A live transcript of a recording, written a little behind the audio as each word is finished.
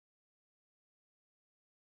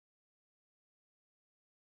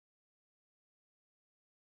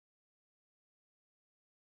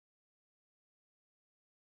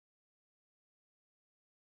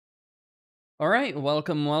Alright,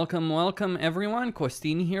 welcome everyone.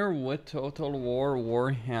 Costin here with Total War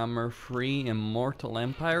Warhammer 3 Immortal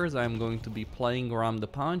Empires. I'm going to be playing Grom the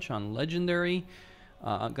Paunch on Legendary.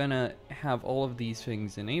 I'm gonna have all of these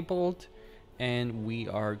things enabled, and we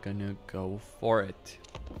are gonna go for it.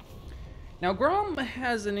 Now, Grom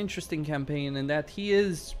has an interesting campaign in that he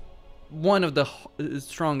is one of the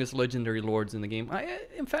strongest Legendary Lords in the game.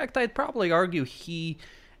 In fact, I'd probably argue he,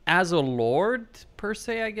 as a lord per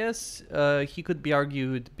se, I guess, he could be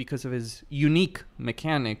argued because of his unique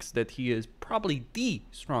mechanics that he is probably the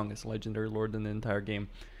strongest legendary lord in the entire game.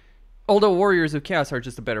 Although Warriors of Chaos are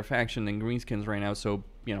just a better faction than Greenskins right now, so,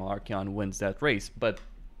 you know, Archeon wins that race. But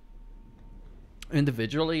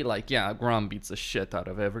individually, like, yeah, Grom beats the shit out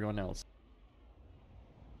of everyone else.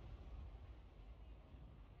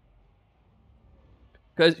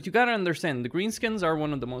 Because you gotta understand, the Greenskins are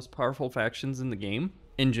one of the most powerful factions in the game,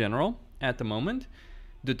 in general, at the moment,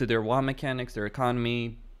 due to their WoW mechanics, their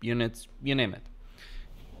economy, units, you name it.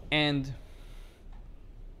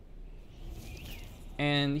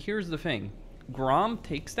 And here's the thing. Grom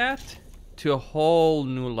takes that to a whole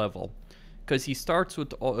new level. Because he starts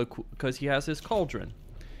with, because he has his cauldron.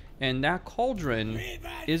 And that cauldron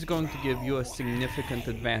is going to give you a significant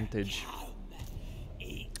advantage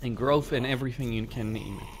in growth and everything you can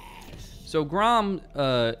name it. So Grom,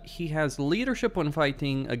 he has leadership when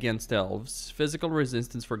fighting against elves, physical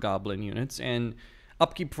resistance for goblin units, and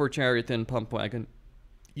upkeep for chariot and pump wagon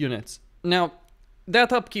units. Now,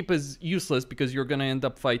 that upkeep is useless because you're going to end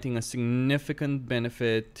up fighting a significant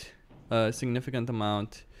benefit, a significant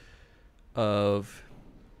amount of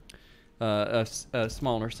a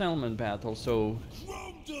smaller settlement battle, so,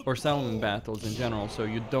 or settlement battles in general, so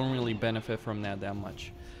you don't really benefit from that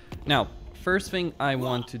much. Now, first thing I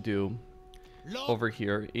want to do over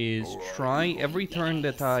here is try every turn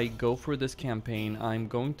that I go through this campaign, I'm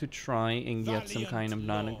going to try and get some kind of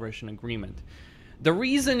non-aggression agreement. The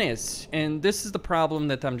reason is, and this is the problem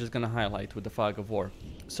that I'm just going to highlight with the Fog of War.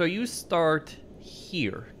 So you start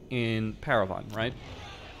here in Paravon, right?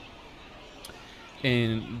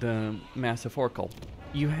 In the Massive Oracle.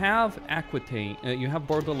 You have Aquitaine, you have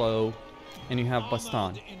Bordelot, and you have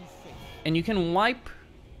Baston. And you can wipe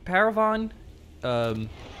Paravon,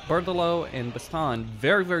 Bordelot, and Baston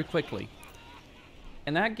very, very quickly.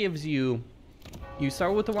 And that gives you, you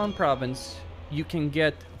start with the one province, you can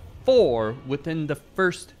get 4 within the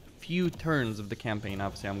first few turns of the campaign.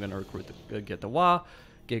 Obviously, I'm going to recruit, get the Wa,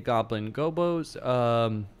 get Goblin Gobos,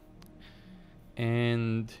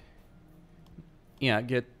 and yeah,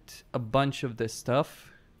 get a bunch of this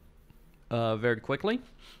stuff very quickly.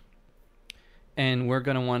 And we're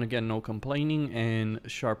going to want to get No Complaining and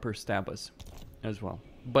Sharper Stabbers as well,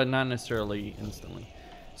 but not necessarily instantly.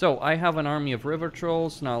 So I have an army of River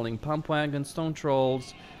Trolls, Snarling Pump Wagon, Stone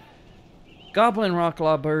Trolls, Goblin Rock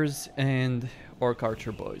Lobbers, and Orc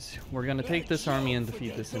Archer Boys. We're going to take this army and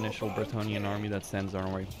defeat this initial Bretonnian army that stands our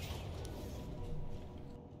way.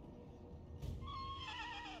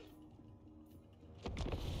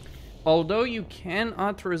 Although you can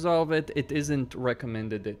auto-resolve it, it isn't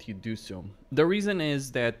recommended that you do so. The reason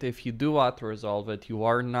is that if you do auto-resolve it, you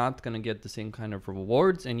are not going to get the same kind of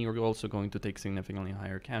rewards, and you're also going to take significantly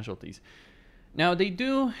higher casualties. Now, they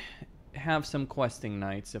do have some questing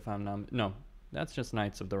knights, if I'm not... No, that's just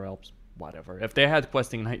Knights of the Realms. Whatever. If they had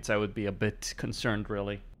questing knights, I would be a bit concerned,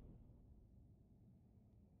 really.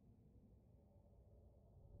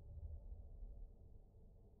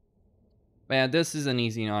 Man, this is an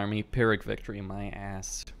easy army. Pyrrhic victory, my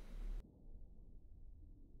ass.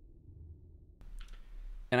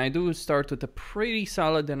 And I do start with a pretty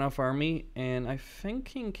solid enough army, and I think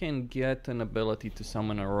he can get an ability to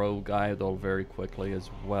summon a rogue idol very quickly as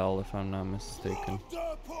well, if I'm not mistaken.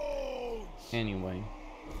 Anyway,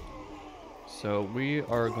 so we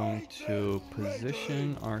are going to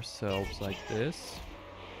position ourselves like this,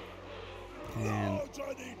 and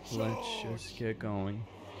let's just get going.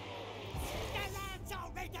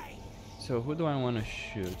 So who do I want to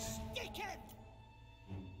shoot?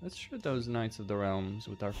 Let's shoot those Knights of the Realms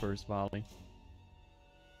with our first volley.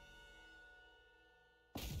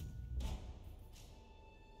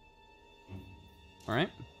 Alright.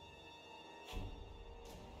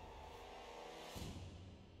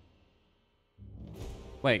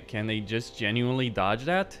 Wait, can they just genuinely dodge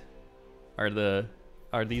that?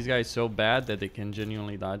 Are these guys so bad that they can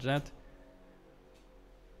genuinely dodge that?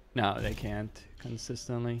 No, they can't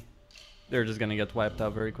consistently. They're just gonna get wiped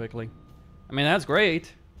out very quickly. I mean, that's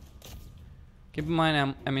great. Keep in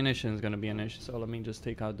mind, ammunition is gonna be an issue, so let me just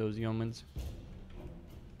take out those yeomans.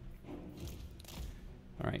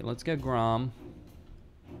 Alright, let's get Grom.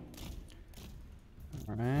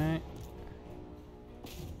 Alright.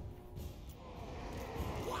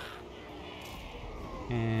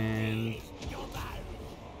 And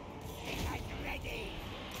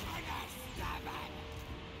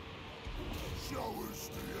Show us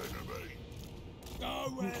the enemy.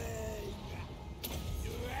 Going.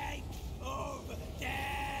 Drink of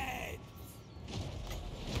death.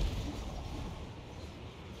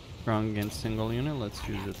 strong against single unit. Let's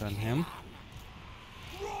use it on him.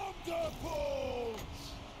 From the Paunch.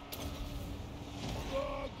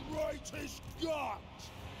 The greatest god.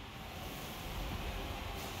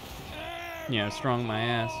 Yeah, strong my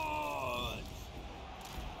ass.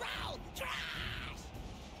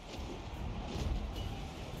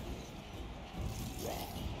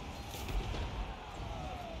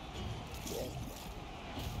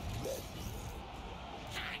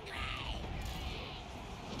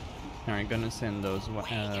 Alright, gonna send those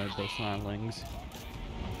wildlings.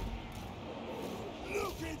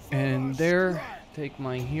 And there, take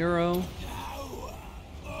my hero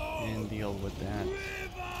and deal with that.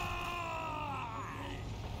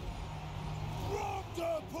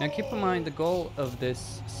 Now keep in mind, the goal of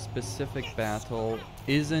this specific battle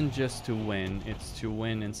isn't just to win, it's to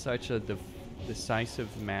win in such a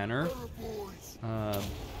decisive manner.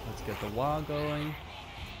 Let's get the wall going,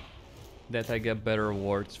 that I get better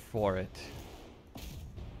rewards for it.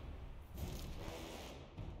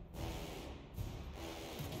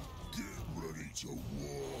 Get ready to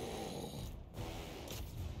war.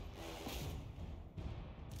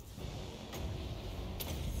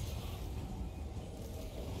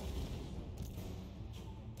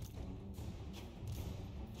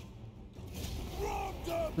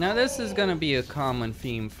 Now this is gonna be a common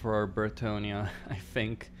theme for Bretonnia, I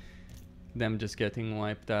think. Them just getting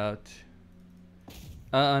wiped out.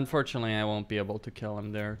 Unfortunately, I won't be able to kill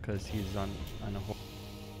him there because he's on a whole.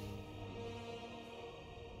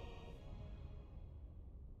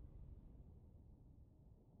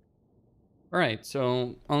 Alright,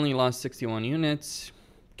 so only lost 61 units,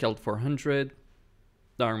 killed 400.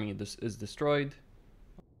 The army is destroyed.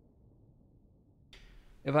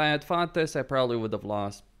 If I had fought this, I probably would have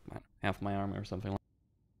lost half my army or something like that.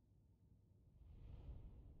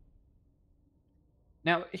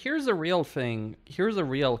 Now, here's a real thing. Here's a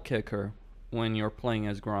real kicker when you're playing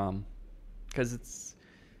as Grom. Because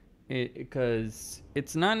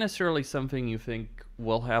it's not necessarily something you think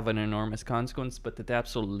will have an enormous consequence, but it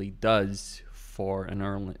absolutely does for an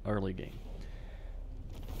early game.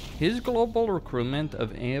 His global recruitment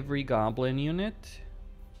of every goblin unit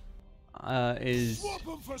is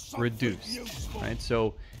reduced, right?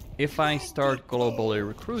 So if I start globally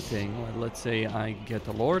recruiting, let's say I get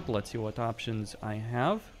a lord, let's see what options I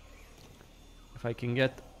have. If I can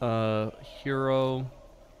get a hero,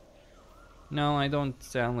 no, I don't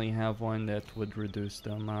sadly have one that would reduce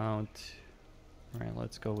the amount. Alright,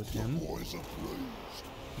 let's go with him.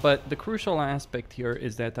 But the crucial aspect here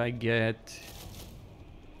is that I get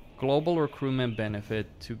global recruitment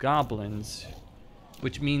benefit to goblins,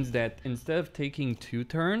 which means that instead of taking 2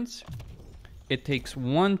 turns, it takes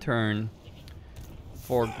 1 turn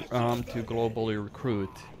for to globally recruit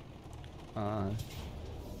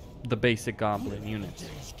the basic goblin unit.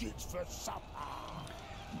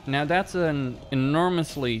 Now that's an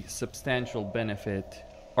enormously substantial benefit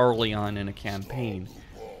early on in a campaign.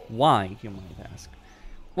 Why, you might ask?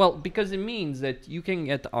 Well, because it means that you can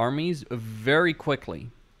get armies very quickly.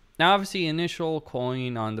 Now obviously initial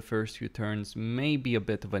coin on the first few turns may be a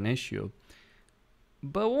bit of an issue.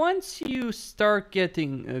 But once you start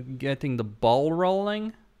getting the ball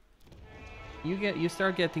rolling, you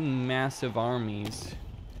start getting massive armies,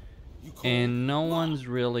 and no one's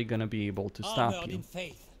really gonna be able to stop you.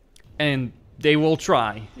 And they will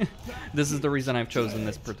try. This is the reason I've chosen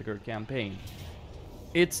this particular campaign.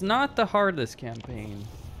 It's not the hardest campaign,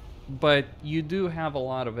 but you do have a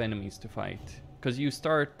lot of enemies to fight, because you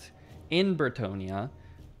start in Bretonnia,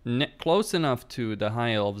 close enough to the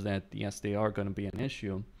high elves that yes, they are going to be an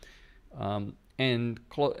issue, and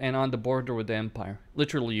on the border with the Empire.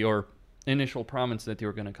 Literally, your initial province that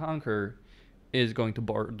you're going to conquer is going to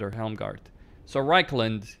border Helmgart. So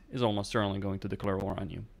Reichland is almost certainly going to declare war on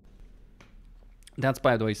you. That's,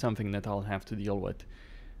 by the way, something that I'll have to deal with.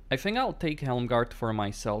 I think I'll take Helmgart for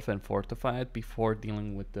myself and fortify it before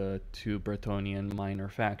dealing with the 2 Bretonnian minor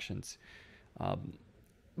factions.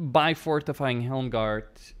 By fortifying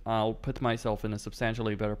Helmgart, I'll put myself in a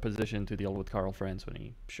substantially better position to deal with Karl Franz when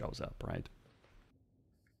he shows up, right?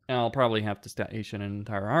 And I'll probably have to station an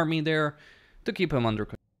entire army there to keep him under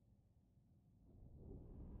control.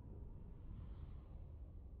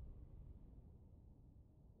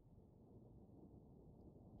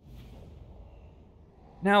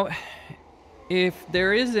 Now, if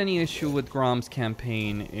there is any issue with Grom's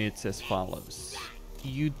campaign, it's as follows.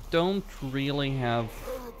 you don't really have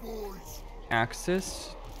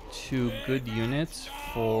access to good units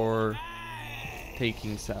for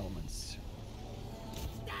taking settlements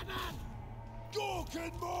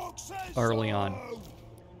early on.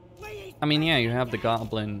 I mean, yeah, you have the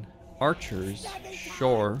goblin archers,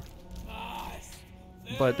 sure,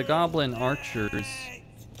 but the goblin archers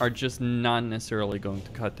are just not necessarily going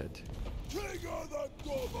to cut it.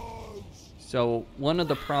 So one of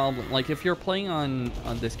the problems, like if you're playing on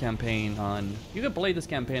this campaign you can play this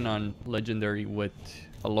campaign on Legendary with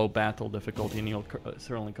a low battle difficulty and you'll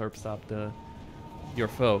certainly curb stop your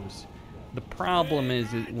foes. The problem is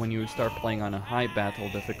when you start playing on a high battle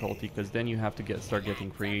difficulty, because then you have to start getting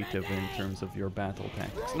creative in terms of your battle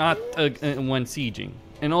tactics. Not when sieging.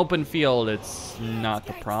 In open field it's not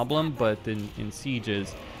the problem, but in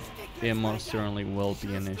sieges it most certainly will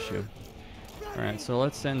be an issue. Alright, so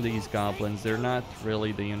let's send these goblins. They're not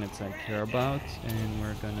really the units I care about, and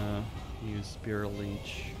we're gonna use Spear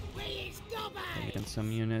Leech against some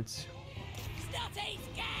units.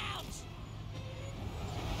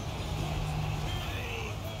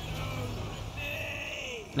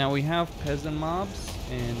 Now we have peasant mobs,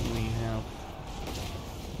 and we have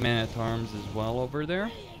men-at-arms as well over there.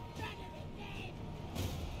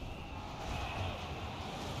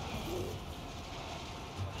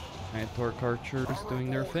 Alright, Torque Archers doing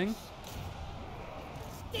their thing.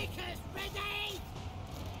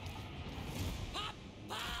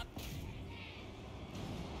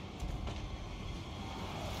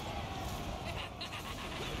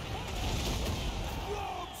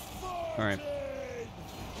 Alright.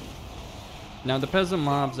 Now the peasant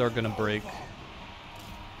mobs are gonna break.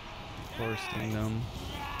 Forcing them.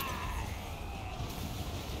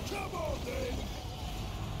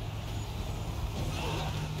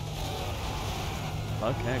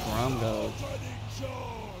 Okay, Grom goes.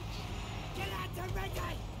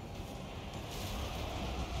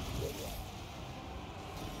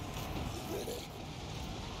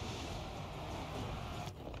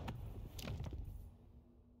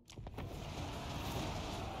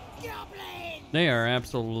 They are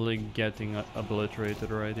absolutely getting obliterated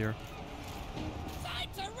right here. Time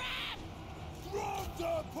to ram! From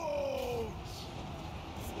the Paunch!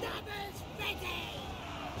 Snappers ready!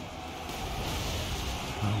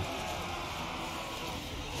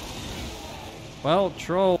 Well,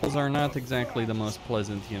 trolls are not exactly the most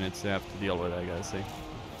pleasant units to have to deal with, I gotta say.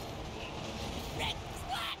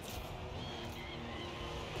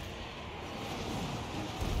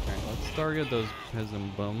 Alright, let's target those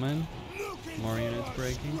peasant bowmen. More units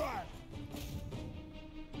breaking.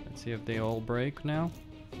 Let's see if they all break now.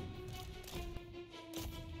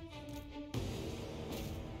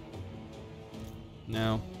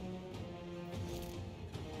 No.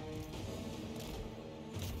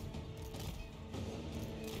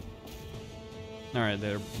 Alright,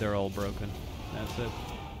 they're all broken. That's it.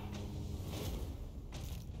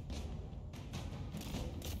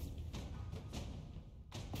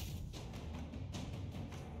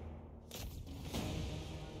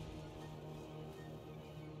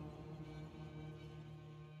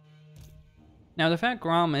 Now the fact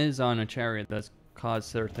Grom is on a chariot does cause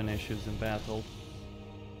certain issues in battle.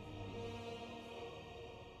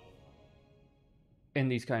 In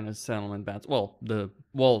these kind of settlement battles, well, the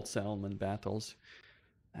walled settlement battles,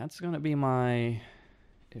 that's gonna be my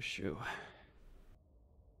issue.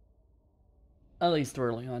 At least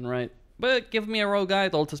early on, right? But give me a rogue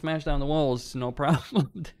idol to smash down the walls, no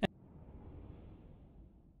problem.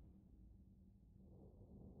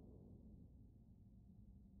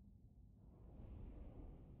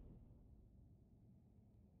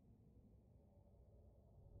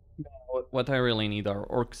 What I really need are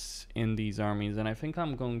orcs in these armies, and I think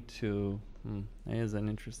I'm going to... that is an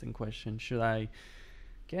interesting question. Should I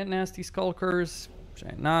get nasty skulkers? Should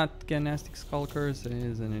I not get nasty skulkers? It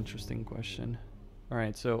is an interesting question.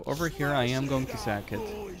 Alright, so over here I am going to sack it.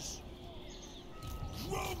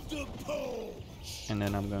 And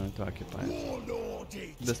then I'm going to occupy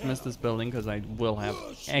it. Dismiss this building because I will have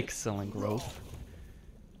excellent growth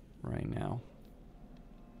right now.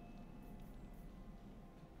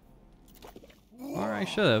 Or I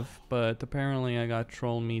should have, but apparently I got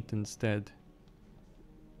troll meat instead.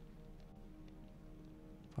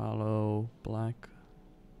 Follow black.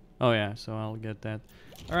 Oh yeah, so I'll get that.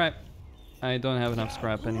 Alright, I don't have enough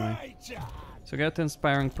scrap anyway. So get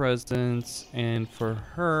inspiring presence, and for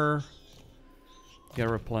her, get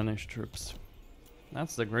replenished troops.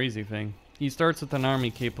 That's the crazy thing. He starts with an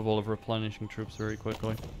army capable of replenishing troops very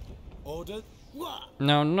quickly. Ordered?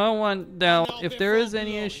 Now, no one... Now, if there is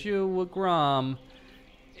any issue with Grom,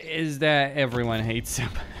 is that everyone hates him.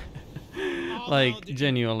 Like,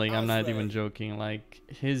 genuinely, I'm not even joking. Like,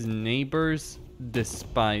 his neighbors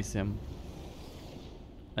despise him.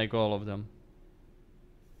 Like, all of them.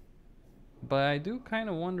 But I do kind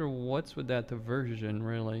of wonder what's with that aversion,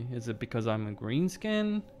 really. Is it because I'm a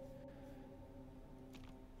greenskin?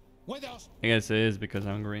 I guess it is because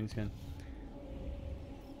I'm a greenskin.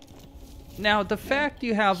 Now, the fact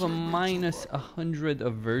you have a minus 100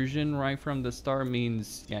 aversion right from the start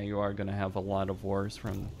means, yeah, you are gonna have a lot of wars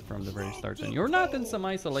from the very start. And you're not in some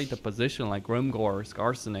isolated position like Grimgor or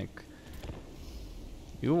Skarsnik.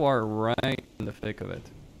 You are right in the thick of it.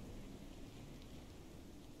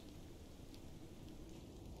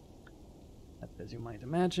 That, as you might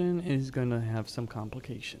imagine, is gonna have some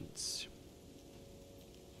complications.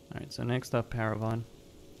 Alright, so next up, Paravan.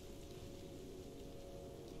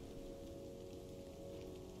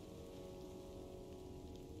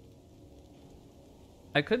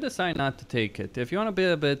 I could decide not to take it. If you want to be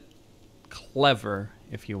a bit clever,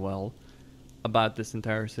 if you will, about this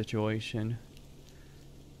entire situation,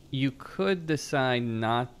 you could decide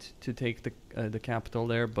not to take the capital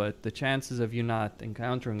there, but the chances of you not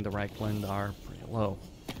encountering the Reichland are pretty low.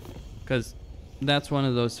 Because that's one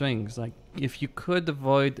of those things. Like, if you could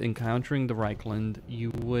avoid encountering the Reichland,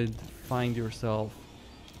 you would find yourself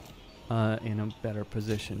in a better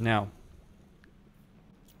position. Now,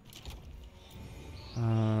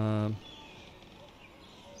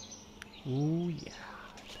 oh yeah,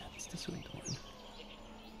 that's the sweet one.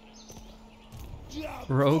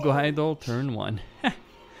 Rogue Idol turn 1. That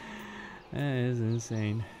is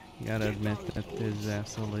insane. You gotta admit that is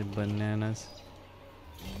absolutely bananas.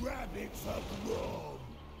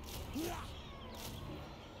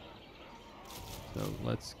 So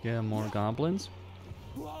let's get more goblins.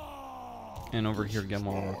 And over here get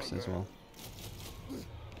more orcs as well.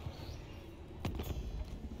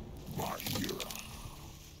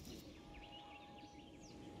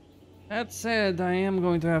 That said, I am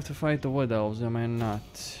going to have to fight the Wood Elves, am I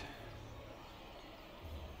not?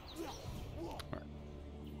 Right.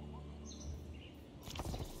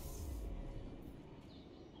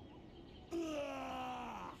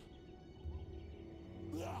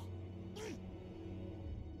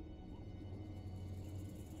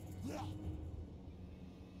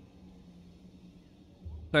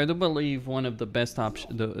 So I do believe one of the best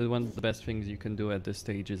one of the best things you can do at this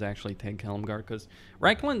stage is actually take Helmgard, because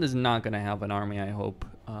Reichland is not going to have an army, I hope,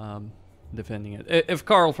 defending it. If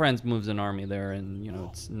Karl Franz moves an army there and, you know,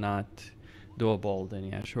 it's not doable, then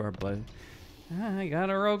yeah, sure, but I got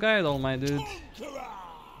a Rogue Idol, my dude.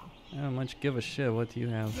 I don't much give a shit what you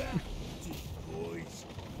have.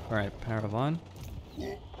 Alright, Paravan.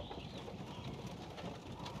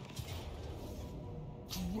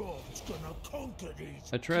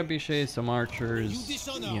 A trebuchet, some archers,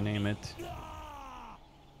 you name it.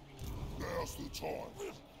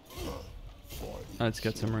 Let's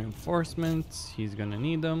get some reinforcements. He's gonna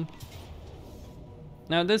need them.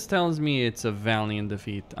 Now this tells me it's a valiant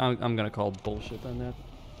defeat. I'm gonna call bullshit on that.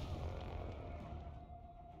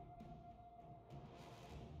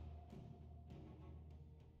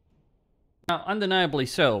 Now, undeniably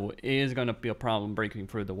so, it is gonna be a problem breaking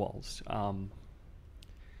through the walls.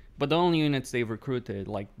 But the only units they've recruited,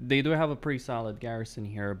 like, they do have a pretty solid garrison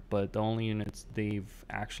here, but the only units they've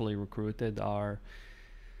actually recruited are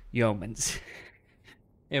yeomans.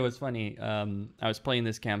 It was funny, I was playing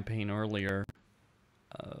this campaign earlier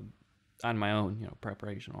on my own, you know,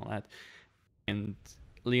 preparation, all that, and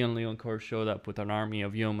Leoncourt showed up with an army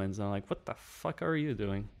of yeomans, and I'm like, what the fuck are you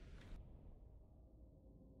doing?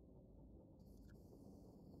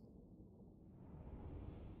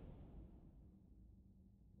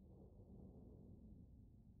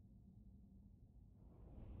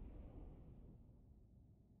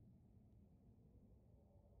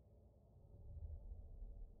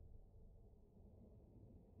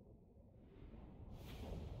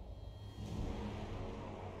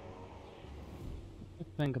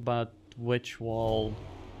 Think about which wall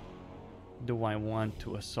do I want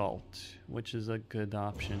to assault, which is a good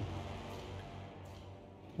option.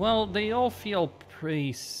 Well, they all feel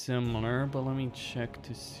pretty similar, but let me check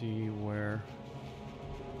to see where.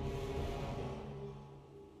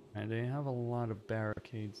 And they have a lot of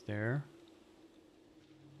barricades there.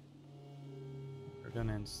 We're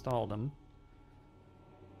gonna install them.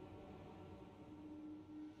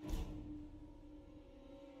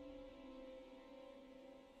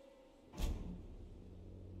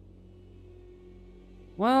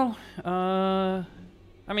 Well, I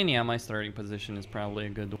mean, yeah, my starting position is probably a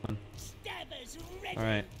good one.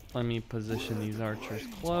 Alright, let me position these archers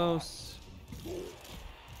close.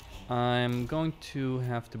 I'm going to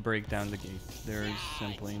have to break down the gate. There's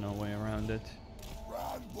simply no way around it.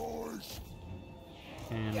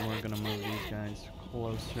 And we're gonna move these guys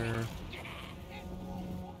closer.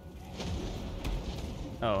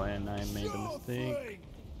 Oh, and I made a mistake.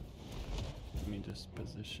 Let me just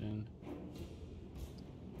position.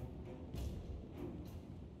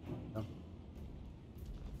 Oh.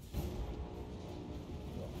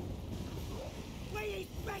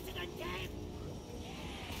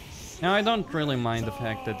 Now I don't really mind the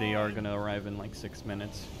fact that they are gonna arrive in like 6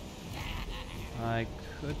 minutes. I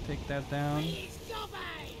could take that down.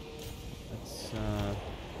 Let's let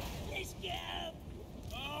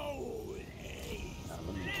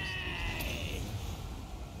me just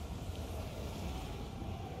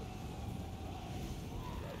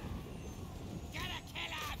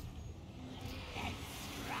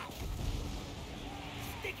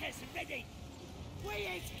Stickers ready! We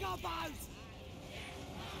is gobos!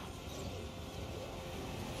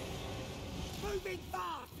 Moving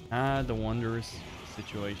fast! Ah, the wondrous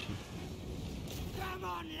situation. Come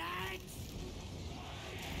on, lads!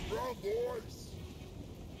 Run, boys!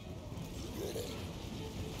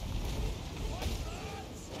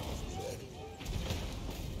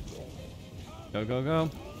 Go, go, go.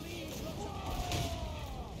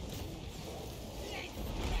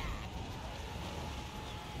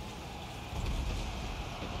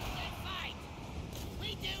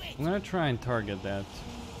 I'm gonna try and target that.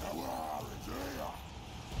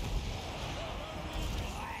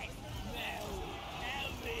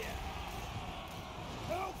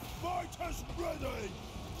 Fighters ready!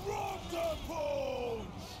 Drop the Paunch!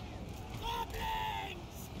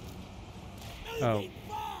 Goblins! Oh.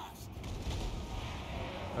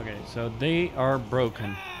 Okay, so they are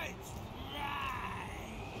broken.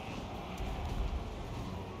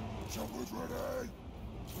 Choppers ready!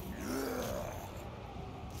 Yeah!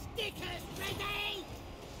 Stickers ready!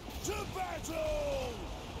 To battle!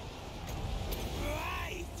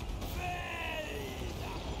 Right!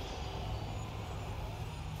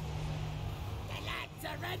 The lads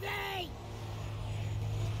are ready!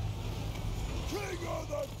 King of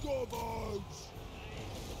the goblins!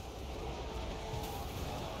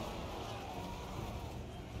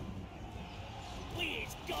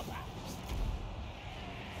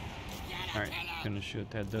 Alright, gonna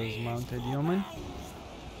shoot at those mounted yeomen.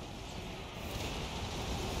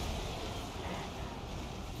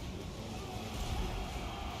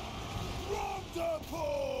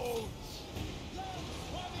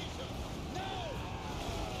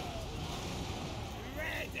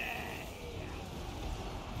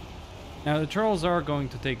 Now the trolls are going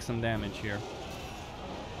to take some damage here.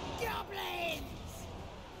 Goblins!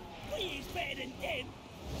 We is better than them.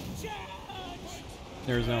 Charge!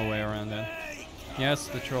 There's no way around that. Yes,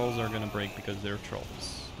 the trolls are gonna break because they're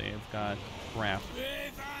trolls. They've got crap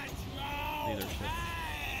leadership.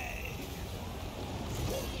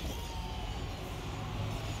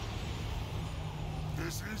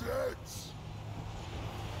 This is it!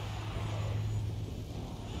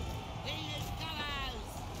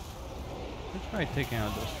 Let's try taking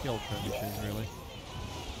out those field trebuchets, really.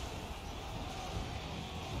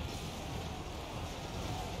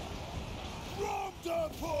 From the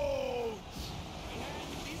Paunch!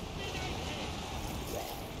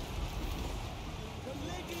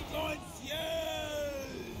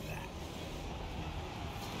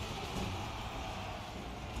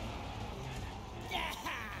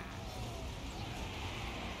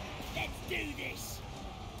 Let's do this!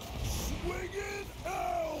 Swinging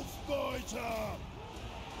Hellfighter!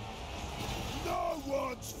 No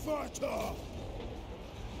one's fatter!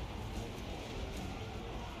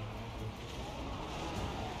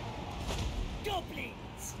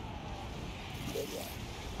 Goblins!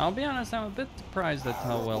 I'll be honest, I'm a bit surprised at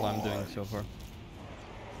how well I'm doing so far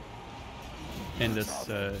in this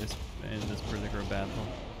particular battle.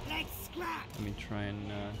 Let's scrap! Let me try and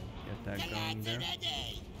get that going there.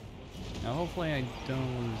 Now hopefully I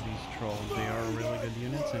don't lose these trolls. They are really good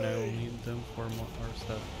units and I will need them for more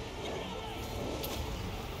stuff.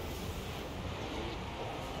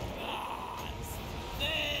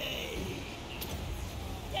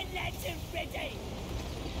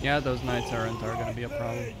 Yeah, those knights aren't going to be a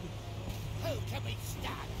problem. Who can we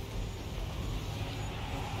stop?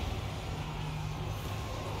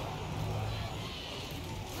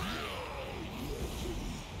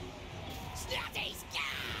 Snotty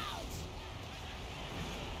scouts!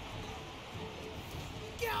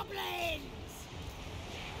 Goblins!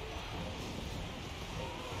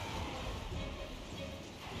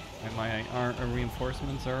 And my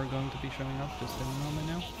reinforcements are going to be showing up just in a moment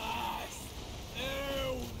now.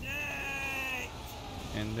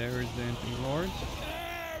 And there is the Anti-Lord.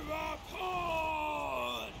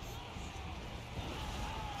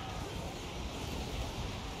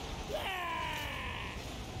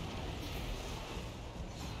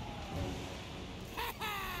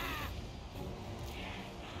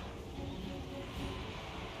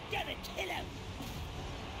 Kill him!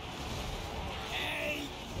 Eat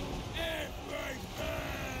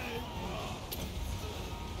everything!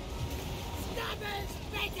 Stabbers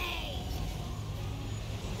ready!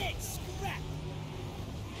 Let's scrap!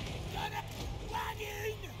 Got a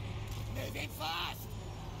wagon! Moving fast!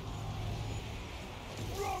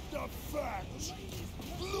 From the facts!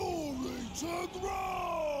 Glory to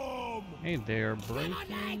Grom! Hey there,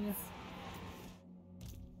 breaking.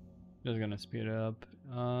 Just gonna speed it up.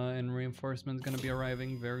 And reinforcements gonna be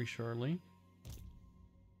arriving very shortly.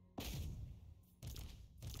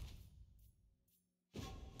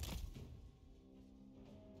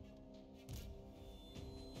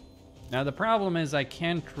 Now the problem is I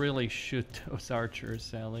can't really shoot those archers,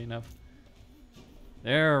 sadly enough.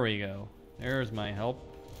 There we go. There's my help.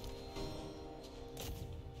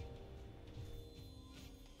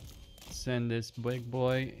 Send this big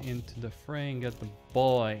boy into the fray and get the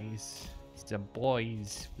boys. It's the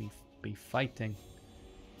boys we be fighting.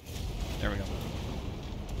 There we go.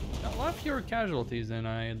 A lot fewer casualties than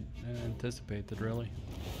I had anticipated, really.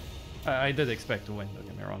 I did expect to win, don't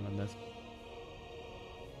get me wrong on this.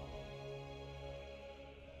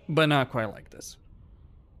 But not quite like this.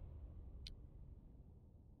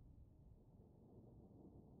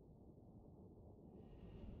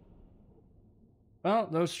 Well,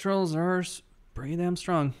 those trolls are pretty damn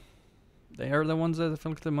strong. They are the ones that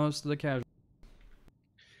inflicted most of the casualties.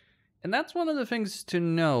 And that's one of the things to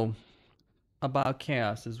know about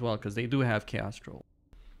Chaos as well, because they do have Chaos trolls.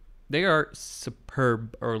 They are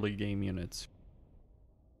superb early game units.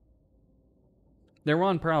 Their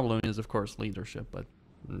one problem is, of course, leadership, but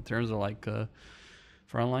in terms of like a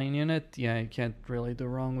frontline unit, yeah, you can't really do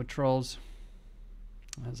wrong with trolls,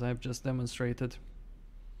 as I've just demonstrated.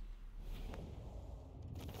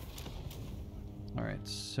 Alright,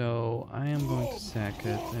 so I am going to sack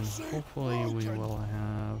it, and hopefully we will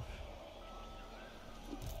have...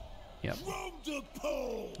 Yep,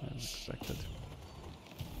 as expected.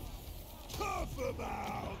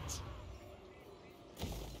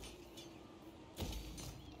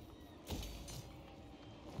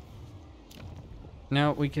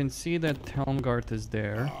 Now we can see that Helmgart is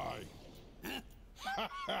there.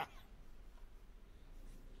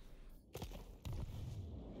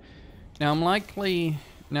 Now I'm likely...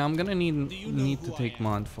 Now I'm gonna need to take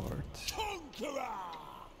Montfort.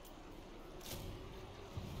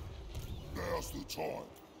 Now's the time.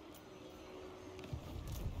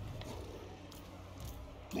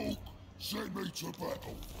 Duke, send me to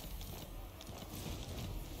battle.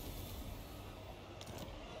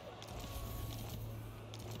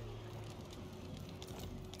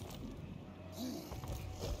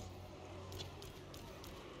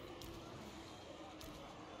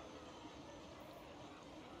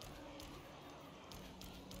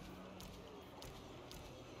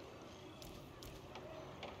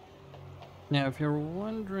 Now, if you're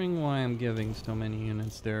wondering why I'm giving so many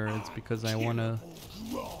units there, it's because I want to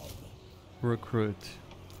recruit.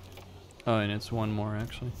 Oh, and it's one more,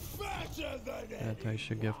 actually. That I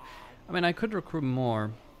should give. I mean, I could recruit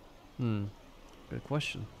more. Good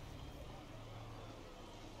question.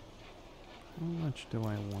 How much do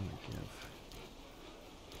I want to give?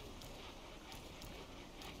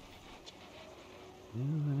 This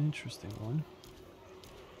is an interesting one.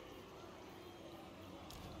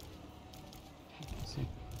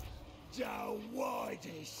 The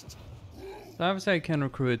widest. So obviously I can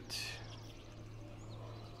recruit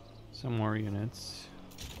some more units.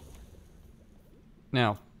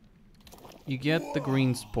 Now, you get the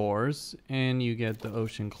green spores and you get the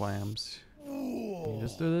ocean clams. You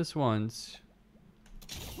just do this once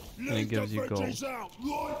and it gives you gold.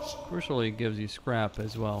 Crucially, it gives you scrap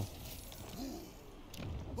as well.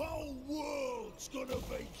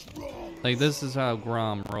 Like, this is how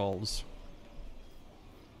Grom rolls.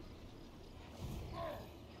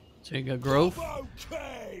 Take a growth,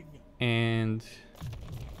 and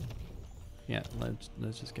yeah, let's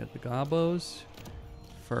just get the gobos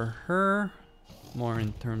for her. More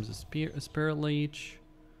in terms of spirit leech.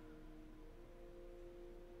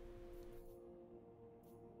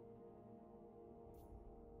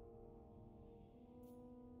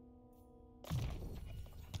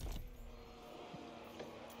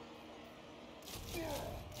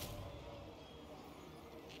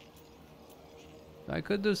 I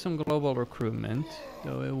could do some global recruitment,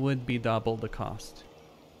 though it would be double the cost.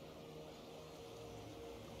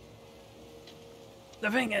 The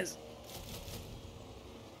thing is,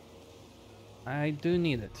 I do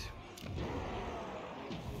need it.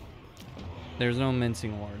 There's no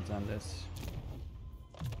mincing words on this.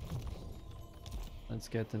 Let's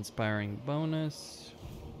get inspiring bonus.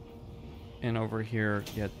 And over here,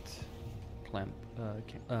 get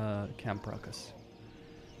Camp Ruckus.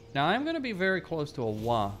 Now I'm gonna be very close to a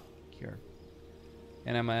Wa here,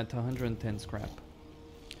 and I'm at 110 scrap.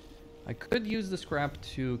 I could use the scrap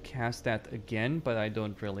to cast that again, but I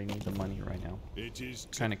don't really need the money right now. It is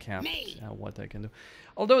Kind of capped at what I can do.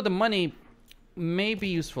 Although the money may be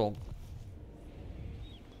useful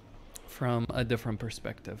from a different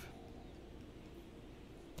perspective.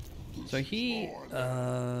 So he,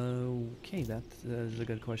 okay, that is a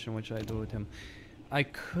good question. What should I do with him? I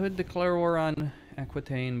could declare war on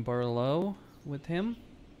Aquitaine Barlow with him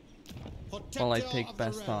while I take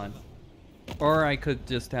best on. Or I could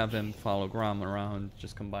just have him follow Grom around,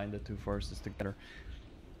 just combine the two forces together.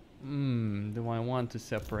 Do I want to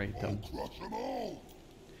separate them?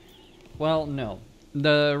 Well, no.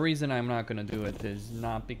 The reason I'm not going to do it is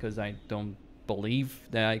not because I don't believe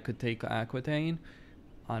that I could take Aquitaine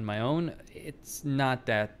on my own. It's not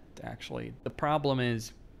that, actually. The problem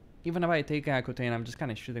is, even if I take Aquitaine, I'm just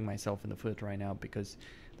kind of shooting myself in the foot right now, because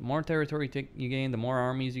the more territory you gain, the more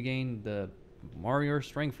armies you gain, the more your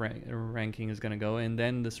strength ranking is going to go, and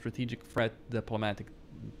then the strategic threat diplomatic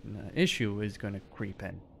issue is going to creep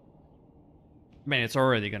in. I mean, it's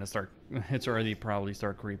already going to start, it's already probably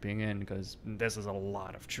start creeping in, because this is a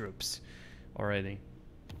lot of troops already.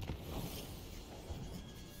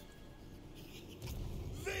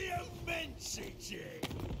 The immensity!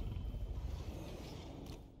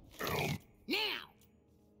 Now!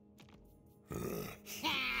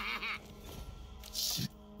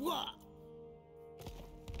 What?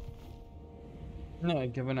 No,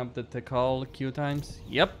 giving up the Tikal queue times?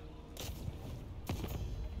 Yep.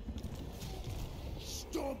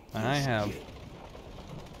 And I have.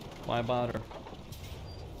 Why bother?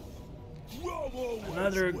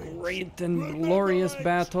 Another great and glorious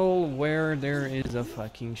battle where there is a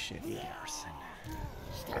fucking shitty garrison.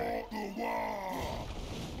 Start the war!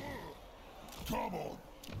 Come on!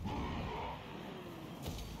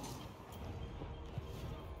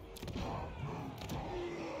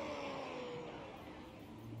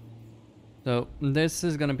 So this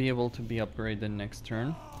is gonna be able to be upgraded next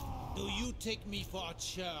turn. Do you take me for a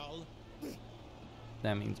churl?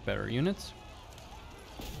 That means better units.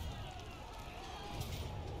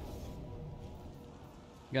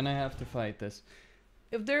 Gonna have to fight this.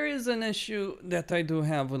 If there is an issue that I do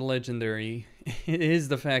have with Legendary, it is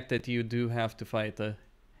the fact that you do have to fight a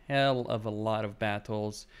hell of a lot of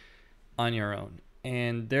battles on your own.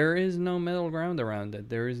 And there is no middle ground around it.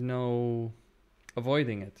 There is no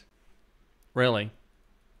avoiding it. Really.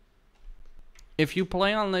 If you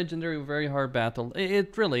play on Legendary very hard battle,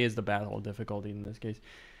 it really is the battle difficulty in this case.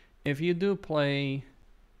 If you do play...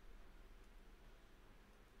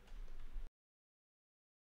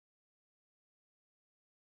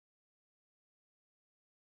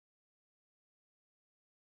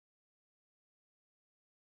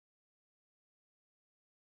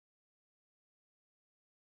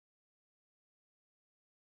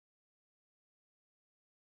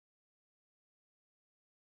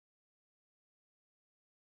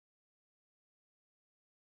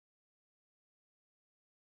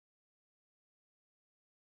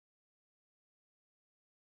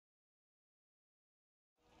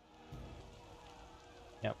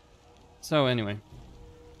 Yep. So anyway.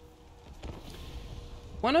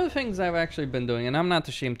 One of the things I've actually been doing, and I'm not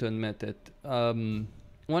ashamed to admit it, one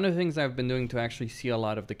of the things I've been doing to actually see a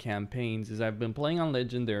lot of the campaigns is I've been playing on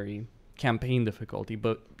Legendary campaign difficulty,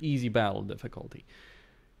 but easy battle difficulty.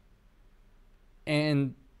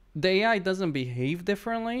 And the AI doesn't behave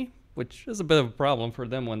differently, which is a bit of a problem for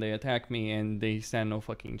them when they attack me and they stand no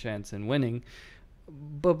fucking chance in winning.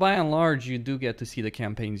 But by and large, you do get to see the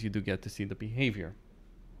campaigns, you do get to see the behavior.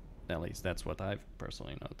 At least that's what I've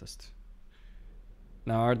personally noticed.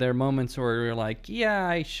 Now, are there moments where you're like, yeah,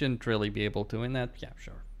 I shouldn't really be able to win that? Yeah,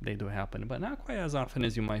 sure, they do happen, but not quite as often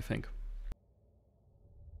as you might think.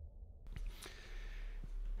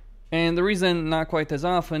 And the reason not quite as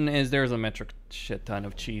often is there's a metric shit ton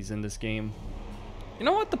of cheese in this game. You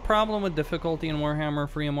know what the problem with difficulty in Warhammer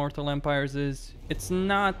Free Immortal Empires is? It's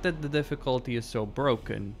not that the difficulty is so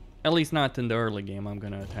broken. At least not in the early game. I'm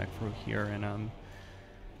gonna attack through here and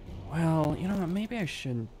well, you know what, maybe I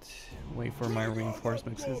shouldn't wait for my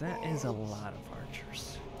reinforcements, because that is a lot of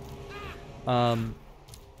archers.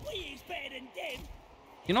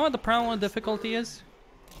 You know what the problem with difficulty is?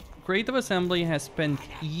 Creative Assembly has spent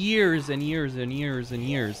years and years and years and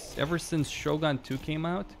years, ever since Shogun 2 came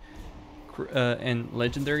out, and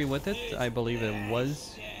Legendary with it. I believe it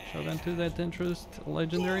was Shogun 2 that introduced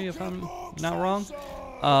Legendary, if I'm not wrong.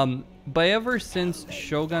 But ever since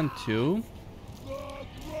Shogun 2,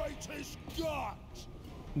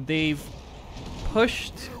 they've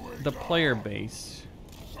pushed the player base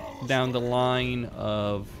down the line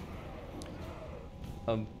of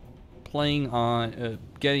playing on,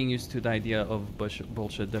 getting used to the idea of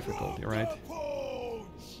bullshit difficulty, right?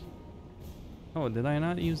 Oh, did I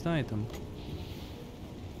not use the item?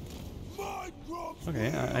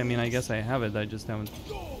 Okay, I mean, I guess I have it, I just haven't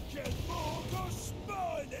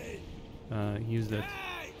used it.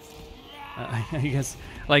 I guess,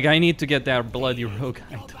 like, I need to get that bloody rogue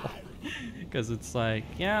idol. Because it's like,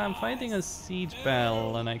 yeah, I'm fighting a siege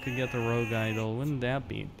battle and I could get the rogue idol. Wouldn't that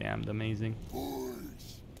be damned amazing?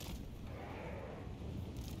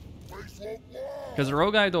 Because the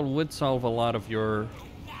rogue idol would solve a lot of your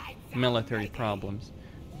military problems.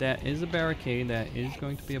 That is a barricade, that is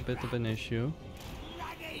going to be a bit of an issue.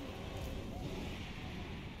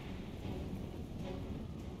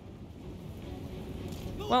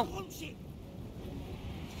 Well,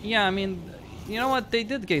 yeah, I mean, you know what? They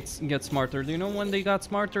did get smarter. Do you know when they got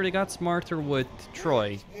smarter? They got smarter with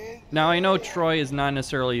Troy. Now, I know Troy is not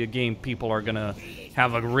necessarily a game people are gonna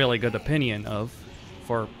have a really good opinion of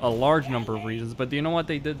for a large number of reasons, but do you know what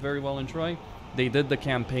they did very well in Troy? They did the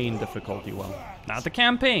campaign difficulty well. Not the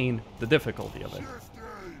campaign, the difficulty of it.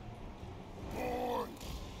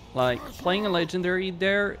 Like, playing a Legendary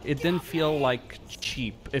there, it didn't feel like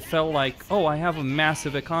cheap. It felt like, oh, I have a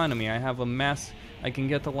massive economy, I can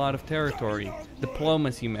get a lot of territory,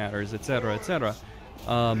 diplomacy matters, etc., etc.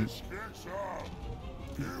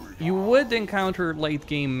 You would encounter late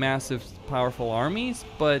game massive, powerful armies,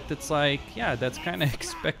 but it's like, yeah, that's kind of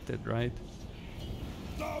expected, right?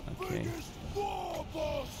 Okay.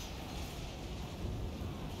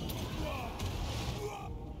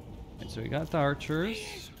 So we got the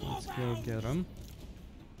archers. Let's go get them.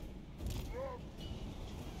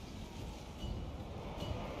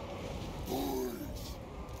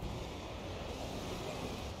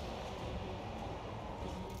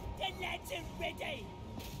 The lads are ready.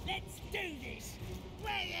 Let's do this.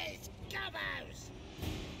 Where is Gobos?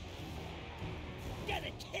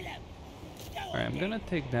 Gotta kill him. Alright, I'm gonna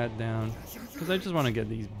take that down because I just want to get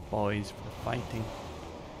these boys for fighting.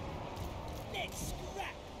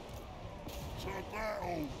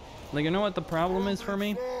 Like, you know what the problem is for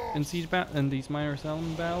me in siege in these minor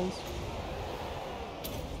settlement battles?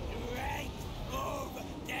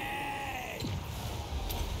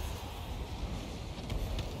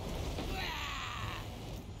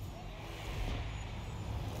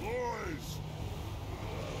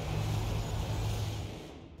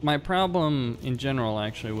 My problem in general,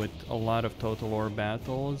 actually, with a lot of Total War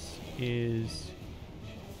battles is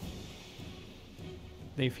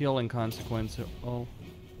they feel inconsequential.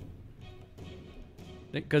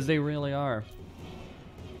 Because they really are.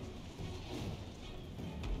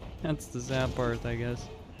 That's the sad part, I guess.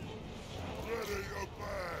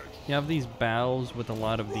 You have these battles with a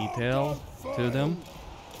lot of detail to them.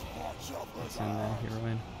 Let's send that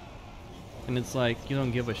heroine. And it's like, you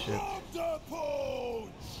don't give a shit.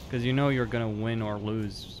 Because you know you're gonna win or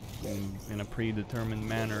lose in a predetermined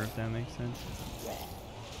manner, if that makes sense.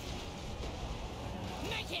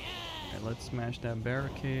 Alright, let's smash that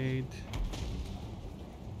barricade.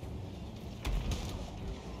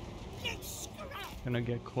 Gonna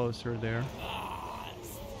get closer there.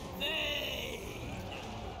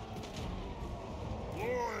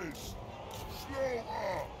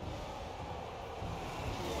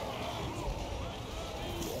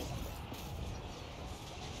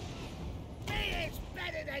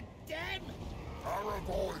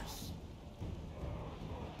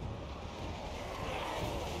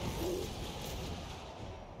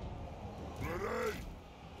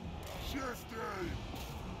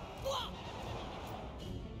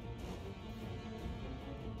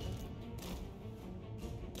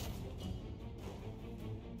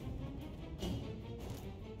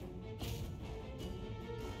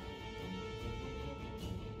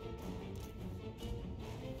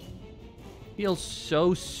 Feels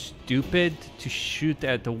so stupid to shoot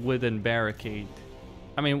at the wooden barricade.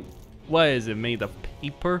 I mean, what is it, made of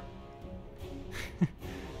paper?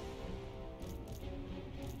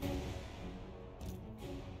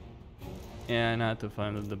 Yeah, not too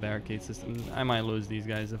fun with the barricade system. I might lose these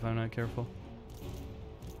guys if I'm not careful.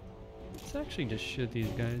 Let's actually just shoot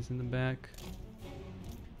these guys in the back.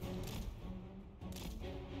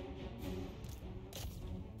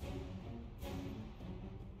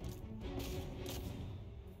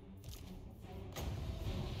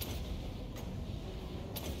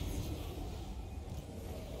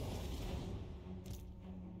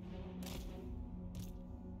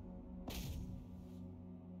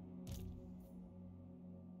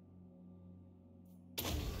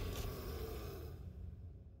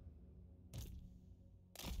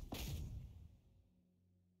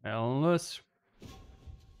 Unless.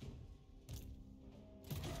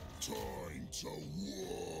 Time to war.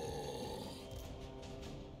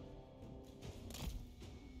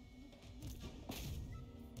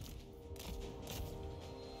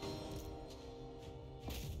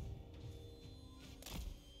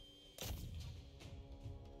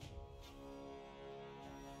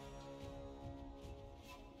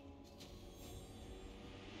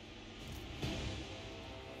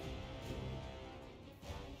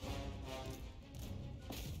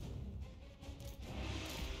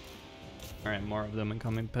 Alright, more of them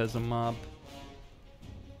incoming peasant mob.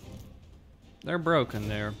 They're broken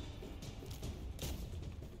there.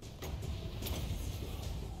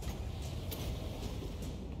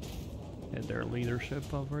 Hit their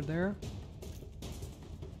leadership over there.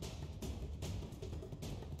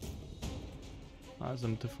 Cause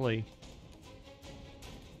them to flee.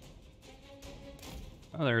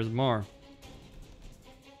 Oh, there's more.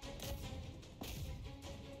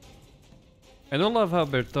 I don't love how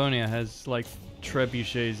Bertonia has like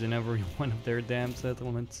trebuchets in every one of their damn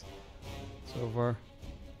settlements so far.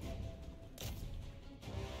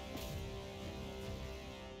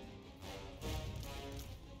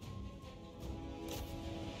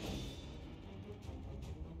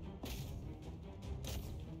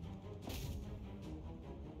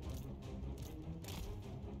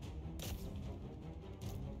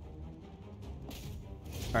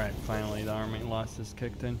 Alright, finally the army lost is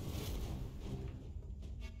kicked in.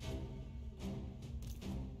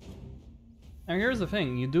 Now here's the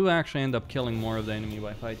thing, you do actually end up killing more of the enemy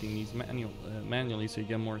by fighting these manually, so you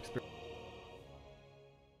get more experience.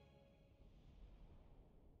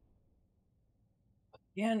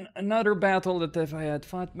 Again, another battle that if I had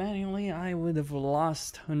fought manually, I would have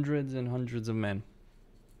lost hundreds and hundreds of men.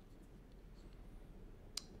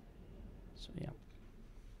 So yeah.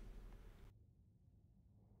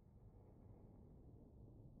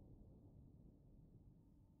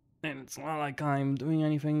 And it's not like I'm doing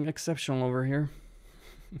anything exceptional over here.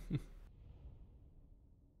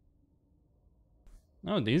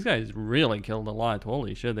 Oh, these guys really killed a lot.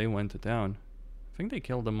 Holy shit, they went to town. I think they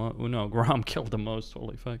killed the most. Oh no, Grom killed the most.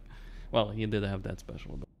 Holy fuck. Well, he did have that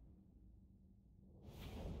special. But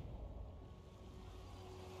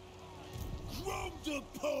From the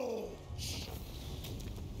Paunch!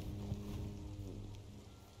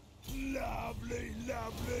 Lovely,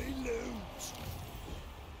 lovely loot!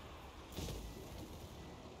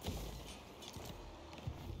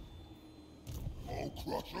 I'll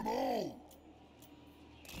crush them all!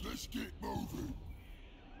 Let's get moving!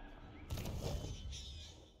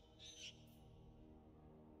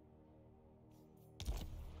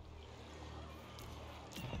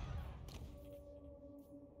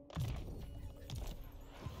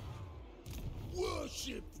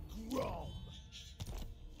 Worship Grom!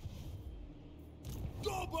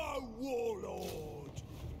 Gobbo Warlord!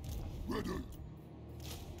 Ready!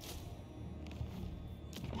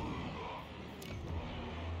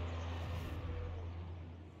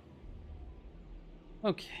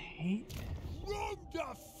 okay.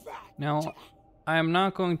 Now, I am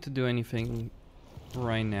not going to do anything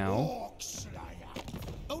right now.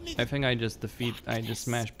 I think I just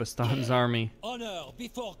smashed Baston's army. Honor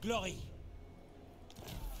before glory.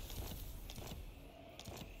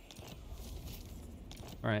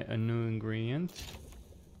 Alright, a new ingredient.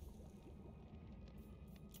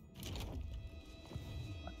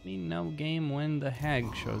 Let me know game when the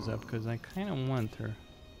hag shows up, because I kind of want her.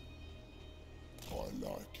 I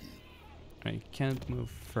like it. I can't move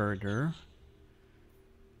further.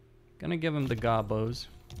 Gonna give him the gobos.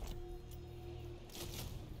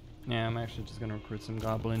 Yeah, I'm actually just gonna recruit some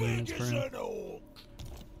goblin units for him.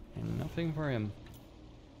 And nothing for him.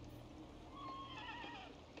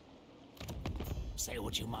 Say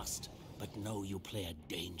what you must, but know you play a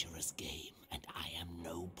dangerous game, and I am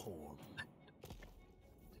no pawn.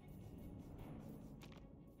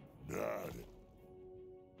 Got it.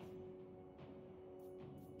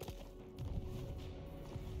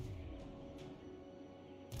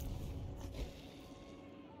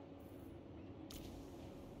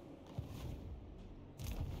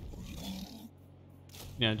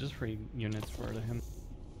 Yeah, just free units for him.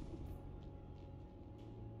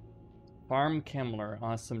 Farm Kemmler,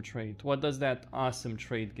 awesome trait. What does that awesome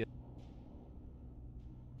trait get?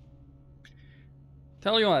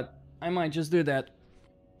 Tell you what, I might just do that.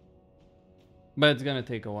 But it's gonna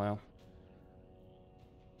take a while.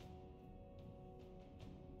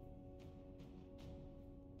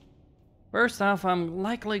 First off, I'm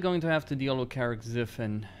likely going to have to deal with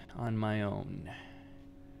Ziffin on my own.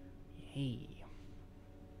 Yay.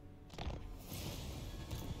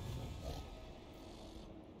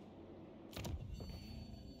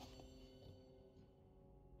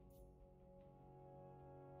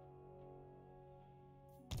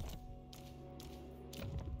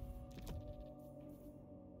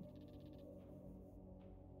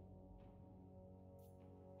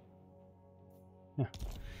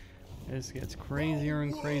 This gets crazier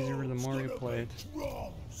and crazier the more you play it.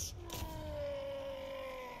 Drums.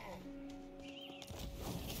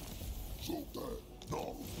 So that,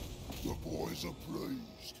 no, the boys are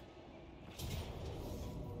pleased.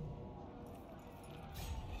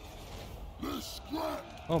 Let's scrap.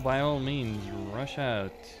 Oh, by all means, rush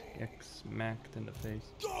out. Get smacked in the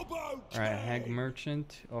face. Alright, Hag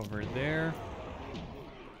Merchant over there.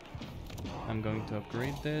 I'm going to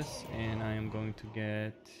upgrade this, and I am going to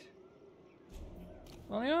get...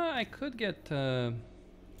 Well, yeah, I could get... Yeah.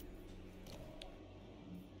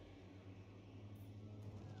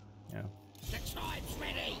 The tribe's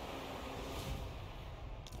ready.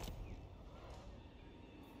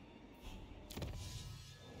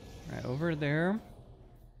 Right, over there.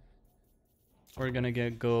 We're gonna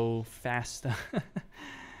go fast.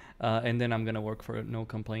 And then I'm gonna work for no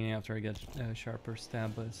complaining after I get sharper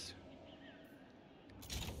stabbers.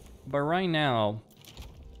 But right now,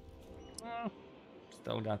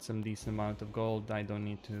 still got some decent amount of gold. I don't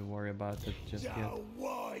need to worry about it just yet.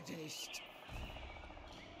 Widest.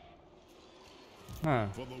 Huh.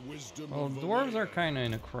 Well, dwarves are kind of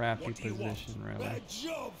in a crappy position, really. A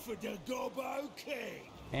job for the Gobbo King.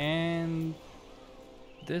 And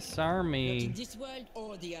this army in this world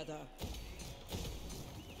or the other.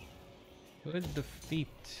 could defeat.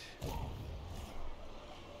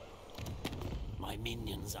 My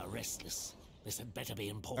minions are restless. This had better be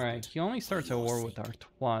important. Alright, he only starts a war with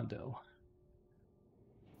Artois, though.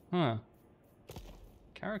 Huh.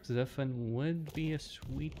 Carrick-Ziffin would be a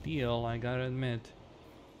sweet deal, I gotta admit.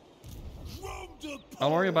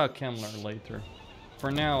 I'll worry about Kemmler later.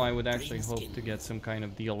 For now, I would actually hope to get some kind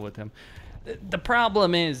of deal with him. The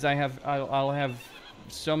problem is, I'll have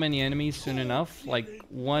so many enemies soon enough. Like,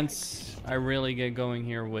 once I really get going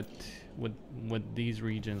here with these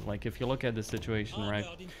regions, like if you look at the situation, right?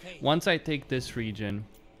 Once I take this region,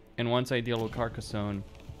 and once I deal with Carcassonne,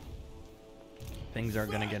 things are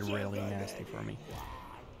gonna get really nasty for me.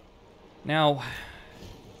 Now,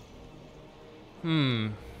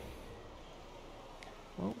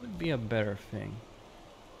 what would be a better thing?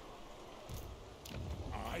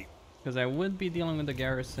 Because I would be dealing with the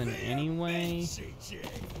garrison anyway.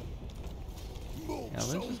 Yeah,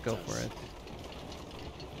 let's just go for it.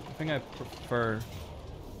 I think I prefer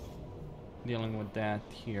dealing with that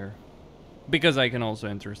here. Because I can also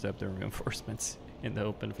intercept their reinforcements in the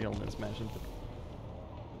open field and smash them.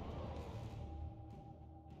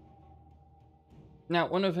 Now,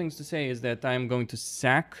 one of the things to say is that I'm going to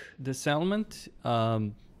sack the settlement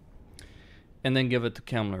and then give it to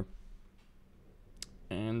Kemmler.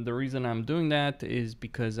 And the reason I'm doing that is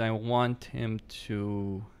because I want him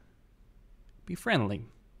to be friendly.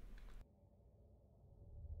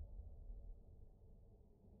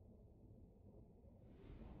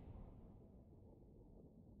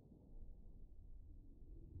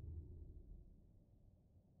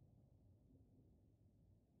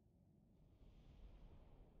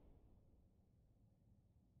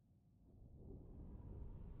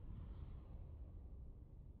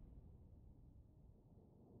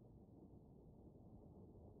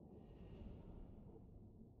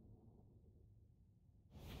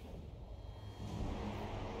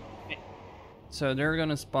 So they're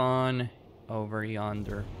gonna spawn over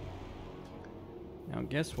yonder. Now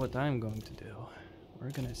guess what I'm going to do? We're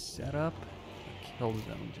gonna set up a kill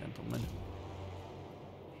zone, gentlemen.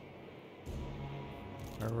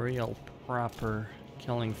 A real proper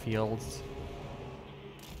killing fields.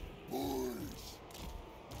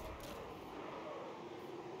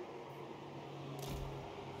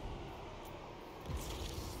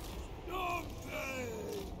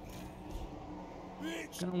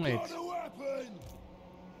 Gonna wait.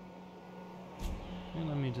 And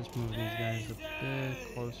let me just move these guys a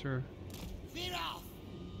bit closer.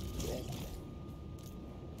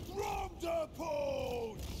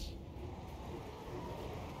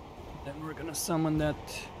 Then we're gonna summon that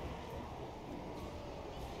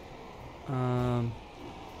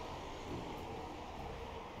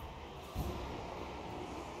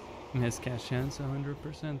miscast chance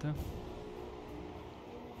 100%, huh?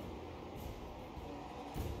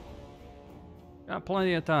 Got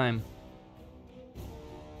plenty of time.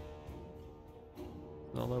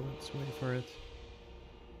 So let's wait for it.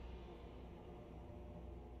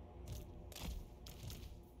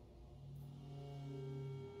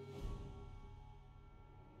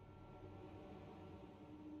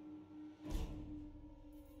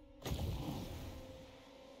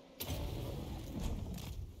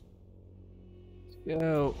 Let's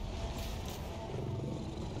go.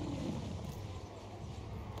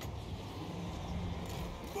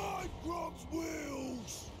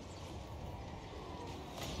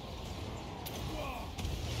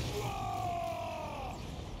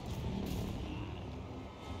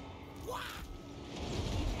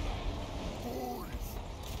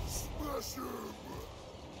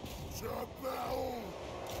 to battle!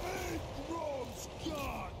 Big Grom's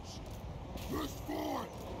guts! Let's fight!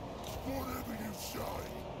 Whatever you say!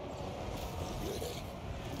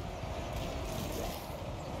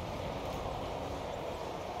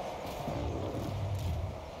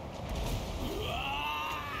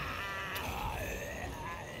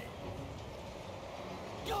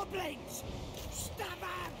 Goblins!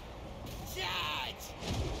 Stubborn! Charge!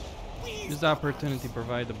 This opportunity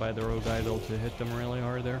provided by the rogue idol to hit them really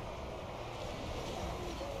hard there.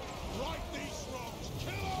 Like these rocks,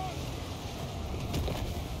 kill us!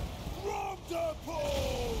 Rob the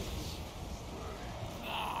Paunch!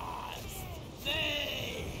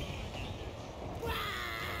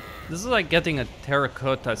 This is like getting a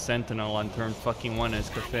terracotta sentinel on turn fucking 1 as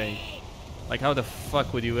Cafe. Like, how the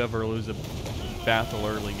fuck would you ever lose a battle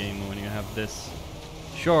early game when you have this?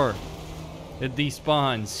 Sure, it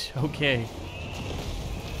despawns, okay.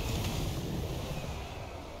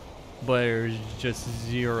 But there's just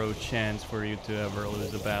zero chance for you to ever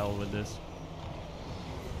lose a battle with this.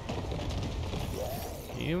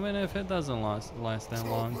 Even if it doesn't last that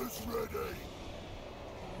long.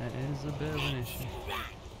 That is a bit of an issue.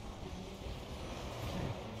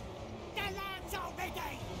 The land's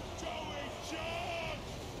already!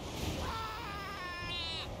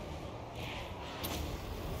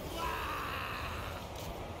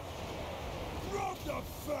 Rob the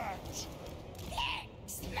fact!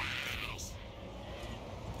 Smash!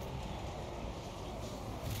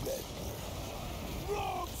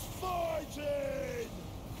 Rob's fighting!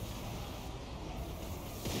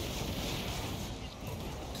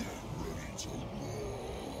 Get ready to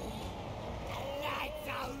war! Land's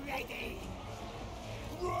already!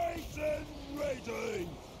 Right and ready!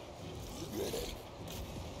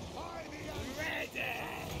 Ready!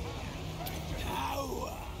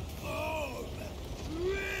 Power of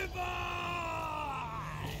River!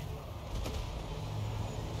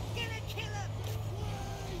 Gonna kill him!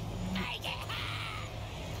 Make it hard!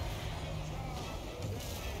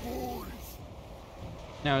 Boys!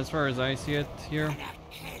 Now, as far as I see it here,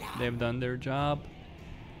 they've done their job.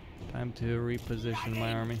 Time to reposition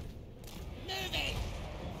my army. Moving!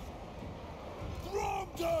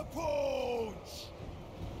 Rob the Paunch!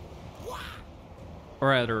 Or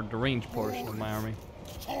rather, the range portion of my army.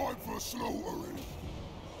 Time for slaughtering!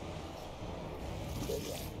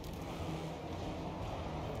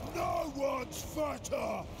 No one's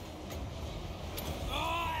fatter!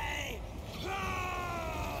 Oi!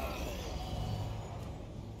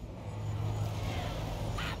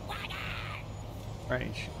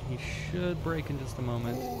 Right, he should break in just a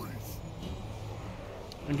moment. Boys!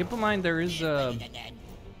 And keep in mind, there is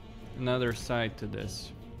another side to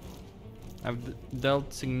this. I've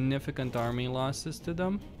dealt significant army losses to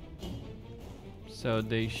them, so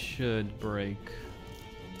they should break.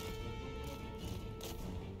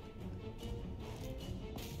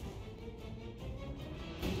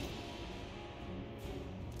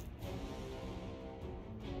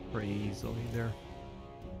 Pretty easily there.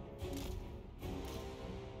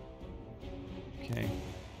 Okay.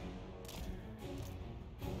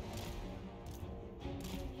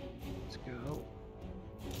 Let's go.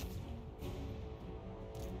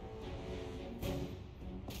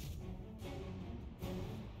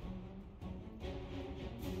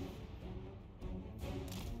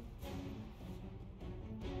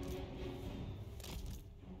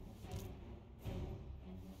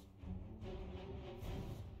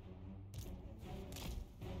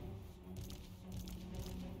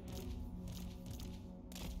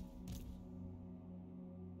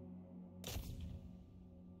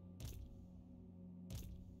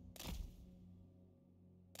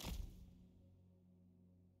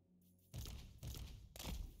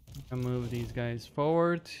 I'll move these guys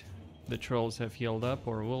forward. The trolls have healed up,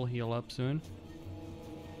 or will heal up soon.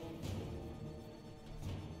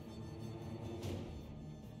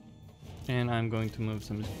 And I'm going to move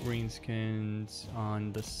some greenskins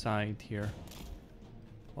on the side here,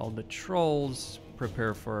 while the trolls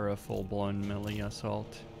prepare for a full-blown melee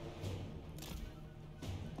assault.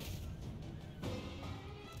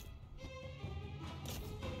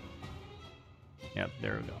 Yep,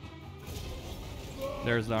 there we go.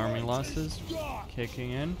 There's the army losses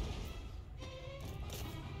kicking in.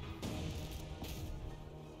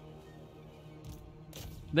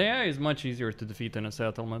 The AI is much easier to defeat in a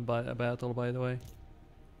settlement battle, by the way.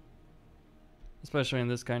 Especially in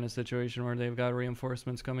this kind of situation where they've got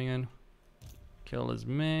reinforcements coming in. Kill as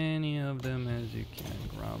many of them as you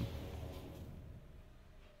can, Grom.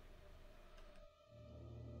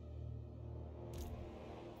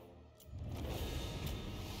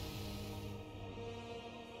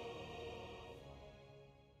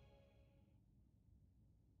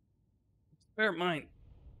 Bear in mind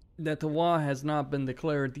that the war has not been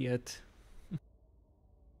declared yet.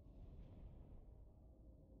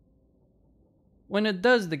 When it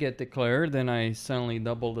does get declared, then I suddenly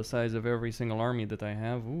double the size of every single army that I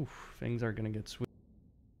have. Oof, things are gonna get sweet.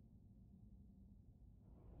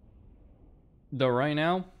 Though right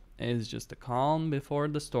now is just the calm before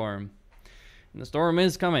the storm. And the storm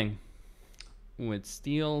is coming. With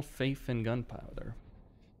steel, faith, and gunpowder.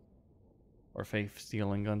 Or faith,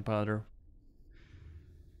 steel, and gunpowder.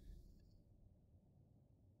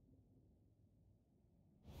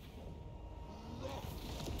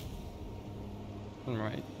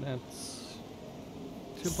 Alright, that's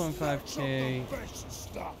 2.5k.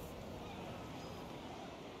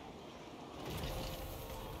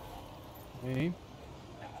 Okay.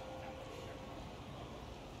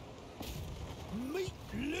 Meet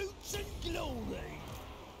loots and glory.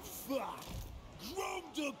 Fuck. Grom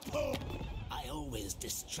de pop. I always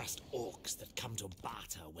distrust orcs that come to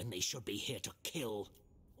barter when they should be here to kill.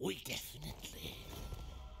 We definitely.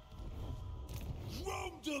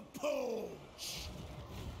 Grom de Paunch.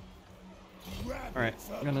 Alright,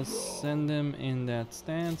 I'm gonna send him in that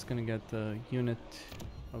stance. Gonna get the unit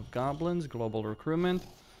of goblins, global recruitment.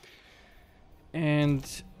 And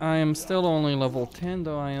I am still only level 10,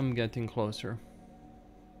 though I am getting closer.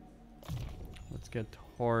 Let's get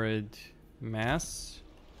horrid mass.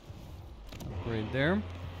 Upgrade there.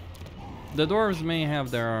 The dwarves may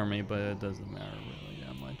have their army, but it doesn't matter really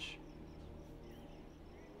that much.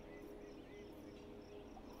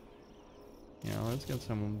 Yeah, let's get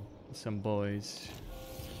some boys.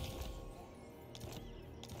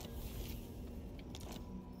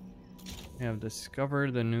 We have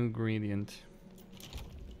discovered a new ingredient.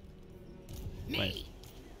 Wait.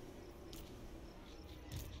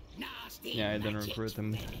 Yeah, I didn't recruit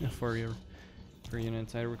them for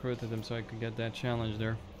units. I recruited them so I could get that challenge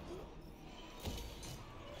there.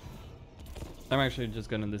 I'm actually just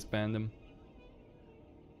gonna disband them.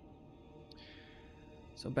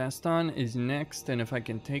 So Baston is next, and if I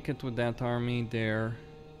can take it with that army there,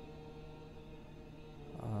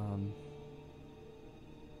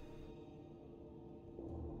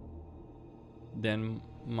 then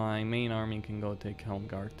my main army can go take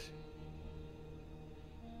Helmgart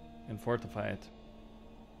and fortify it.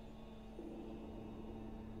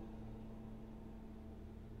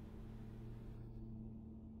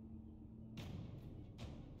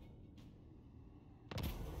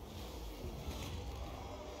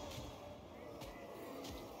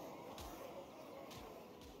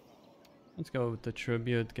 Let's go with the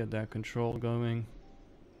tribute, get that control going.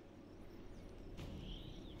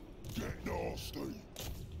 Get nasty.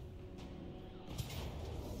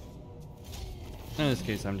 In this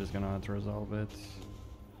case, I'm just gonna have to resolve it.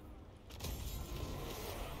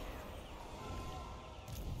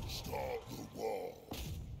 Start the war.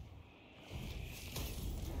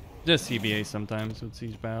 Just CBA sometimes with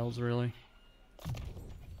these battles, really.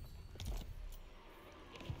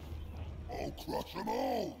 I'll crush them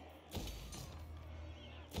all.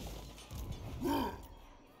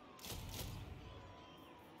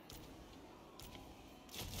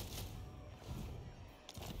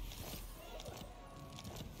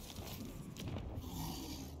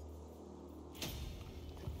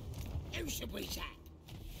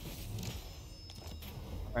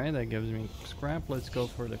 Alright, that gives me scrap. Let's go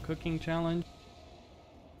for the cooking challenge.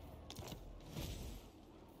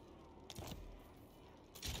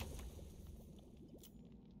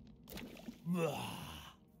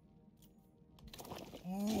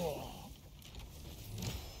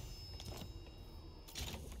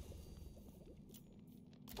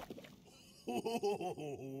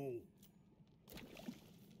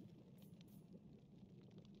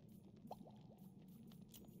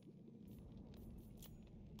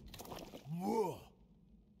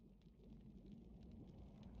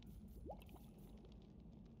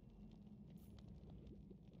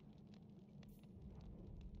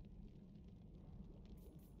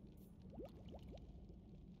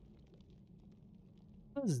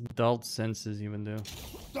 What does dulled senses even do?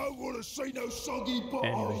 Don't want to see no soggy bottom.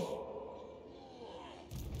 Anyway.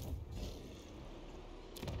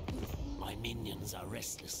 My minions are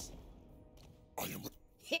restless. I am.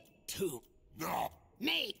 Hit two. No,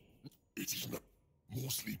 Me. it is not.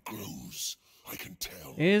 Mostly grows. I can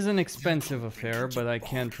tell. It is an expensive affair, but I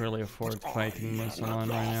can't really afford fighting Musalon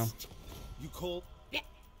right now. You call?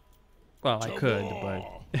 Well, I could, but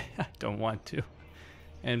I don't want to.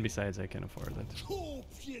 And besides, I can afford it.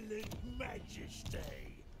 Corpulent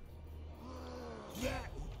majesty.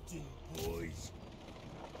 That'll do, boys.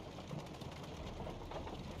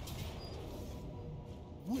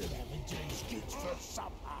 We'll have a day's goods for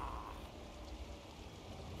supper.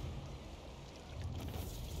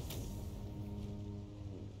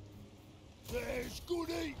 good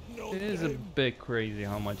eating on It is a them. bit crazy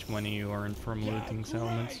how much money you earn from looting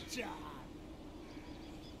settlements. Greater.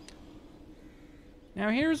 Now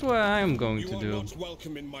here's what I'm going You to are do. not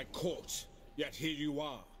welcome in my court, yet here you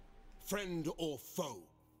are. Friend or foe,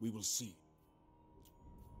 we will see.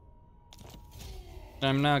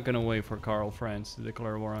 I'm not gonna wait for Karl Franz to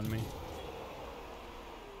declare war on me.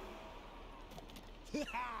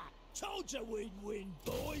 Told you we'd win,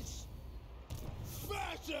 boys.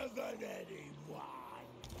 Better than anyone.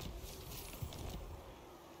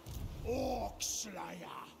 Orc Slayer.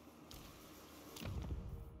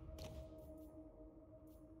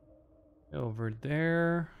 Over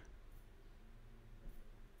there.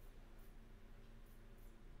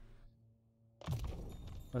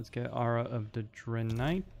 Let's get Aura of the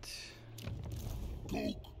Drenite.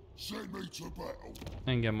 Cook, send me to battle.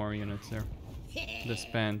 And get more units there.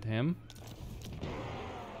 Disband him.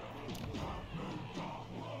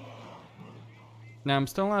 Now I'm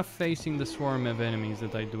still not facing the swarm of enemies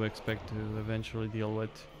that I do expect to eventually deal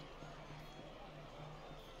with.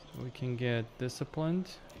 So we can get disciplined.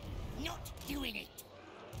 Not doing it.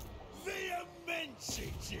 The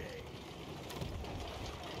immensity.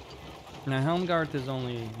 Now Helmgart is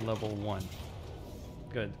only level 1.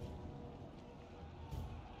 Good.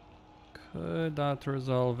 Could that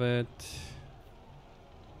resolve it?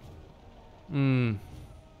 Another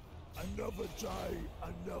day,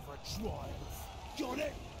 another triumph. Got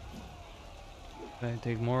it? Can I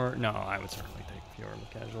take more? No, I would certainly take fewer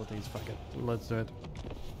casualties. Fuck it. Let's do it.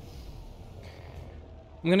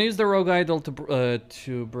 I'm gonna use the rogue idol to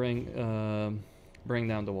bring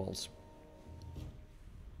down the walls.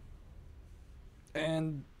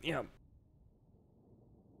 And yeah,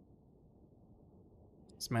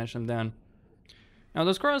 smash them down. Now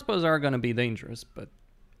those crossbows are gonna be dangerous, but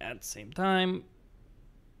at the same time,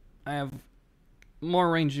 I have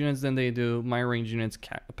more range units than they do. My range units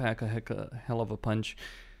pack a hell of a punch.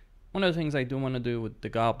 One of the things I do want to do with the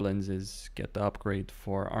goblins is get the upgrade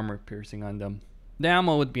for armor piercing on them. The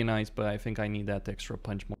ammo would be nice, but I think I need that extra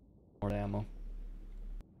punch more ammo.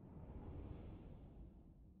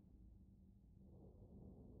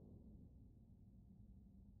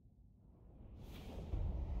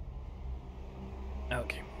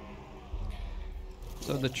 Okay.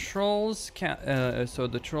 So the trolls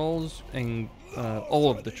and all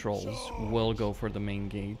of the trolls will go for the main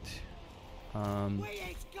gate.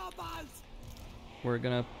 We're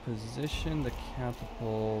gonna position the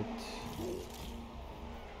catapult.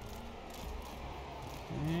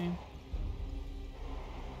 Okay.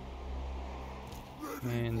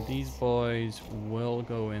 And these boys will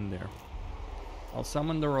go in there. I'll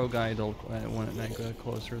summon the rogue idol when I get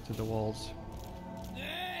closer to the walls.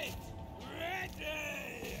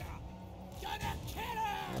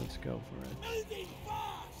 Let's go for it.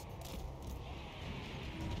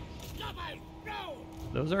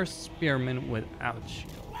 Those are spearmen without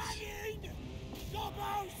shields.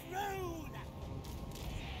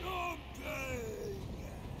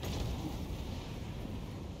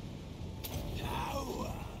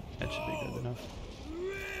 That should be good enough.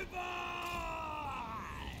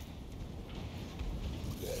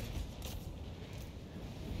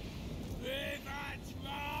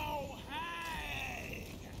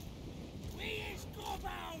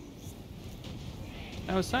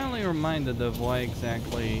 I was silently reminded of why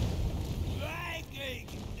exactly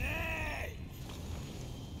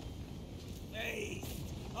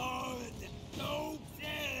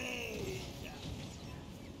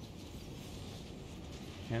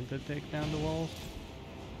can't it take down the walls?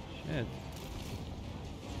 Shit.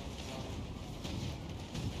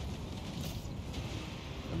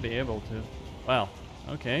 I'll be able to. Well,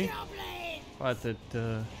 okay. But it,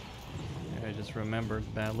 I just remembered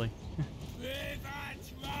badly.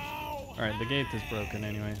 Alright, the gate is broken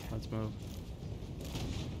anyway. Let's move.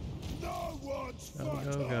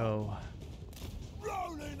 Go.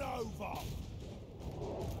 Rolling over.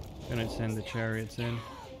 Gonna send the chariots in.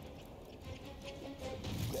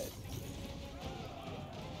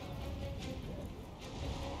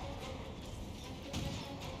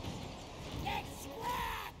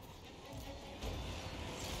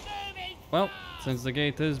 Well, since the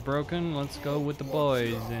gate is broken, let's go with the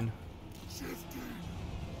boys and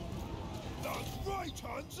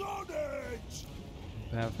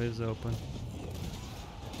path is open.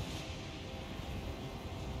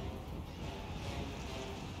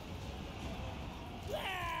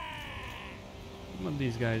 Move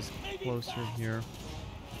these guys closer here.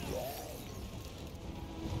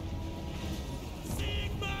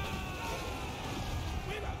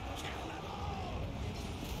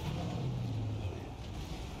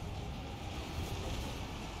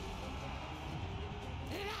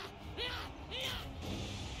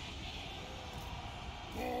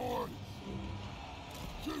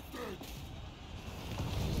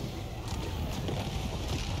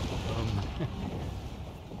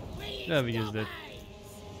 Should have used it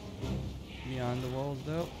beyond the walls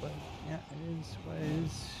though, but yeah, it is what it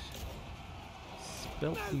is.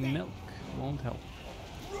 Spilt milk won't help.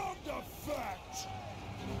 Run the fat!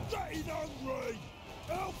 Getting hungry!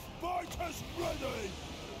 Elf biters ready!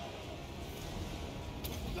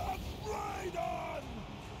 The Raiden!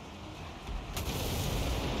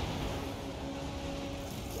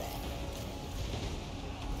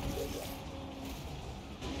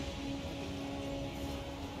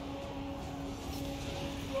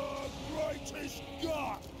 The greatest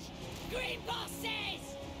gut! Green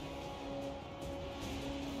bosses!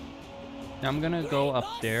 Now I'm gonna go Green up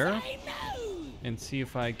boss there say no! and see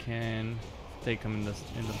if I can take him in the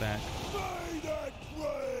back. Made it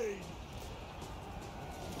green!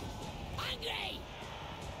 Hungry!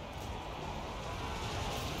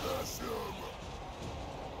 That's him!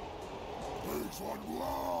 Who's on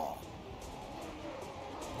war?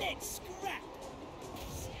 Let's scrap!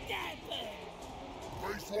 Stab him!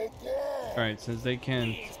 Who's on war? Alright, since they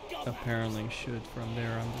can't apparently shoot from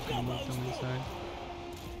there, I'm just gonna move them inside.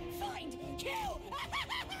 Find! Kill! Permit!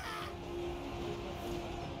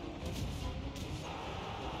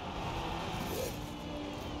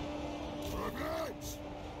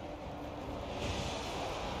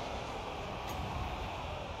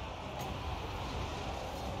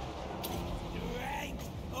 Strength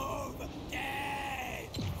of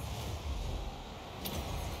death!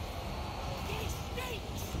 He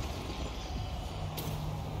stinks!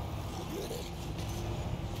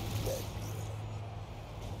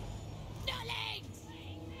 Nothings!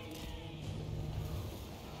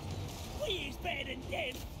 We is better than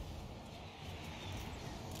them!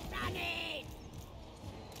 Run it!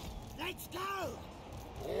 Let's go!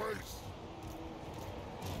 Boys!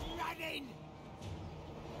 Running!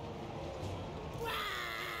 Wah!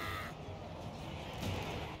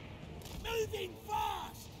 Moving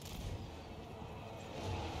fast!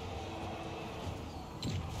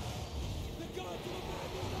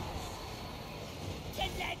 The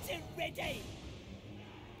lads are ready!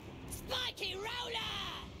 Spiky roller!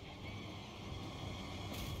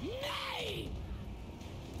 Nay!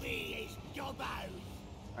 We is gobbos!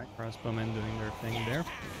 Alright, crossbowmen doing their thing there.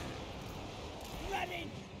 Running!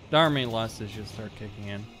 The army losses just start kicking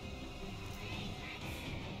in.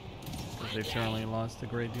 Because they've certainly lost a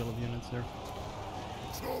great deal of units there.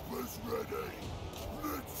 Chopper's ready!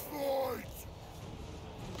 Let's fight!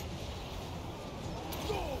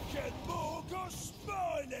 Look at Morgan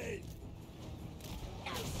smiling!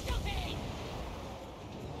 No stopping!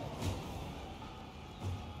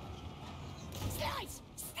 Slice!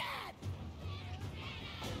 Stab!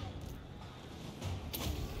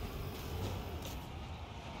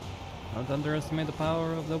 Don't underestimate the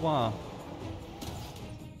power of the Wa.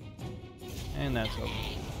 And that's over.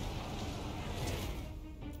 Ready!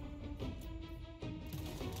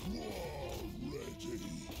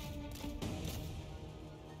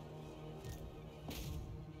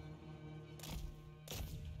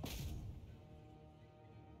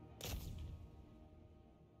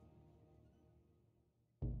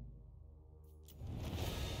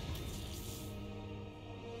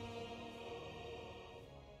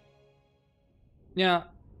 Yeah,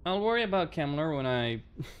 I'll worry about Kemmler when I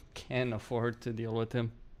can afford to deal with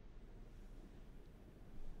him.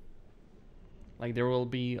 Like, there will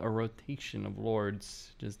be a rotation of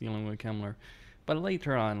lords just dealing with Kemmler. But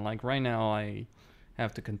later on, like right now, I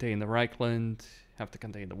have to contain the Reichland, have to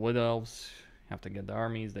contain the Wood Elves, have to get the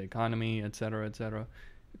armies, the economy, etc., etc.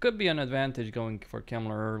 It could be an advantage going for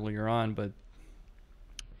Kemmler earlier on, but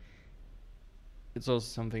it's also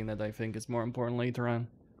something that I think is more important later on.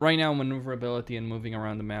 Right now, maneuverability and moving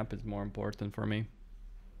around the map is more important for me.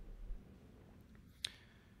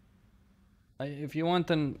 If you want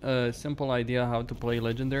a simple idea how to play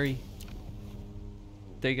Legendary,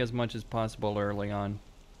 take as much as possible early on,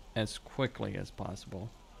 as quickly as possible.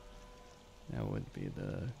 That would be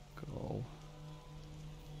the goal.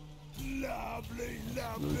 Lovely, Who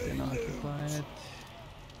lovely. can occupy it?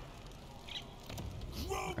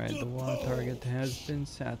 Alright, the wall target has been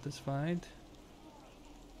satisfied.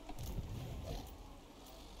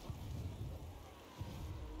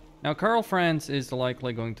 Now, Karl Franz is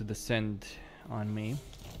likely going to descend on me.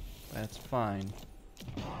 That's fine.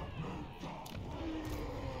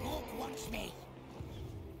 Orc wants me.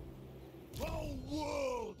 The whole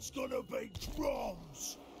world's gonna be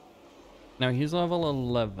drums. Now, he's level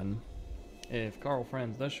 11. If Karl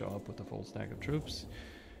Franz does show up with a full stack of troops,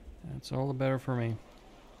 that's all the better for me.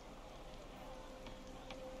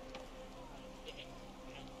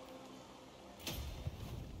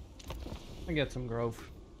 I get some growth.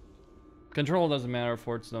 Control doesn't matter,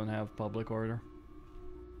 forts don't have public order.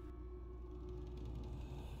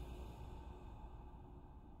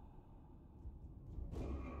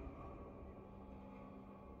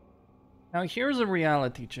 Now here's a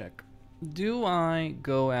reality check. Do I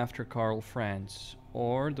go after Karl Franz,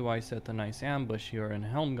 or do I set a nice ambush here in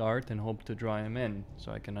Helmgart and hope to draw him in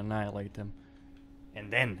so I can annihilate him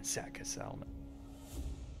and then sack his settlement?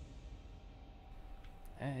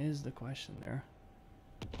 That is the question there.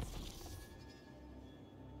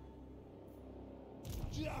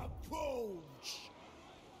 Paunch!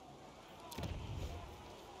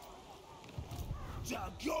 The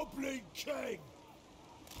Goblin King!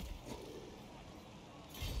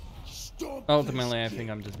 Stop. Ultimately, I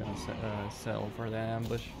think I'm just gonna settle for that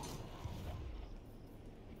ambush.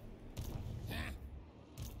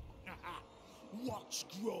 Watch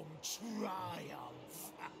Grom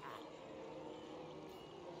triumph!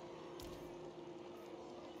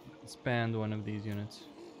 Expand one of these units.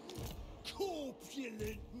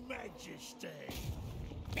 Corpulent majesty!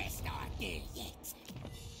 Best idea yet!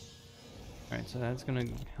 Alright, so that's gonna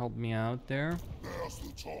help me out there. Now's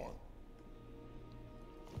the time.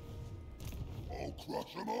 I'll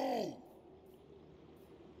crush them all.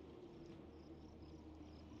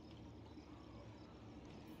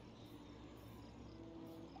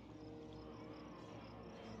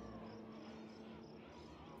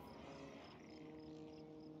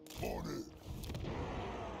 On it.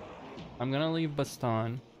 I'm gonna leave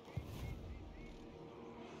Baston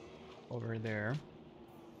over there.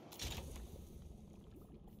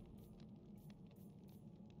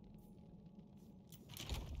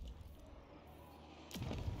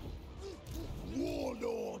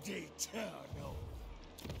 Warlord Eternal!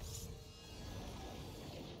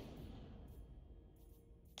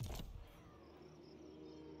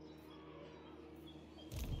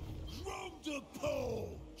 From the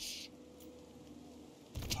Paunch!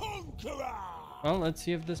 Conqueror! Well, let's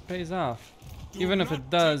see if this pays off. Even if it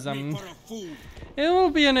does, Take me for a fool. it will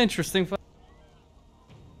be an interesting fight.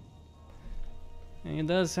 And he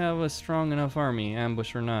does have a strong enough army,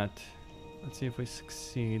 ambush or not. Let's see if we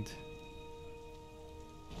succeed.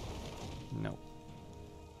 No.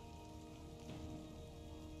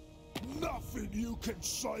 Nothing you can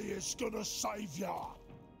say is gonna save ya!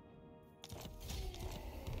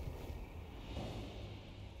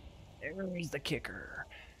 There's the kicker.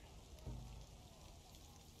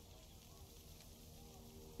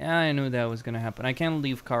 Yeah, I knew that was gonna happen. I can't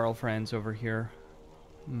leave Karl Franz over here.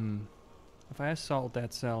 If I assault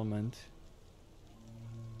that settlement...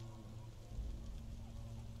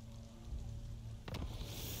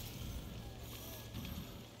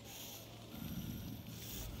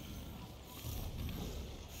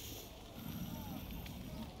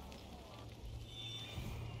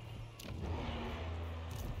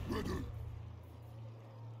 Ready.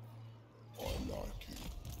 I like it.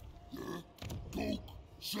 Yeah? Talk.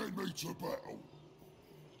 Send me to battle.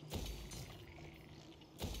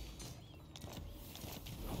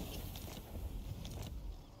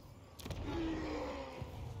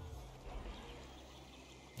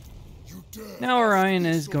 You dare. Now Orion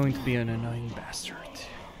is going to be an annoying bastard.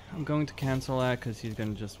 I'm going to cancel that because he's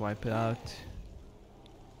going to just wipe it out.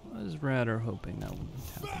 I was rather hoping that wouldn't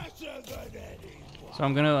happen. Better than anyone! So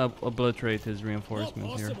I'm going to obliterate his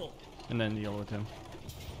reinforcements here and then deal with him.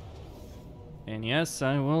 And yes,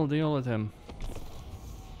 I will deal with him.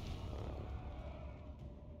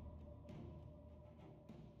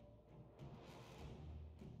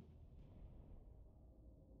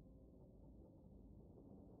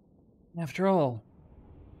 After all,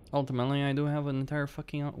 ultimately I do have an entire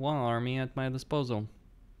fucking wall army at my disposal.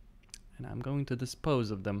 And I'm going to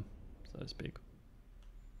dispose of them, so to speak.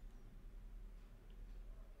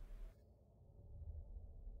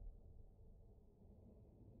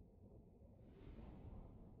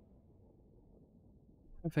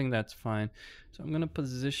 I think that's fine. So I'm gonna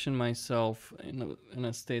position myself in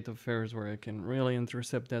a state of affairs where I can really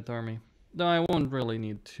intercept that army. Though I won't really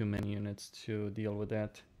need too many units to deal with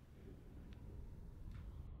that.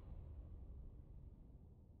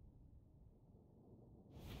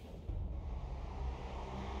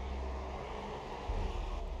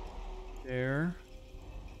 There.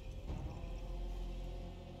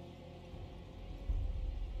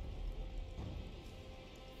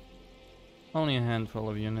 Only a handful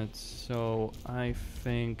of units, so I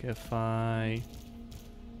think if I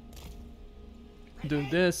do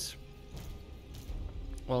this,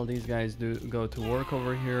 well, these guys do go to work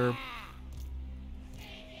over here.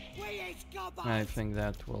 I think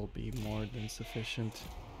that will be more than sufficient.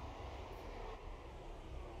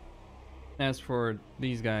 As for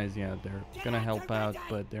these guys, yeah, they're gonna help out,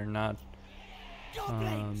 but they're not.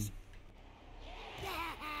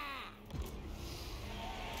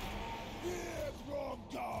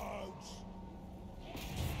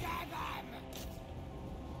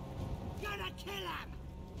 kill him!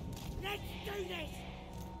 Let's do this!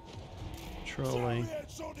 Trolling.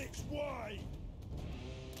 Chariots on its way!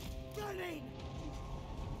 Running!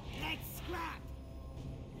 Let's scrap!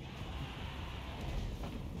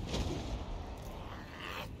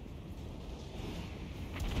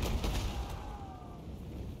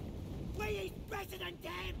 We is better than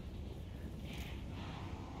them!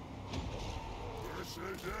 This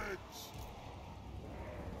is it!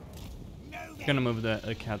 I'm gonna move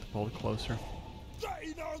the catapult closer.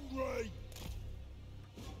 Getting hungry!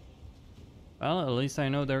 Well, at least I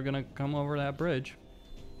know they're gonna come over that bridge.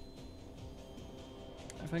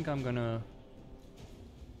 I think I'm gonna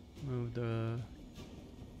move the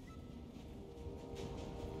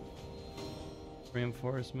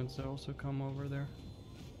reinforcements that also come over there.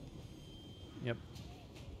 Yep.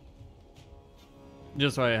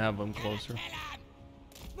 Just so I have them closer.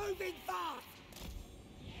 Moving fast!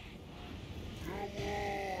 The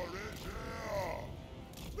war is here!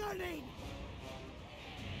 Running!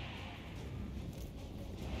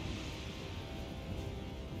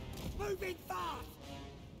 Moving fast!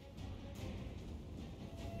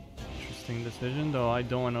 Interesting decision, though I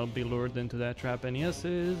don't want to be lured into that trap. And yes,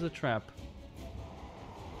 it is a trap.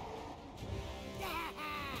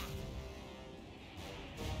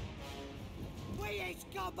 We is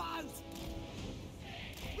gobbos!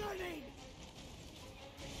 Running!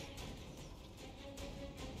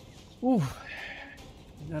 Ooh.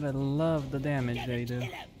 Gotta love the damage they do.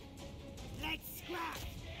 Let's scrap!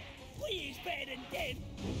 We is better than them.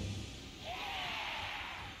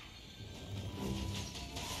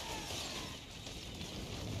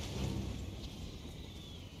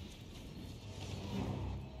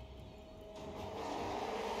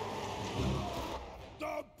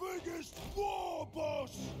 The biggest war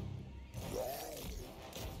boss!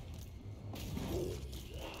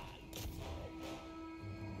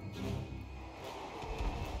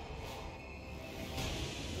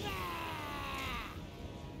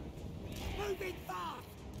 Moving fast!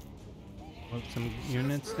 Put some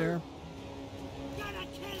units there. Gotta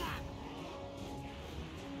kill him!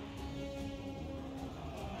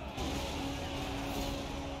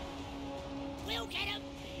 We'll get him.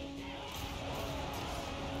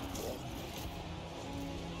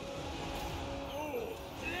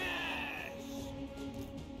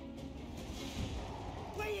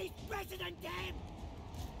 We is better than them!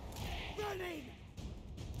 Running!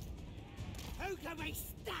 Who can we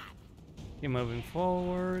stab? Keep moving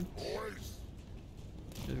forward. Boys!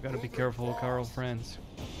 Just gotta be careful with Carl friends.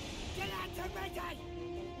 Get out to Mederic!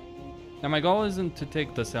 Now my goal isn't to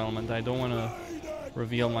take the settlement. I don't want to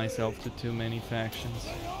reveal myself to too many factions.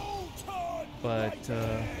 But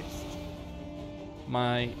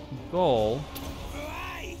my goal,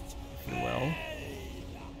 if you will,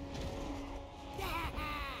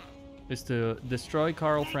 is to destroy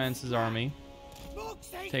Karl Franz's army,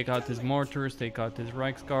 take out his mortars, take out his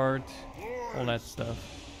Reichsguard, all that stuff.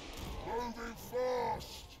 Moving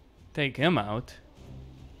fast! Take him out,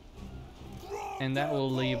 and that will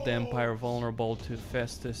leave the Empire vulnerable to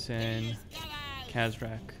Festus and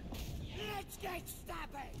Khazrak. Let's get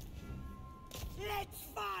stabbing! Let's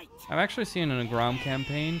fight! I've actually seen in a Grom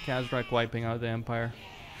campaign, Khazrak wiping out the Empire.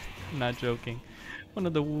 I'm not joking. One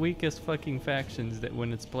of the weakest fucking factions that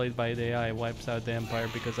when it's played by the AI wipes out the Empire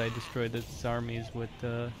because I destroyed its armies with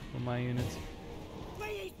my units.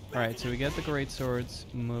 Alright, so we get the great swords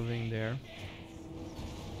moving there.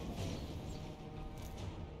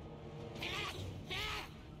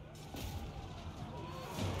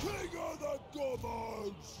 King of the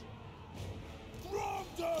goblins! From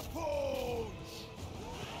the Paunch!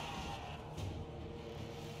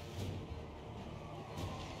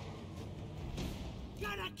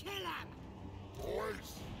 Gotta kill him! Boys!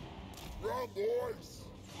 Run, boys!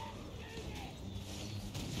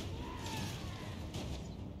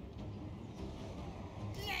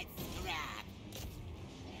 Let's grab!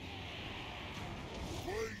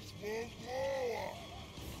 Please move lower!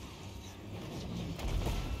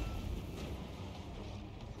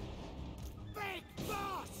 Big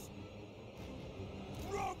boss!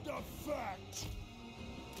 Run the fact!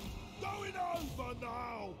 Going over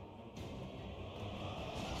now!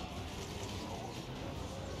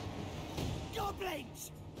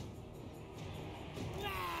 Goblins!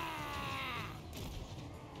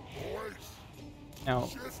 Boys! Now,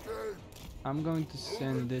 Shifting! I'm going to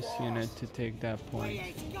send this unit to take that We point.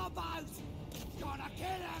 is gobbos! Gotta kill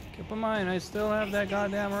him! Keep in mind, I still have that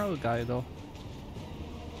goddamn road guy though.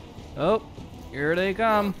 Oh, here they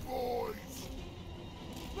come. Boys!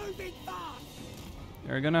 Moving fast!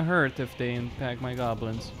 They're gonna hurt if they impact my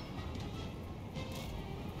goblins.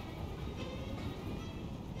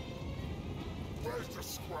 to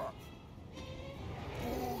scrap.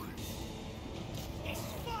 Boys! Let's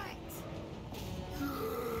fight! Yeah!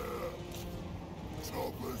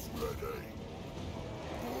 Choppers ready!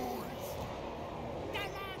 Boys! The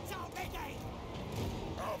lads are ready!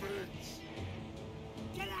 Have it!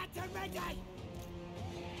 Get out to ready!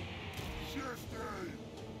 Shifty!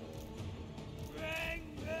 Bring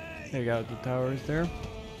me! Take out the towers there.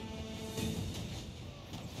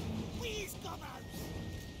 Where's Gobbos?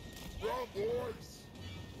 Run, boys!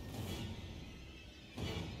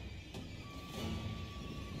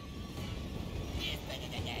 Here's better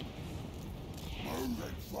than that!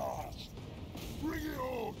 Moving fast! Bring it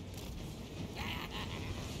on!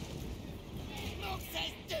 Smoke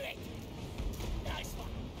says do it! Nice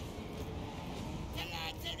one! The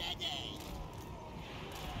lads are ready!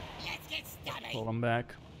 Let's get stabby! Pull them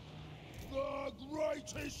back. The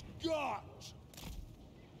greatest gut!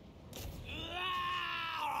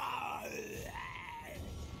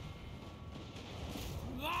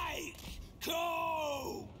 Like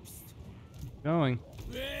coast! Going.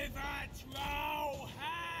 River troll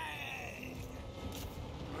hang!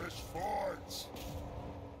 Let's fight!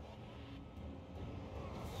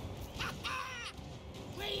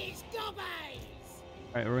 Where's Gobbos?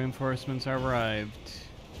 Alright, reinforcements arrived.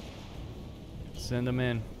 Send them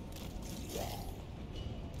in.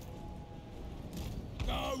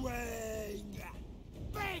 Going!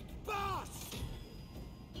 Big boss!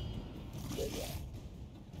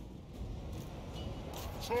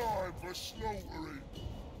 Time for slaughtering!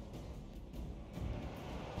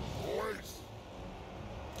 Boys!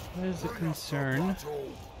 That is a Bring up the concern.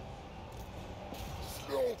 battle.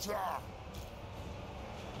 Slaughter!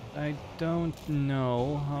 I don't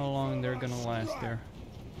know how long they're gonna last there.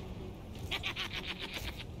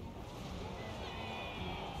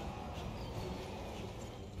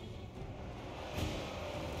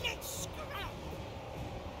 Let's scrap!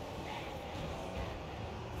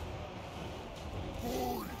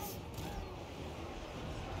 Boys!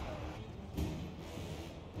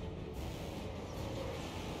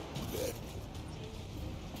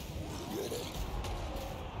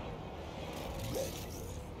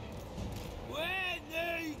 We're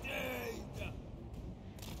needed!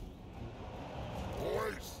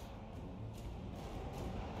 Boys!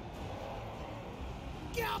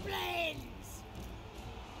 Goblins!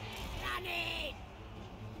 Running!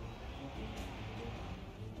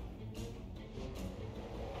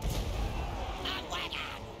 On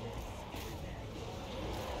wagon!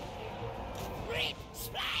 Rip!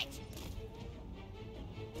 Splat!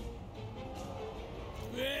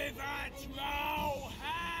 River troll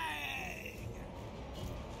hang!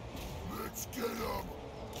 Let's get 'em!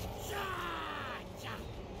 Shot!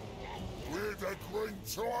 We're the green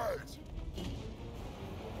tide!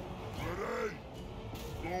 Ready?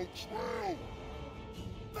 Launch well!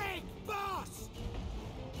 Big boss!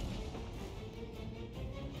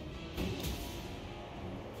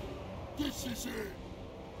 This is it!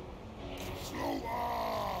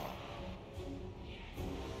 Slaughter!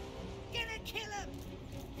 Gonna kill him!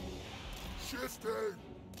 Shifting!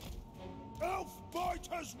 Elf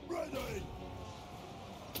biters ready!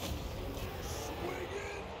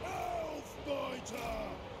 Swinging elf biter!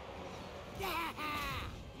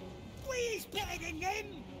 We's better than them!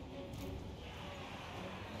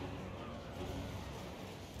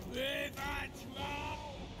 River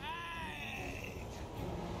troll hang!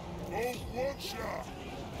 Oh, watcher!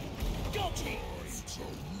 Got it!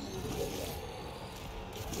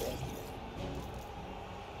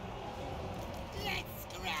 Let's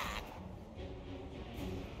grab!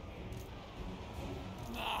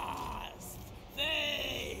 Must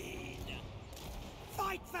feed!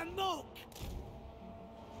 Fight for milk!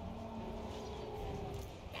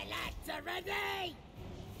 The lads are ready!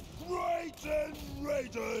 Great and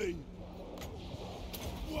ready!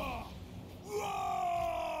 Wah!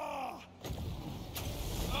 Wah!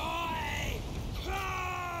 I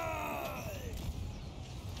cry!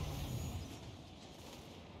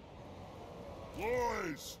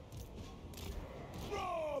 Boys!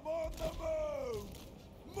 Grom on the move!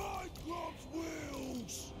 My Grom's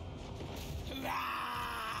wheels!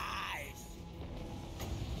 Rise!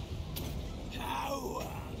 Power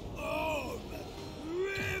of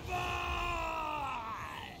River!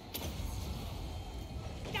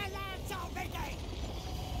 The lads are ready!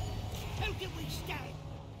 Who can we stand?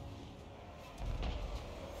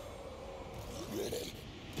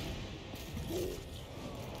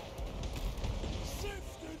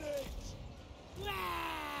 Sifting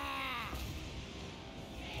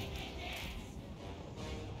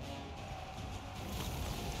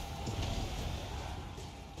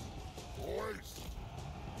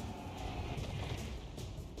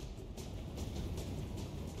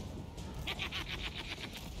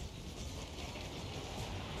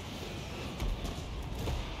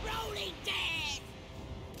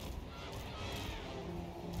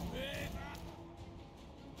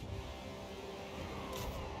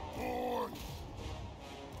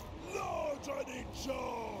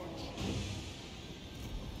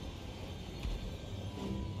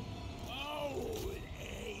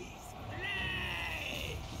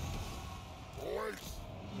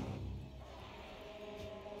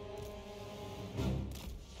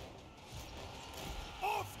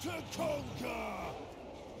Conquer!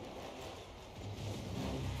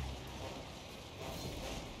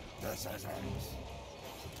 This is it!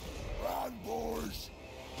 Run, boys!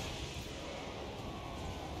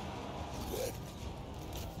 Ready!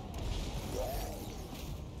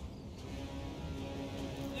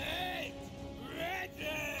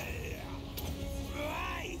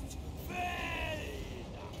 Right! Feed!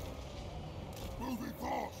 Moving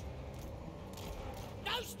fast!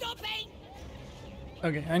 No stopping!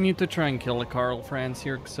 Okay, I need to try and kill a Karl Franz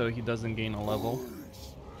here so he doesn't gain a level.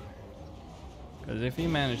 Because if he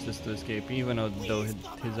manages to escape, even though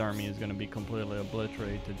his army is going to be completely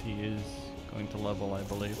obliterated, he is going to level, I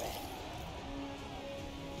believe.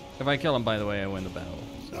 If I kill him, by the way, I win the battle.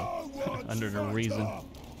 So, under the reason.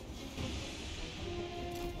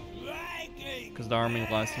 Because the army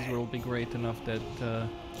losses will be great enough that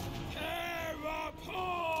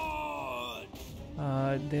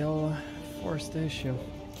they'll force the issue.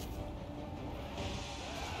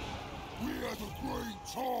 We had a great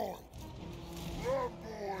time! Run,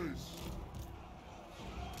 boys!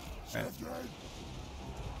 Set dead!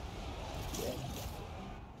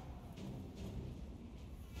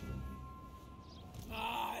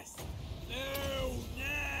 Nice! No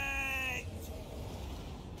net!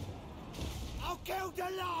 I'll kill the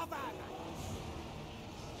lava!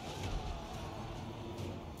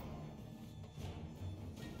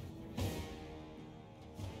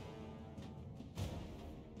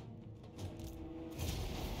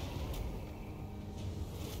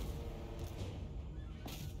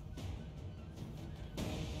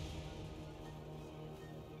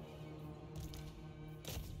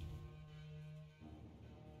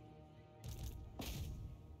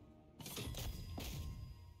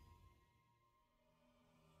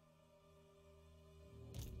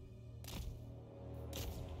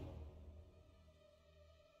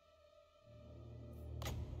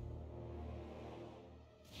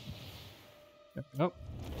 Oh.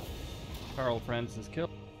 Karl Franz is killed.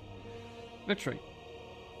 Victory.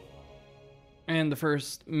 And the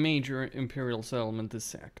first major Imperial settlement is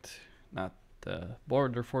sacked. Not the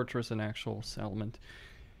border fortress, an actual settlement.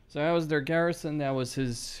 So that was their garrison, that was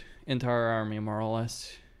his entire army, more or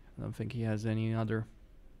less. I don't think he has any other.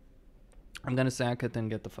 I'm gonna sack it and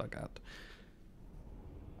get the fuck out.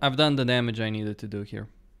 I've done the damage I needed to do here.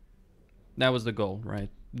 That was the goal, right?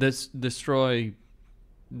 Destroy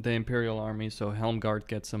the Imperial army so Helmgard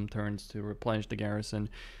gets some turns to replenish the garrison.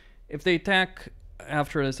 If they attack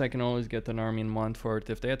after this, I can always get an army in Montfort.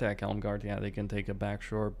 If they attack Helmgard, yeah, they can take it back,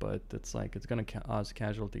 sure, but it's like, it's gonna cause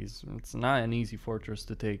casualties. It's not an easy fortress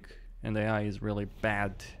to take, and the AI is really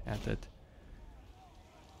bad at it.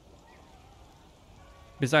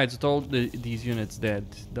 Besides, with all these units dead,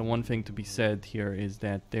 the one thing to be said here is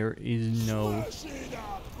that there is no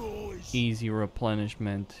easy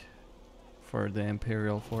replenishment for the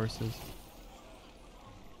Imperial forces.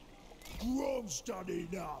 Grom's done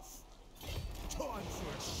enough. Time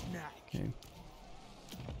for a snack. Okay.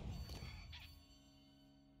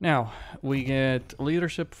 Now, we get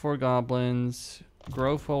leadership for goblins,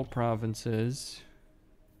 growth all provinces,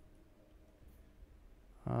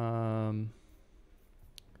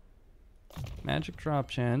 magic drop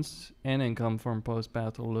chance, and income from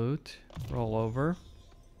post-battle loot, rollover.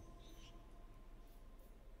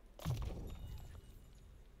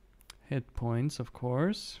 Hit points, of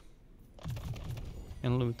course,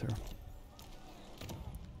 and looter.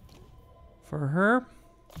 For her,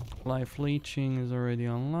 life leeching is already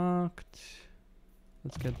unlocked.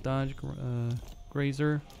 Let's get dodge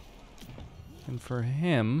grazer, and for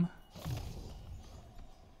him,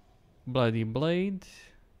 bloody blade,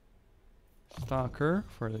 stalker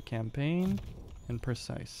for the campaign, and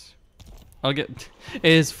precise. I'll get. It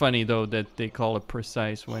is funny though that they call it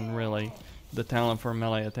precise when really the talent for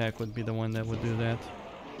melee attack would be the one that would do that.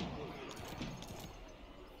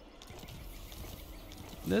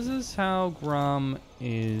 This is how Grom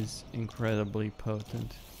is incredibly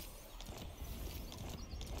potent.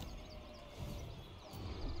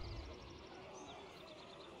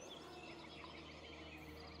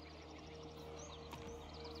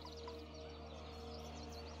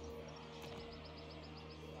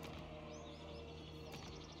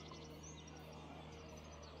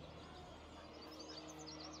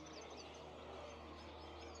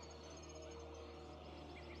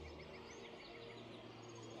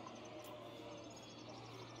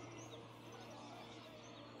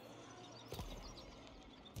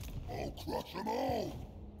 I'll crush them all!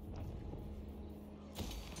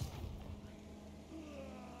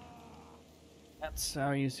 That's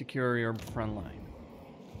how you secure your front line.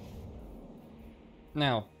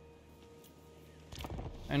 Now,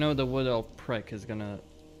 I know the Wood Elf prick is gonna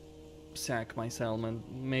sack my settlement,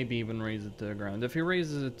 maybe even raise it to the ground. If he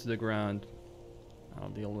raises it to the ground, I'll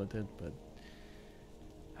deal with it, but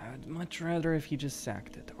I'd much rather if he just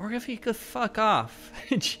sacked it. Or if he could fuck off.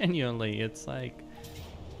 Genuinely, it's like,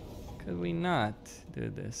 could we not do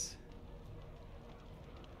this?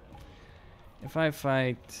 If I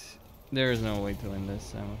fight, there is no way to win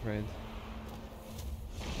this, I'm afraid.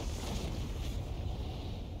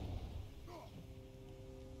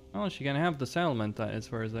 Oh, she can have the settlement as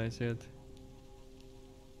far as I see it.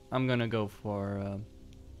 I'm gonna go for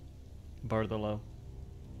Bartholo.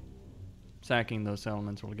 Sacking those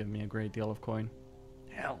settlements will give me a great deal of coin.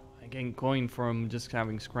 Hell, I gain coin from just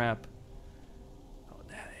having scrap. Oh,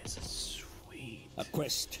 that is sweet. A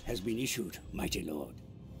quest has been issued, mighty lord.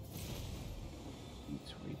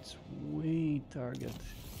 Sweet, sweet target.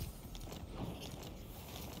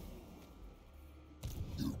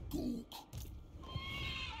 You gawk.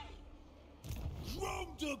 Grom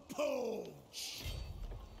the Paunch!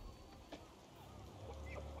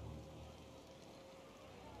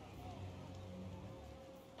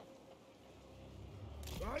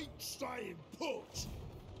 Ain't staying put!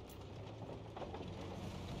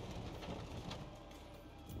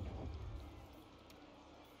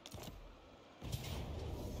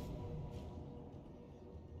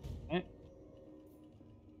 Eh.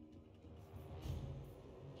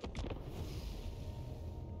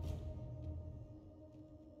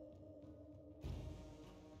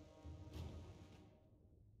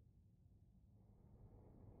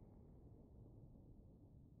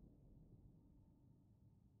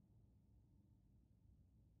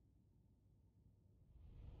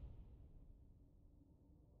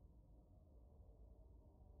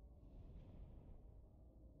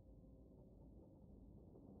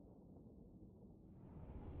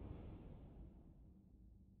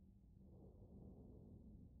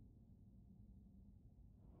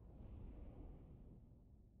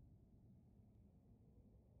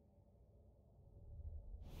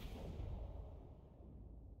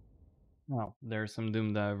 Oh, there's some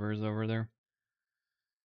Doom Divers over there.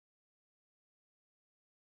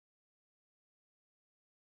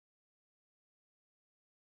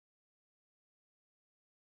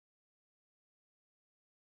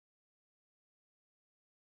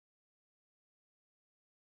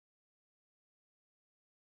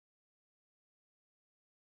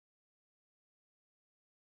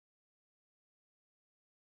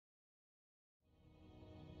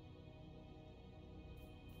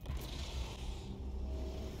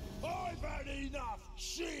 I've had enough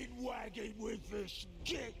chin-wagging with this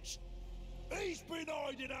git! He's been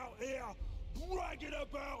hiding out here, bragging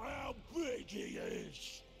about how big he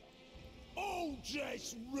is! All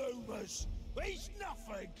just rumours! He's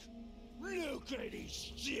nothing! Look at his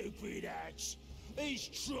stupid ass! He's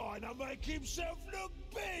trying to make himself look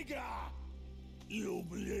bigger! You'll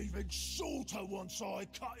be even shorter once I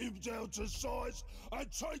cut him down to size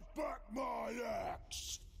and take back my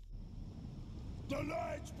axe! The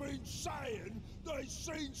lad's been saying they've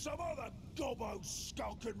seen some other gobbos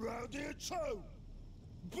skulking round here too.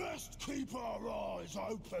 Best keep our eyes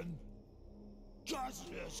open.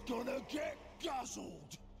 Guzzler's gonna get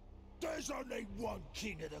guzzled. There's only one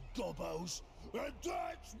king of the gobbos, and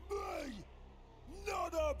that's me!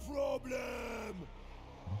 Not a problem!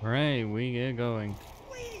 Alright, we get going.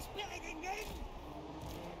 Where's better then?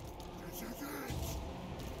 This is it.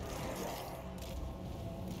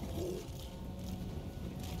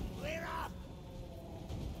 We're up!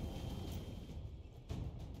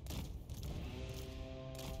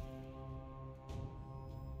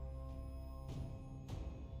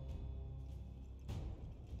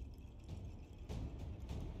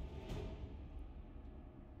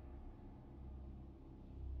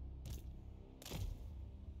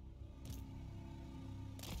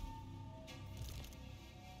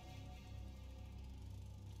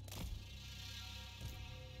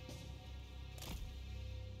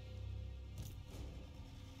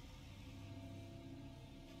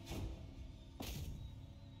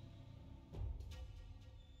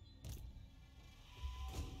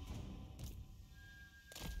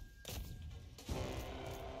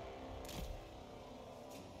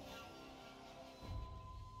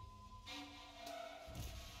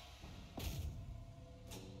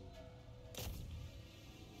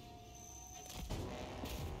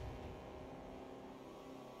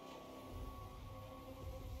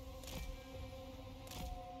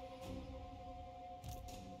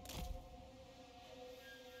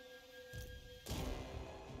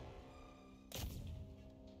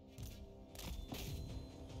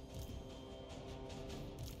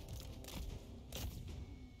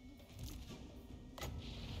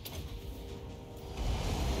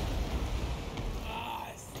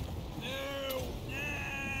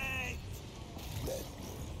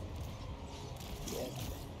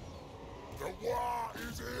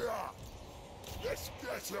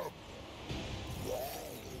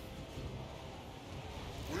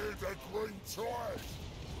 tired.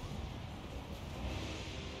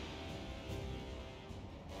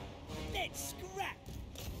 Let's scrap!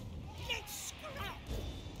 Let's scrap!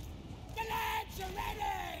 The lads are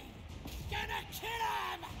ready! Gonna kill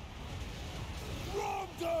him! From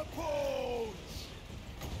the Paunch!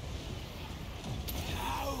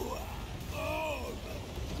 Power of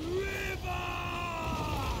river!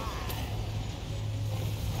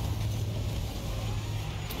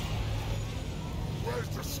 Where's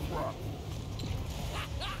the scrap?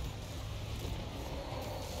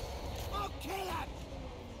 I'll kill him!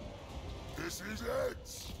 This is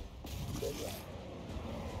it!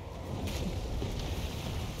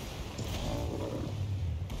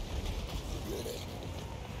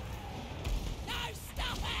 No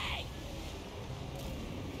stopping!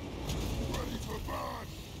 Ready for burn!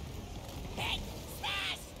 Hit!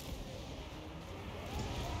 Smash!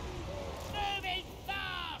 Moving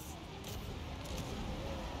fast!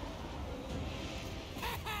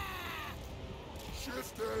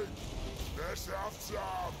 Shifting! Let's have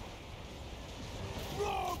some!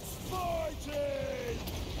 Rocks fighting!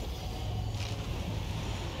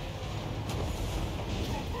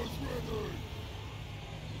 Choppers ready!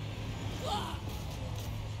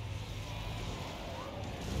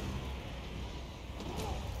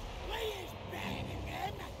 We is better than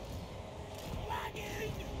them!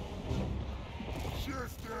 Wagon!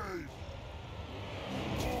 Shifting!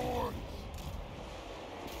 Boys!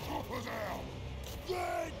 Choppers out!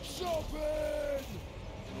 Then chopping!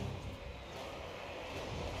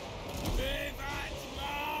 Pivot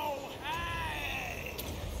Mohay!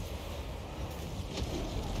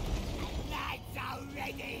 Lads are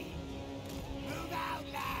ready! Move out,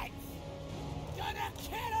 lads! Gonna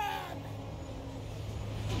kill him!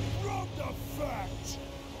 From the fact!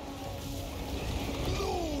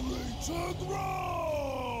 Glory to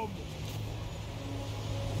Grom!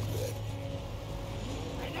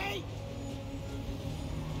 Ready?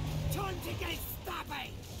 Time to get stabby!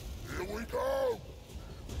 Here we go!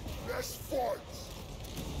 Let's fight!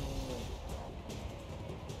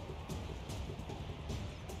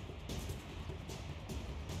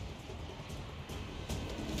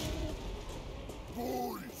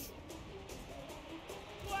 Boys!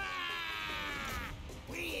 Wah!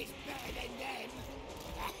 We is better than them!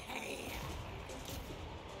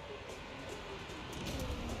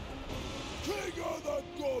 King of the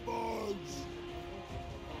Goblins!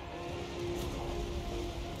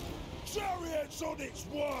 Chariot's on its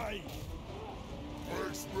way!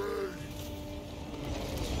 Thanks, me!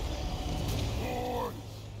 Boys!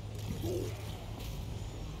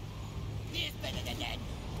 He's better than them!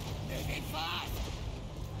 Moving fast!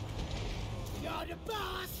 You're the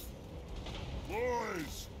boss!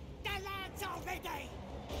 Boys! The lads are ready!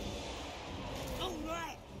 All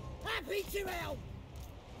right! Happy to help!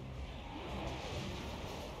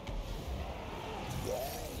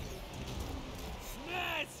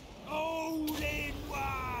 Smash all in one!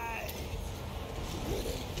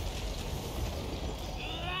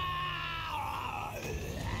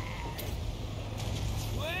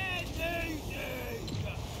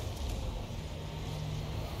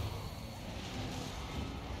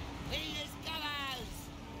 He is gallows!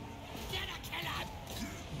 Gonna kill him!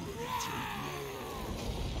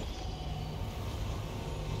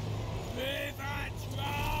 Pivot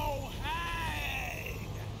Mohay!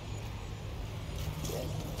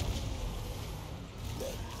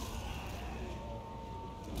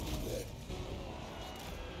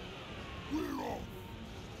 We're off!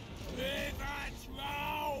 Pivot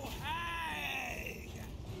Mohay!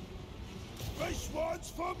 This one's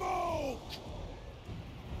for Mark!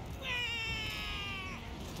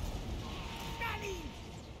 Running!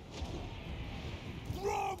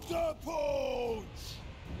 From the Paunch!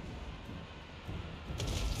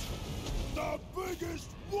 The biggest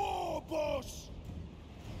war boss!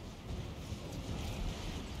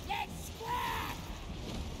 Let's scrap!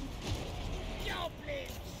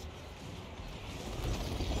 Goblins!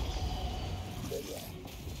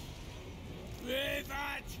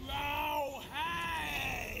 Pivot Mohay!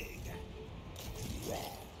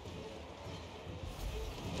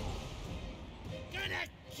 Gonna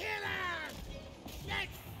kill him!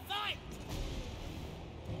 Let's fight!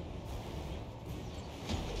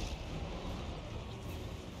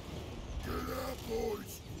 Get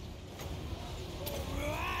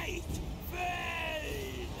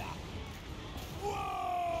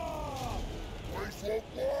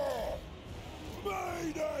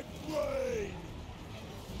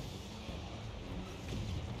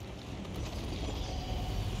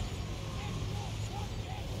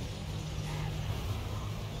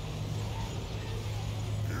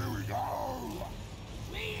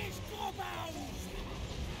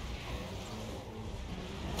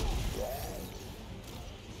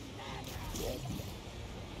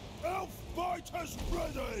Daggers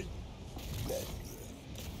ready!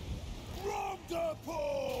 From the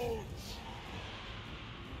Paunch!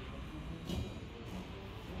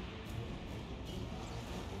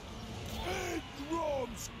 In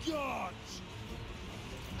Grom's guts!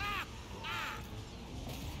 Ah! Ah!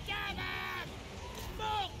 Damn it!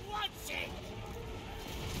 Smoke wants it!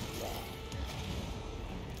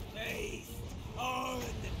 Feast on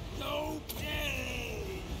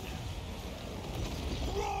Costin!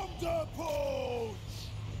 From the Paunch!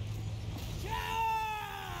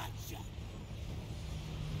 Charge!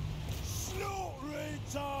 Slaughtering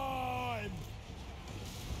time!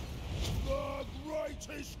 The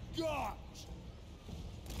greatest gut!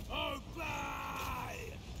 Obey!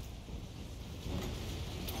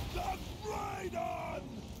 The freedom!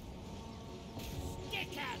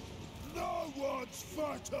 Stick it! No one's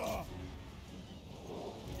fatter!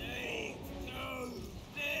 Need to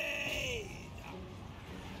feed!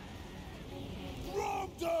 From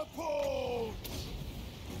the Paunch!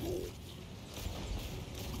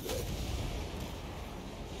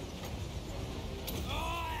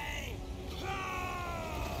 Oi!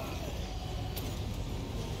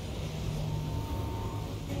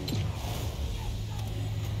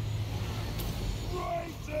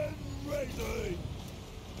 Great and ready!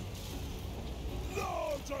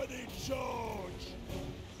 Large and in charge!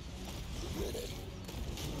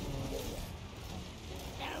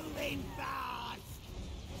 Moving fast!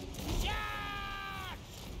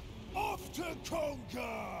 Charge! Off to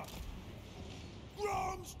conquer!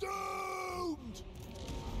 Grom's doomed!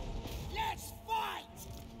 Let's fight!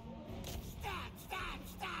 Stab, stab,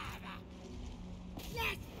 stab!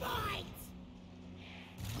 Let's fight!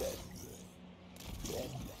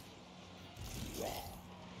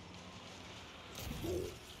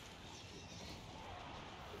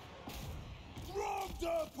 From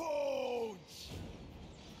the Paunch!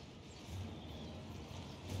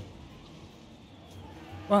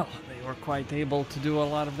 Well, they were quite able to do a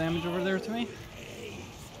lot of damage over there to me.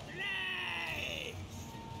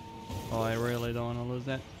 Oh, I really don't want to lose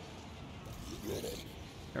that.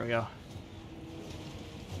 There we go.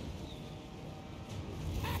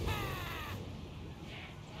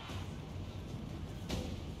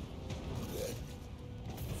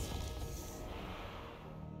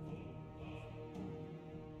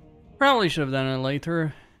 Probably should have done it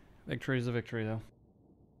later. Victory is a victory, though.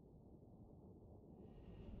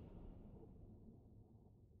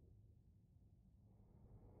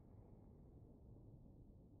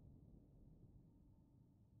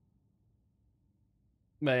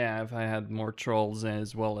 But yeah, if I had more trolls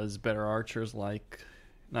as well as better archers like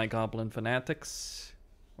Night Goblin Fanatics,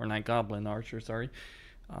 or Night Goblin Archers, sorry,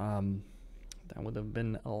 that would have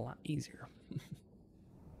been a lot easier.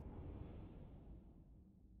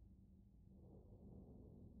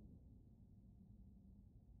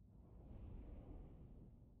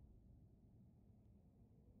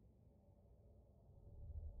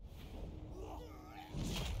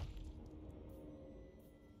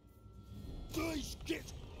 These get...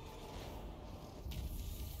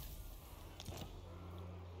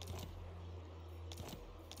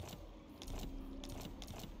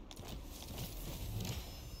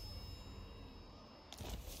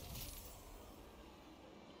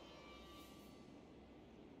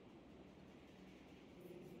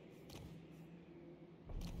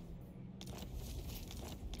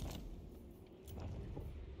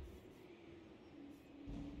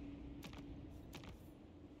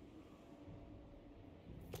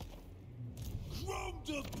 From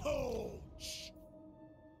the Paunch!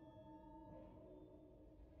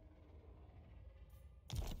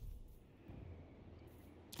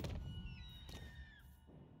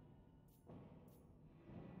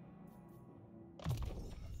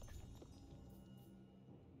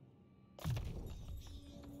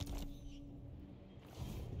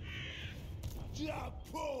 The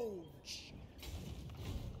Paunch!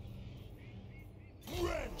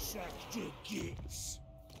 Ransack the gates!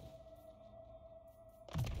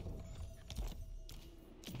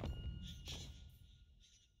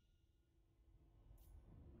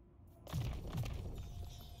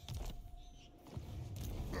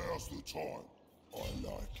 Now's the time. I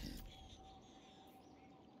like it.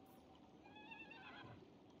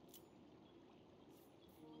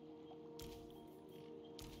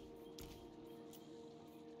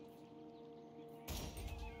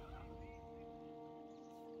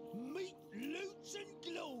 Meet loots and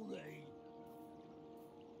glory!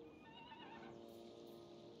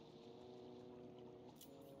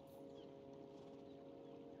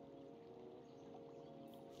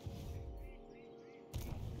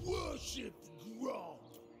 Worship Grom!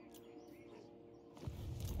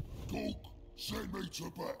 Talk Send me to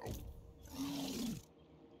battle.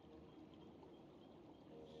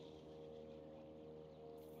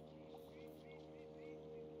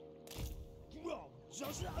 Grom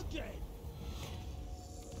does it again.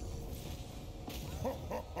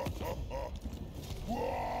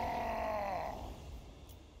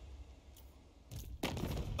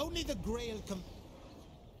 Only the Grail can.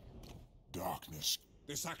 Darkness.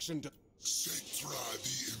 This action. Centra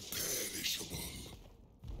the imperishable.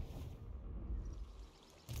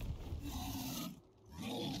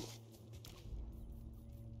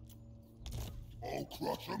 I'll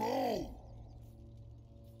crush them all.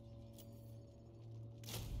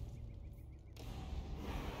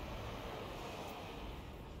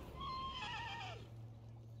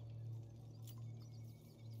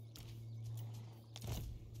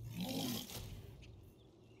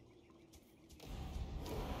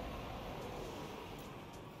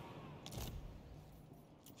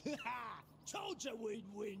 Told you we'd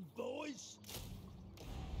win, boys.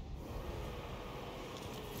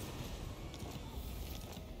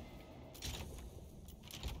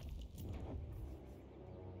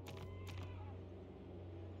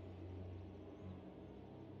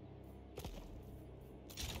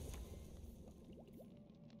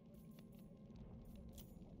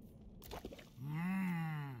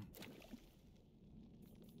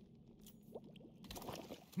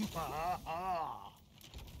 Ha ha!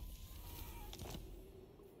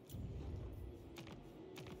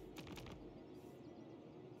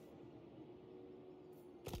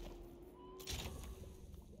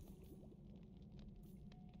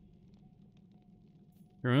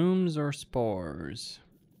 Rooms or spores?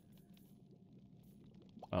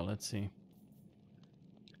 Well, let's see.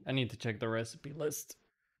 I need to check the recipe list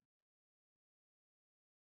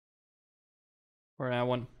for that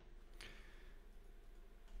one.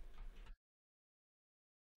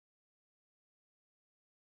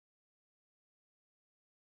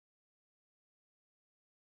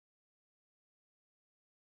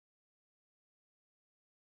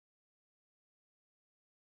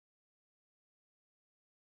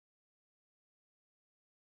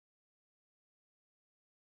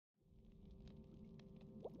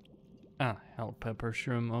 Ah, hell pepper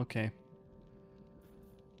shroom, okay.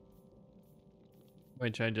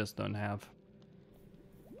 Which I just don't have.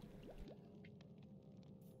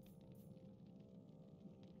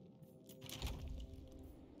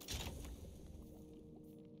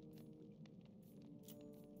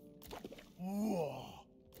 Whoa.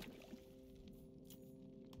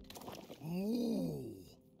 Ooh.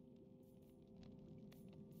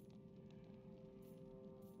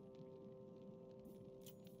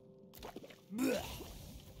 Blech.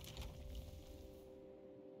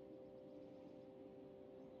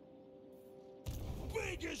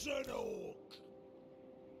 Big as an orc.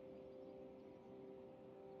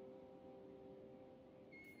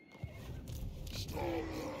 Start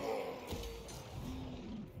the war.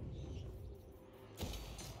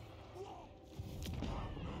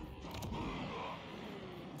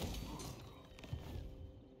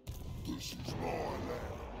 This is my land.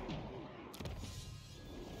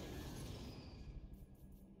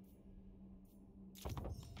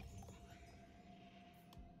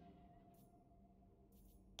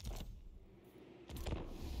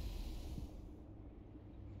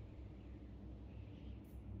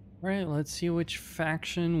 Alright, let's see which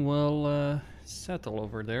faction will settle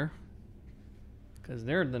over there. Because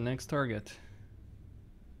they're the next target.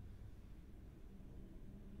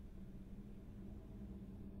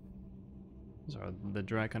 So the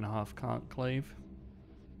Drakenhof Conclave.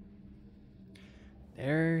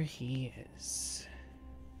 There he is.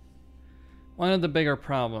 One of the bigger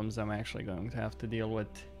problems I'm actually going to have to deal with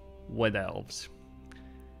Wood Elves.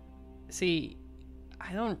 See,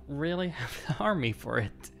 I don't really have the army for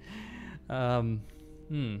it.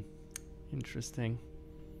 Interesting.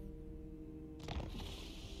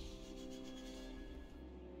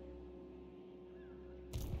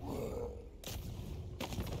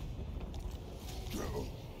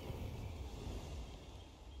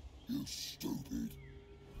 You stupid.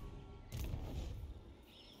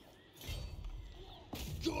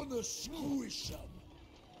 Gonna squish them.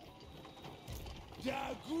 The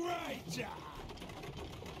greater.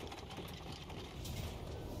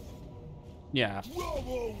 Yeah.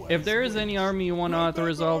 If there is any army you want to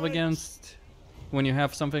auto-resolve against when you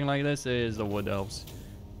have something like this, it is the Wood Elves.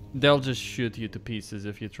 They'll just shoot you to pieces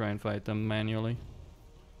if you try and fight them manually.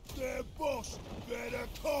 Their boss better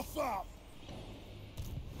cough up.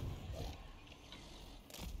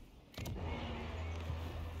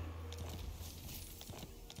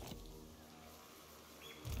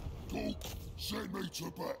 Talk, send me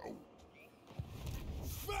to battle.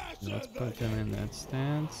 Let's put them in that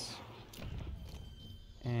stance.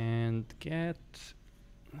 And get...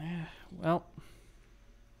 well...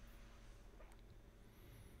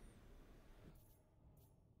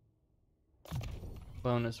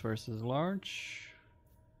 bonus versus large.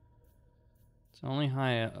 It's only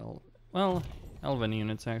high... well, elven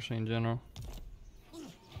units actually in general.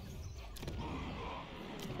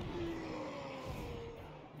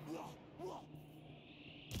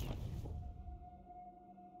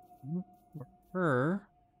 For her...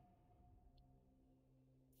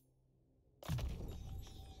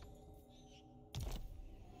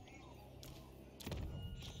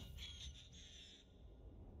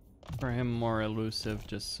 for him more elusive,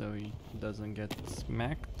 just so he doesn't get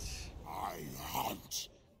smacked. I hunt.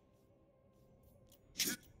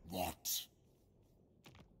 What?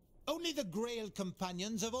 Only the Grail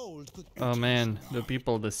companions of old could... Oh man, the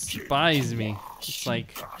people despise me. It's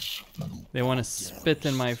like they want to spit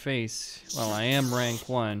in my face. Well, I am rank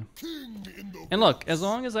 1. And look, as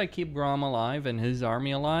long as I keep Grom alive and his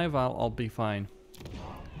army alive, I'll be fine.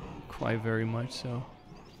 Quite very much so.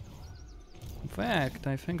 In fact,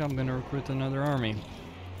 I think I'm gonna recruit another army.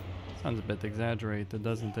 Sounds a bit exaggerated,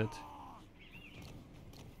 doesn't it?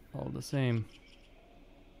 All the same.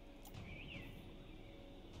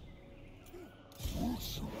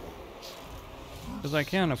 Because I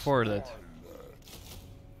can't afford it.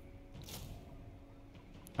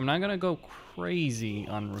 I'm not gonna go crazy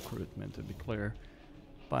on recruitment, to be clear.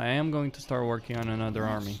 But I am going to start working on another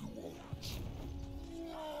army.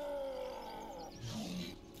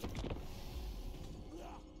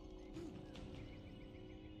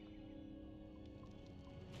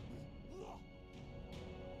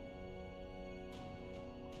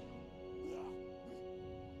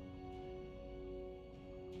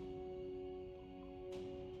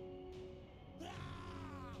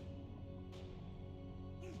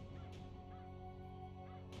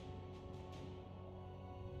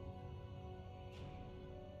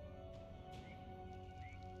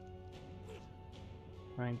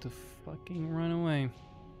 Trying to fucking run away.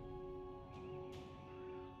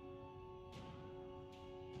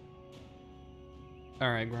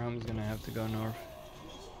 Alright, Grom's gonna have to go north.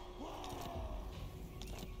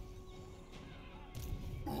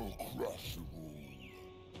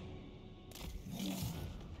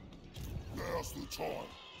 Now's the time.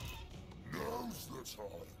 Now's the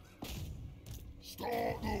time.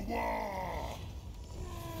 Start the war!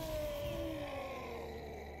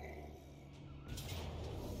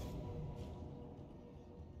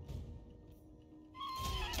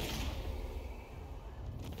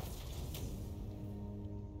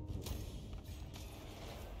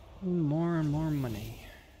 More and more money.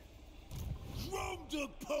 From the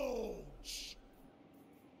Paunch!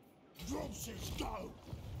 Grom says go!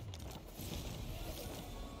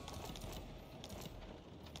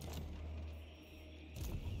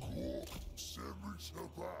 Severance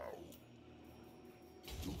about.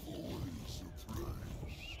 The voice of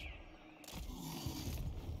praise.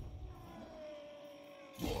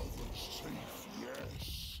 Brother safe,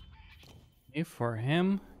 yes. Okay, for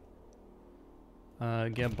him,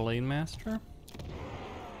 get Blade Master.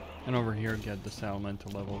 And over here, get the Salmon to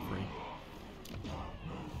level 3.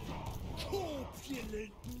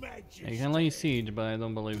 You can lay siege, but I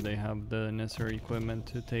don't believe they have the necessary equipment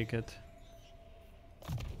to take it.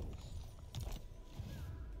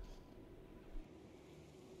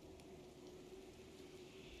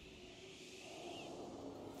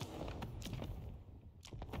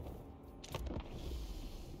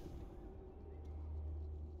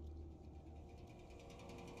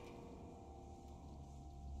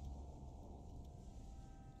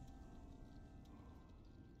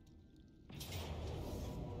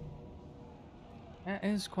 That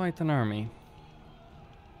is quite an army.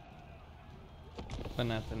 But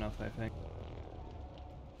not enough, I think.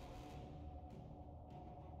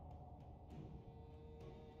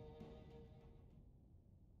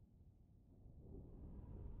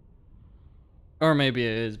 Or maybe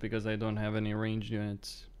it is because I don't have any ranged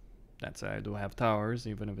units. That's I do have towers,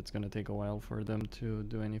 even if it's gonna take a while for them to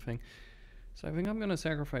do anything. So I think I'm gonna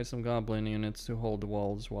sacrifice some goblin units to hold the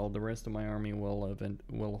walls, while the rest of my army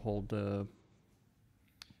will hold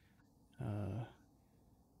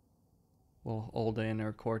the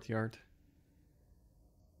inner courtyard.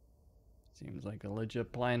 Seems like a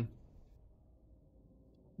legit plan.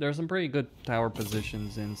 There are some pretty good tower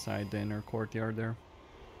positions inside the inner courtyard there.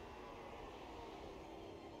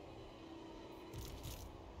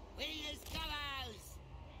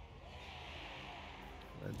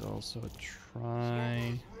 I'd also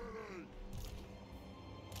try.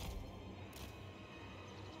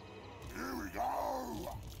 Here we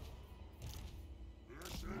go!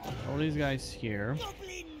 guys here.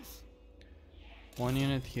 Goblins! 1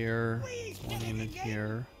 unit here. 1 unit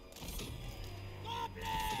here.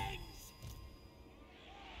 Goblins!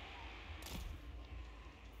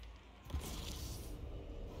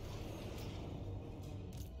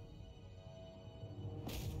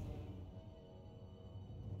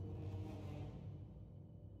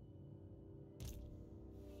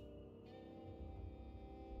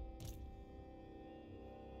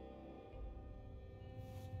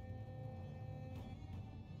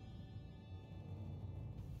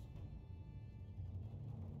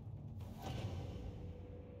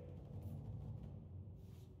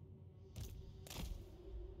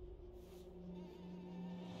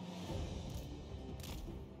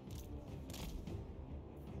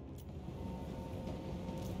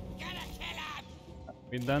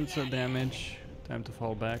 We done some damage. Time to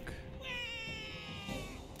fall back.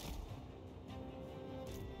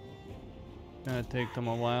 Gonna take them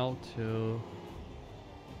a while to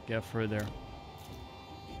get through there.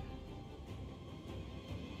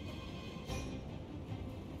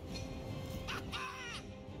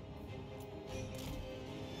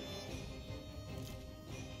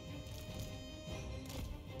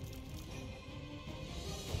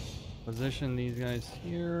 Position these guys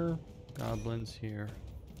here. Goblins here.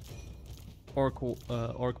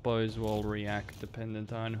 Orc boys will react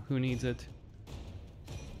dependent on who needs it.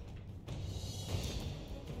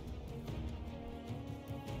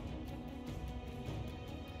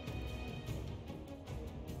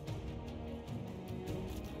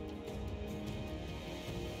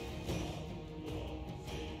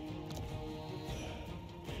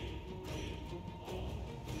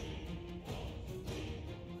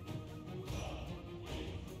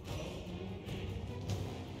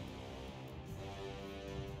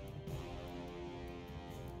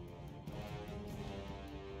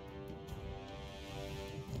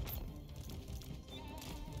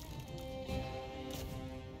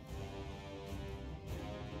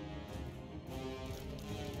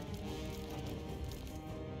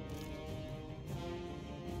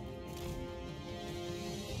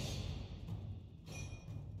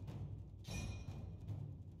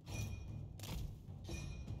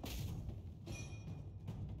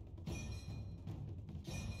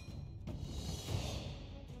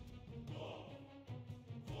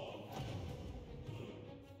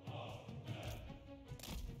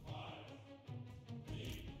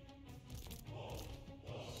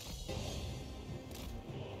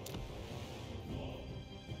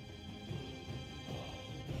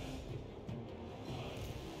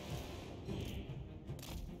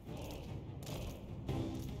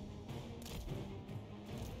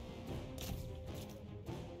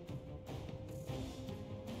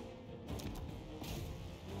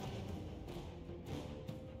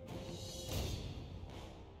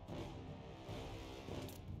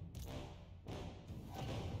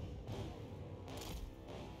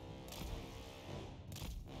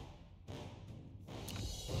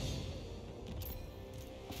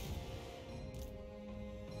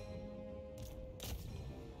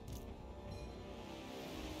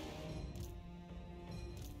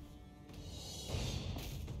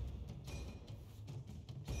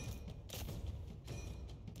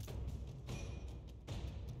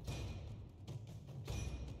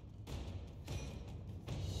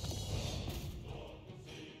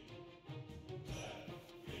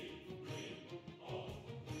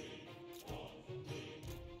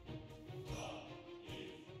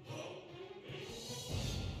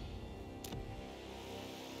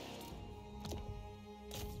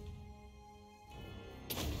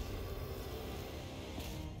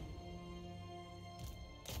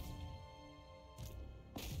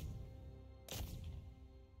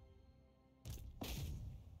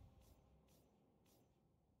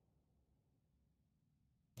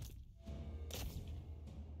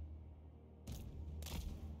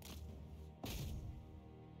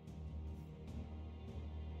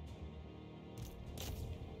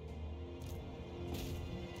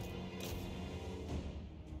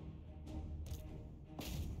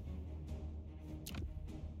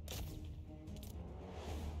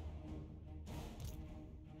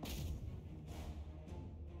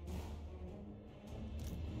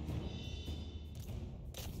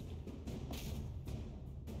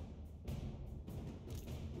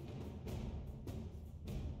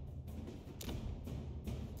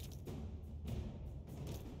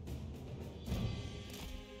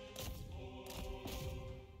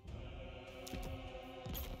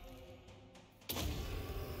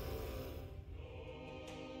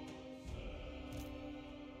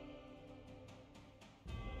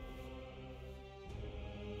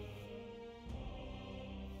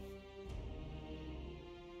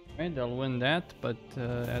 Right, they'll win that, but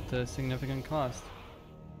at a significant cost.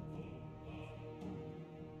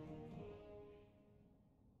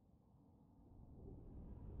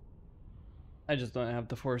 I just don't have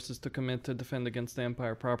the forces to commit to defend against the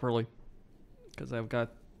Empire properly. Because I've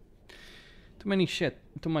got too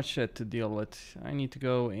much shit to deal with. I need to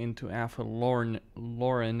go into Alpha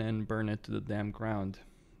Lorem and burn it to the damn ground.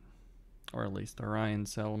 Or at least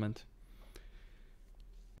Orion's settlement.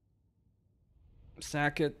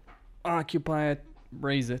 Sack it, occupy it,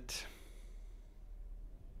 raise it.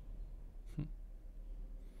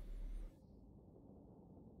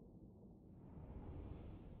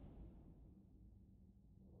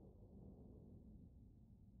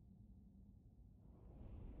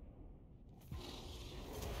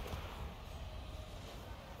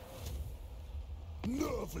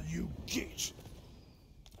 Nerve you git!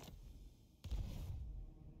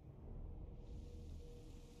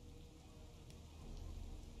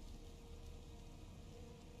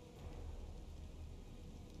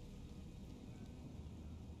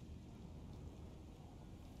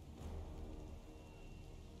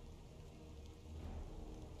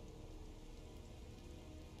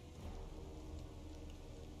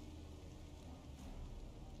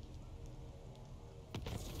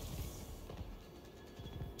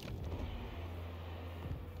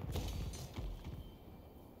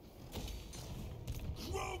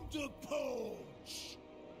 The Paunch!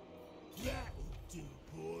 That'll do,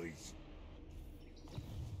 boys.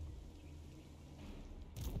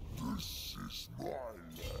 This is my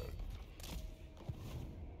land.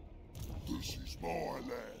 This is my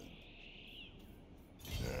land.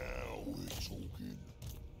 Now we're talking.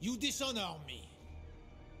 You dishonor me.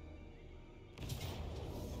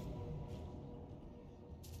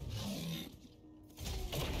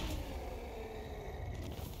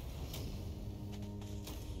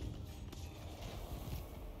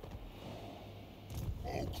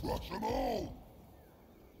 Crush them all!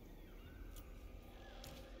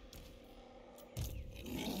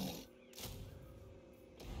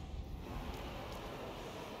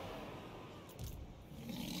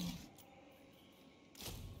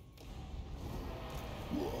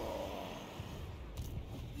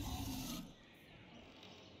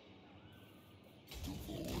 The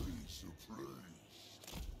voice of praise.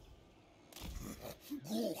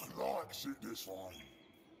 Gork likes it this one.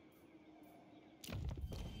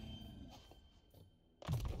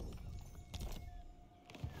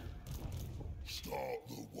 Start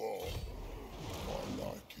the war. I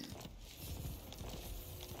like it.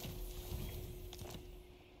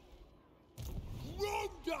 Run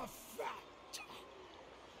the fat!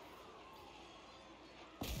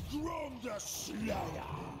 Grom the Slayer!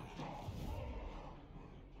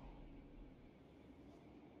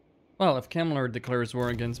 Well, if Camelor declares war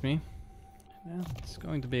against me, well, it's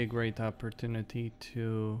going to be a great opportunity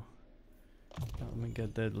to... Let me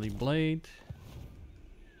get Deadly Blade.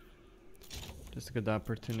 Just a good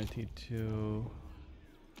opportunity to...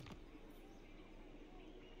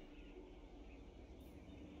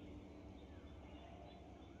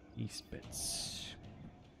 Beast bits.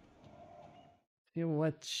 See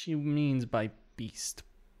what she means by beast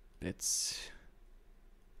bits.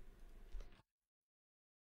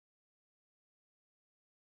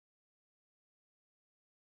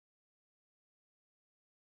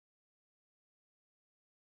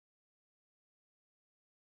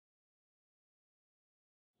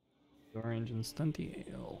 Orange and stunty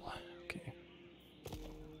ale. Okay.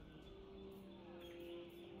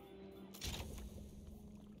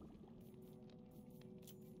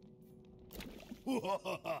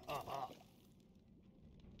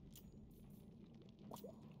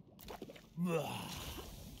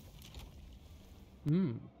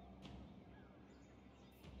 Hmm.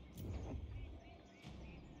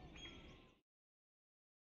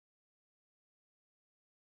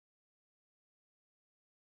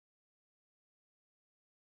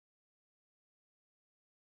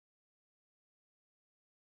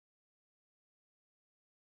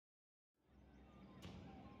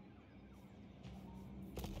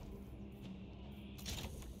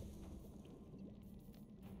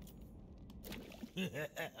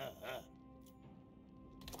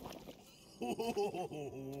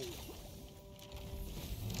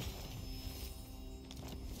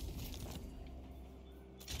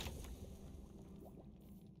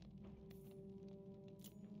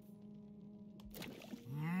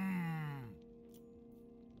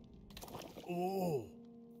 Oh.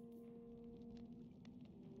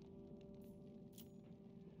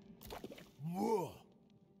 Whoa.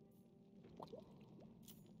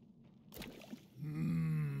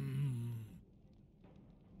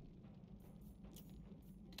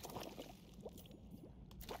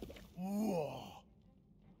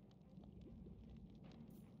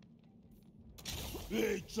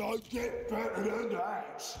 It don't get better than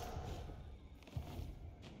that.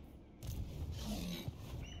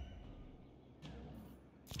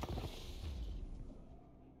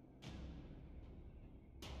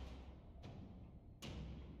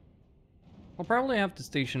 I'll probably have to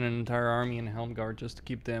station an entire army in Helmgard just to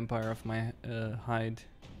keep the Empire off my hide.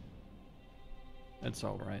 That's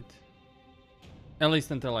alright. At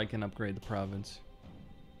least until I can upgrade the province.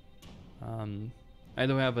 I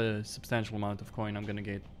do have a substantial amount of coin. I'm gonna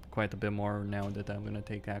get quite a bit more now that I'm gonna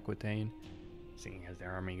take Aquitaine. Seeing as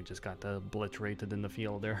their army just got obliterated in the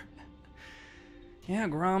field there. Yeah,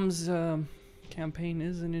 Grom's campaign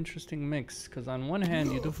is an interesting mix. Because on one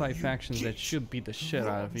hand, you do fight factions that should beat the shit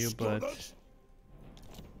out of you, but...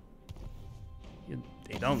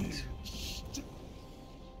 they don't.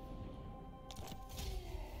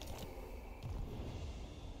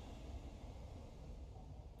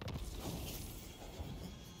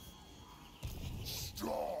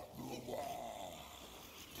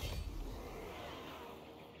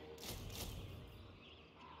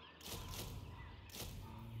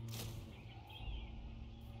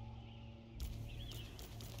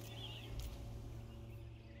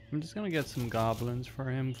 I'm just gonna get some goblins for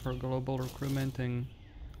him for global recruitmenting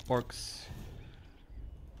orcs.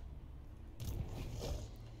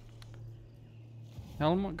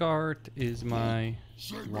 Helmgard is my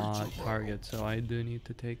target, so I do need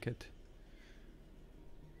to take it.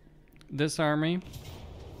 This army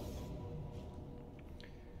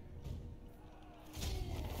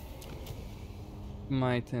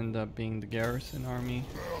might end up being the garrison army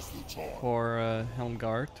for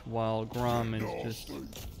Helmgard, while Grom is just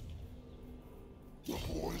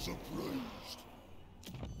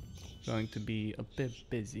going to be a bit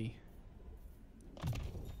busy.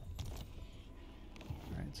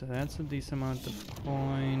 Alright, so that's a decent amount of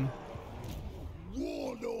coin.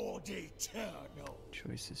 Warlord Eternal.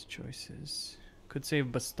 Choices. Could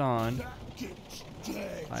save Baston.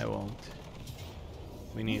 I won't.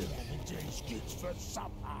 We need it.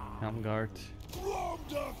 Helmgard. Grom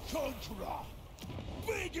the Conqueror.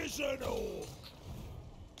 Big as an orc.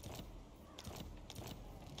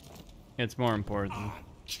 It's more important.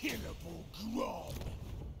 Unkillable Grom.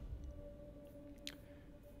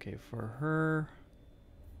 Okay, for her.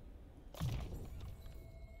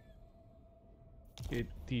 Okay,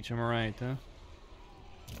 teach him right, huh?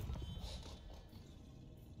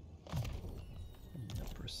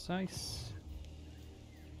 Precise.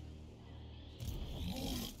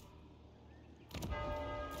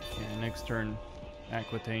 Okay, next turn,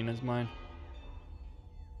 Aquitaine is mine.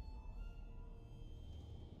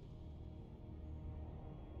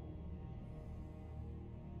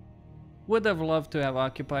 Would have loved to have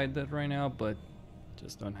occupied that right now, but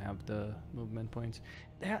just don't have the movement points.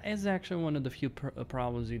 That is actually one of the few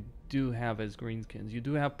problems you do have as greenskins. You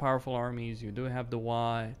do have powerful armies, you do have the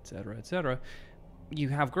Y, etc., etc. You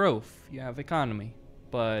have growth, you have economy,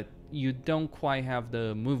 but you don't quite have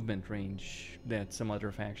the movement range that some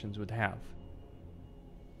other factions would have,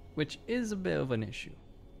 which is a bit of an issue.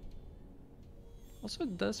 Also,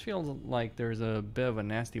 it does feel like there's a bit of a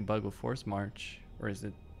nasty bug with Force March, or is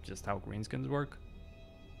it just how greenskins work?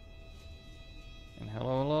 And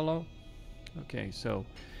hello. Okay, so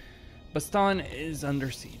Baston is under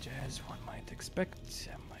siege, as one might expect. It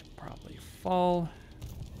might probably fall.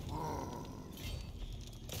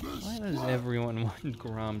 Why does everyone want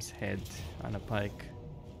Grom's head on a pike?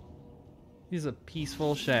 He's a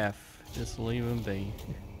peaceful chef. Just leave him be.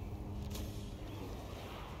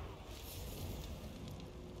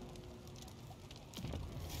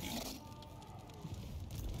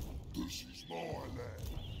 This is my land.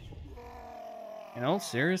 In all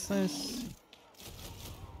seriousness,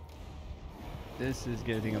 this is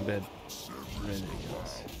getting a bit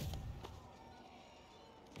ridiculous.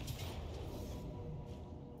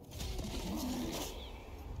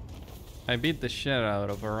 I beat the shit out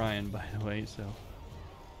of Orion, by the way, so...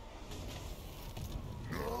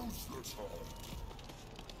 Now's the time.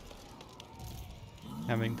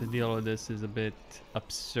 having to deal with this is a bit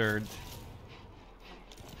absurd.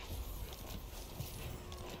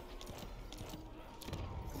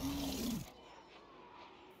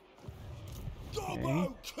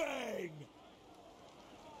 Okay.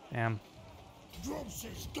 Damn.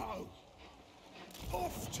 Dropsies go.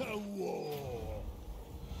 Off to war.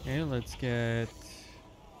 Okay, let's get...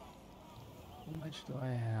 How much do I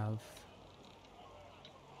have?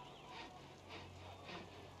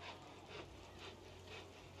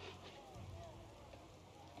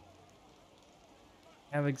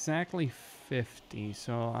 I have exactly 50,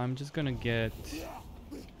 so I'm just gonna get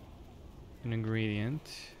an ingredient.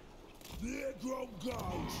 There Grom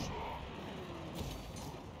goes.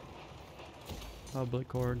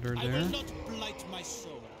 public order I there. will not blight my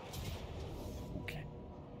soul. Okay.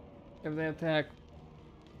 If they attack,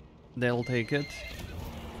 they'll take it.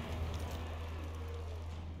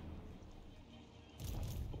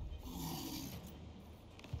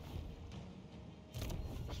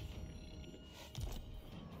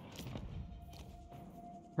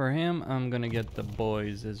 For him, I'm gonna get the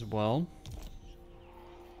boys as well.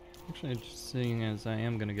 Actually, just seeing as I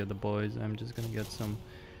am gonna get the boys, I'm just gonna get some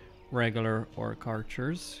regular orc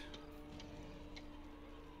archers.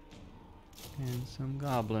 And some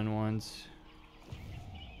goblin ones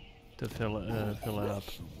to fill it up.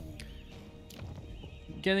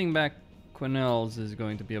 Getting back Quenelles is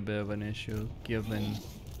going to be a bit of an issue given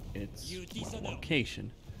its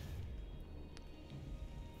location.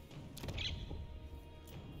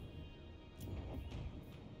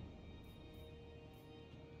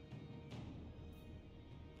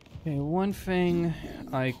 Okay, one thing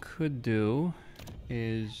I could do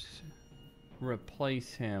is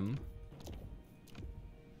replace him.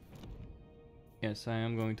 Yes, I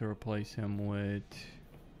am going to replace him with...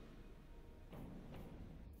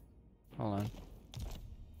 Hold on.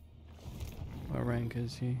 What rank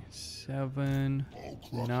is he? 7,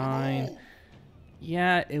 9.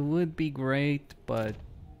 Yeah, it would be great, but...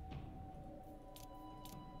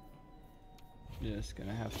 just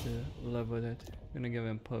gonna have to live with it. Gonna give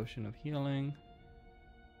him potion of healing.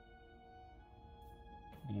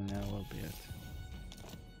 And that will be it.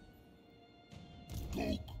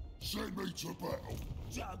 Go, send me to battle.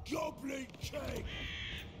 The Goblin King!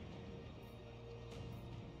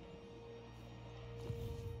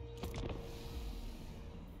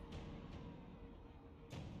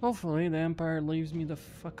 Hopefully the Empire leaves me the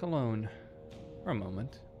fuck alone. For a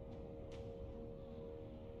moment.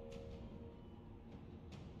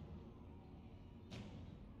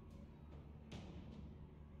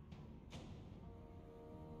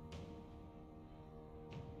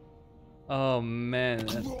 Oh man,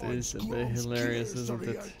 that is a bit hilarious, isn't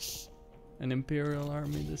it? An Imperial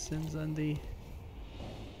army descends on the...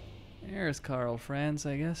 There's Karl Franz,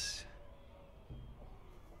 I guess.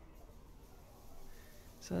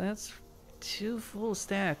 So that's 2 full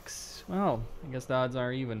stacks. Well, I guess the odds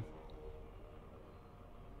are even.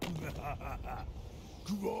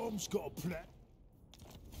 Grom's got a plan.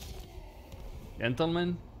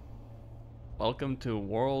 Gentlemen, welcome to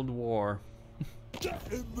World War.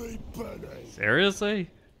 Seriously?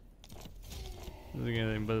 This is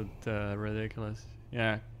getting a bit ridiculous.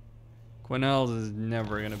 Yeah. Quenelles is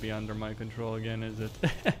never gonna be under my control again, is it?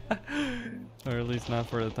 Or at least not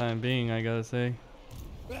for the time being, I gotta say.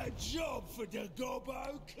 A job for the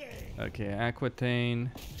Goblin King. Okay,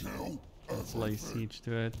 Aquitaine. Let's lay siege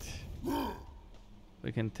to it.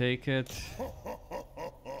 We can take it.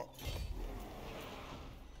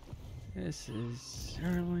 This is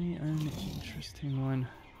certainly an interesting one.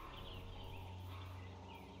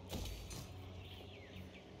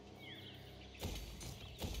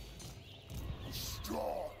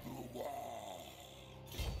 Start the war.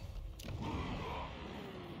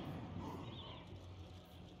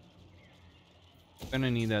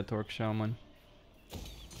 Gonna need that Orc Shaman.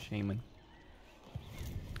 Shaman.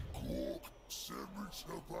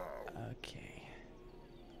 Okay.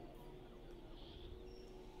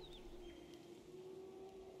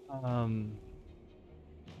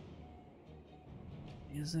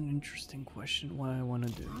 Is an interesting question what I want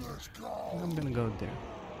to do. I'm gonna go there.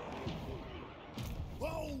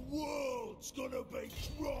 Whole world's gonna be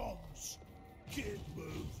drums. Keep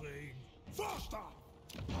moving faster.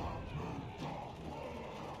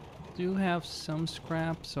 Do have some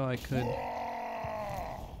scrap, so I could.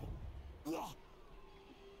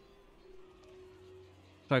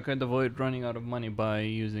 So I could avoid running out of money by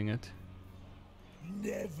using it.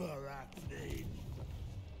 Never happening.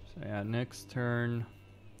 So yeah, next turn.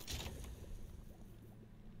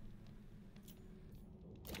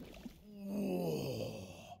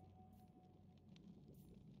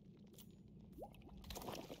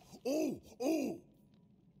 Oh, oh.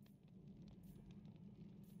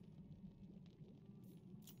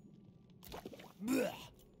 Blech.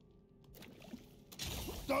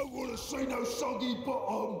 Don't want to see no soggy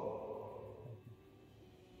bottom.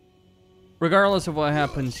 Regardless of what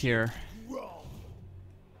happens here,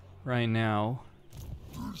 right now,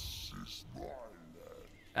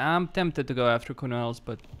 I'm tempted to go after Quenelles,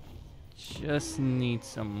 but just need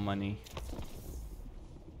some money.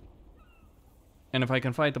 And if I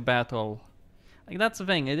can fight the battle, like that's the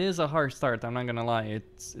thing. It is a hard start. I'm not gonna lie.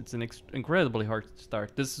 It's an incredibly hard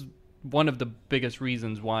start. This is one of the biggest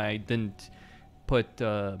reasons why I didn't put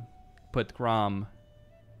Grom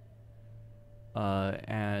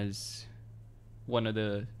as one of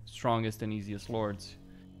the strongest and easiest lords.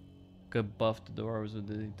 Could buff the dwarves with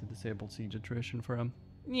the disable siege attrition for him.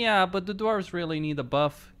 Yeah, but the dwarves really need a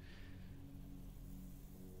buff.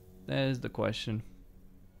 That is the question.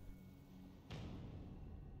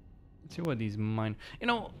 Let's see what these mine. You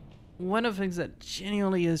know, one of the things that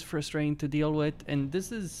genuinely is frustrating to deal with, and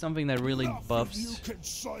this is something that really buffs.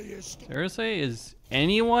 Seriously, is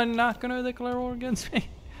anyone not gonna declare war against me?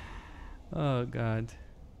 Oh god.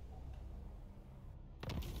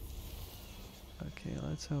 Okay,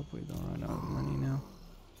 let's hope we don't run out of money now.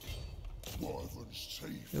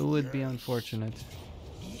 It would be unfortunate.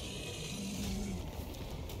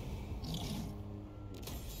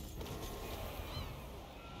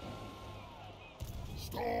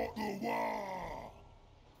 Start the war!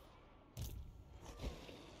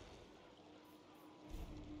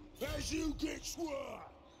 As you get sworn!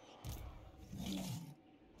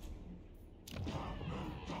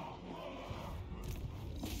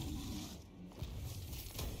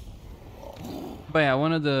 But yeah,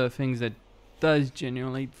 one of the things that does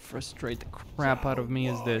genuinely frustrate the crap out of me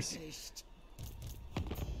is this.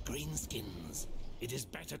 Greenskins, it is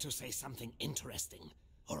better to say something interesting,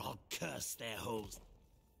 or I'll curse their holes.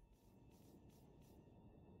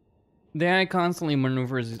 The guy constantly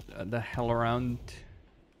maneuvers the hell around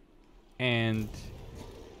and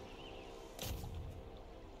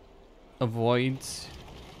avoids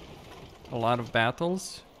a lot of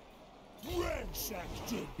battles.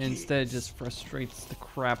 Instead, just frustrates the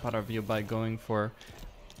crap out of you by going for...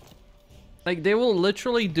 Like, they will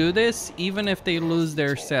literally do this even if they lose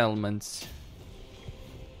their settlements.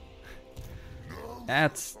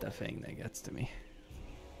 That's the thing that gets to me.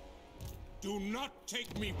 Do not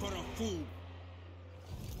take me for a fool.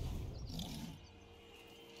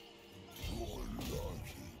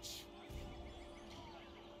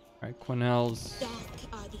 Alright, Quinnell's... Dark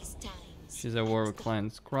are these times. She's at war with Clan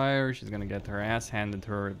Scryer. She's gonna get her ass handed to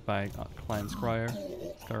her by Clan Scryer.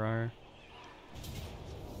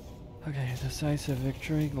 Okay, decisive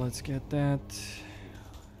victory. Let's get that.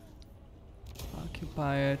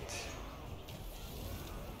 Occupy it.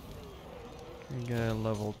 We get a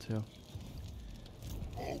level 2.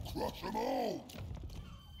 I'll crush them all!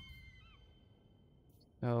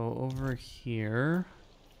 So over here.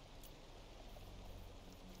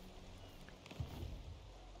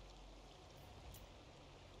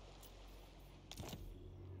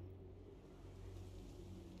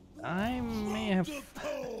 I may have...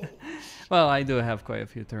 Well, I do have quite a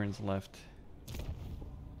few turns left.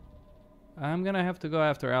 I'm gonna have to go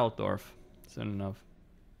after Altdorf soon enough.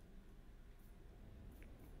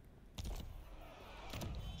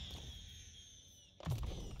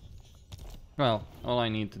 Well, all I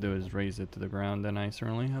need to do is raise it to the ground, and I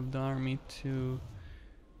certainly have the army to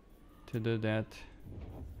do that.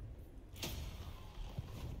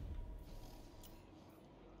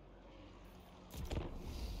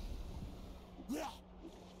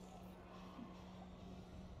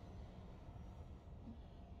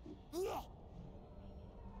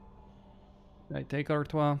 Did I take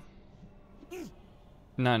Artois?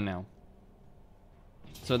 Not now.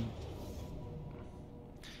 So...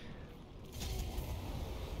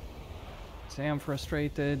 Say I'm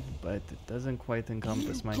frustrated, but it doesn't quite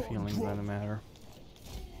encompass my feelings on the matter.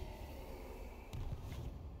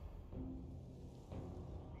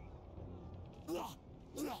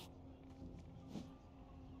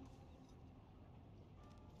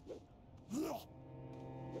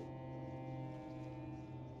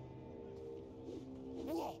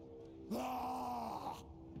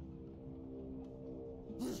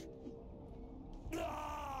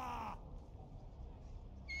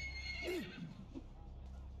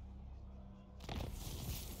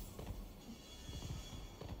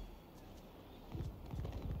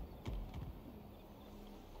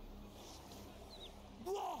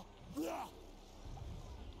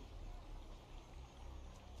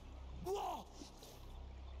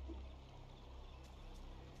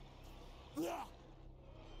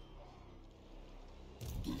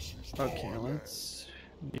 Okay, let's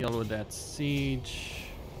deal with that siege.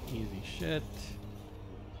 Easy shit.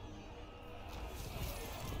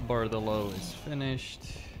 Bartolo is finished.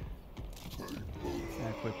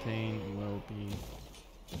 Aquitaine will be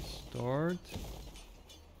restored.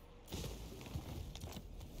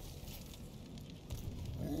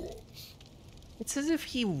 It's as if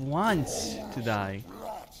he wants to die.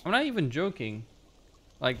 I'm not even joking.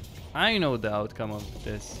 Like, I know the outcome of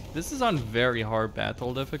this. This is on very hard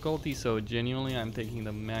battle difficulty, so genuinely I'm taking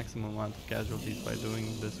the maximum amount of casualties by doing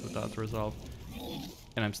this without resolve.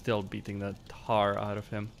 And I'm still beating the tar out of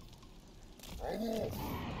him.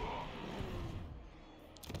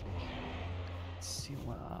 see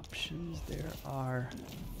what options there are.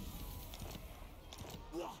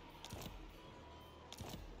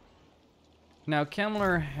 Now,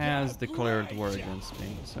 Kemmler has declared war against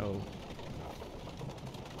me, so...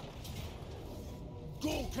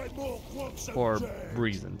 for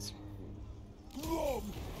reasons.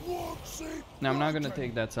 Now, I'm not gonna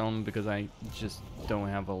take that settlement because I just don't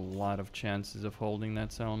have a lot of chances of holding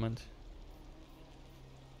that settlement.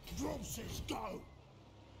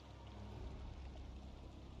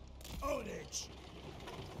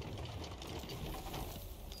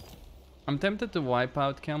 I'm tempted to wipe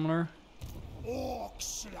out Kemmler. Orc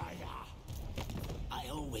Slayer! I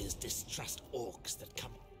always distrust orcs that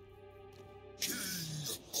come. King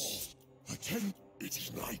of Attend, it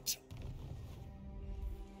is night.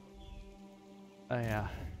 Oh yeah.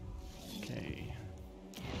 Okay.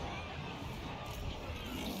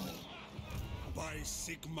 By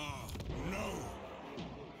Sigma, no.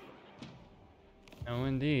 Oh,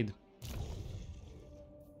 indeed.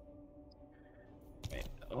 Right,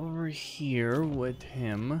 over here with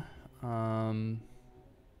him, I'm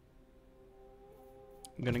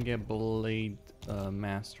gonna get Blade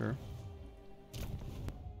Master.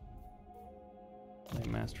 Blade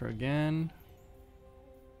Master again.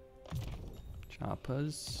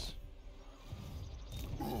 Choppas.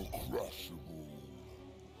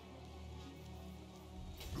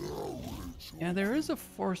 Yeah, there is a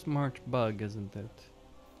forced march bug, isn't it?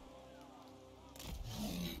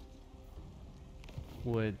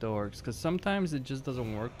 With orcs, because sometimes it just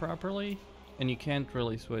doesn't work properly and you can't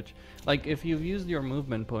really switch. Like if you've used your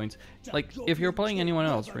movement points, like if you're playing anyone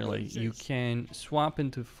else really, you can swap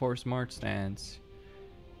into forced march stance,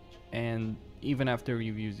 and even after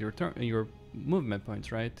you've used your turn, your movement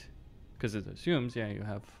points, right? Because it assumes, yeah, you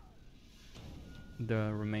have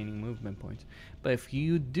the remaining movement points. But if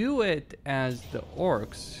you do it as the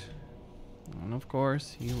orcs, and of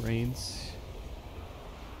course he raids.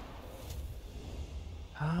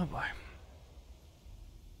 Oh boy.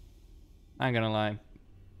 I'm gonna lie.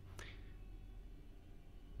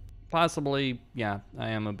 Possibly, yeah, I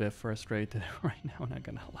am a bit frustrated right now, not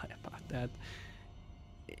gonna lie about that.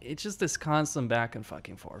 It's just this constant back and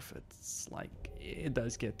fucking forth. It's like, it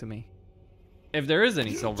does get to me. If there is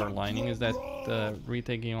any silver lining, is that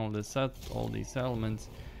retaking all these settlements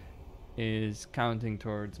is counting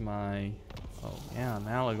towards my... Oh yeah, an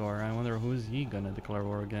Allegor. I wonder who's he gonna declare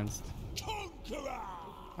war against.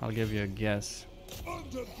 I'll give you a guess.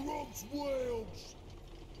 Under Grom's wheels.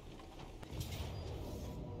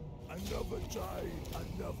 Another day,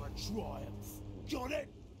 another triumph. Got it?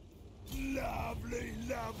 Lovely,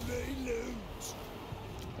 lovely loot.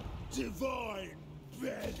 Divine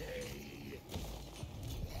belly.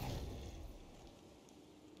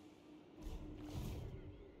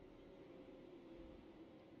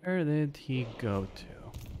 Where did he go to?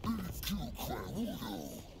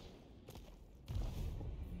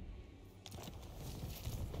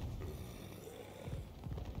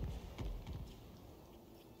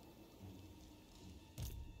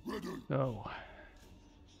 So,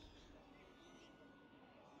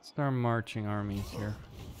 start marching armies here.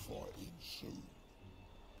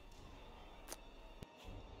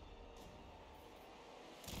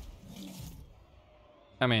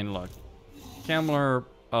 I mean, look, Kemmler.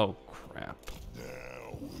 Oh crap!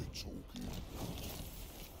 Now we're talking.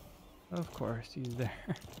 Of course, he's there.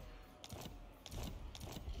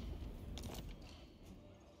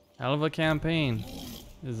 Hell of a campaign,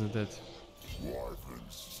 isn't it?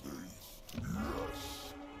 Wyvern's teeth.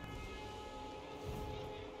 Yes.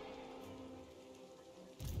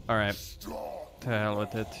 Alright, to hell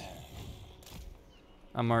with it.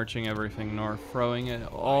 I'm marching everything north, throwing it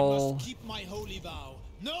all Keep my holy vow.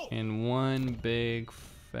 No! in one big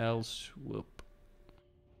fell swoop.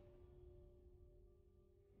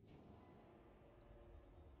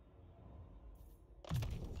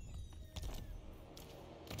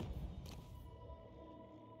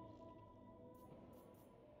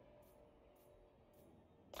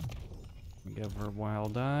 Give her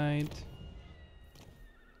wild-eyed.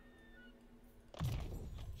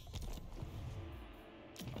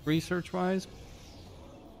 Research-wise,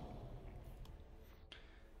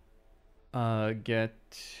 get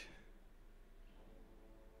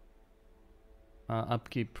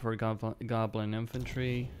upkeep for goblin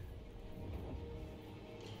infantry,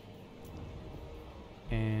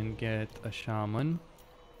 and get a shaman.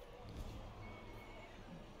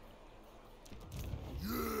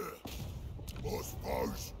 I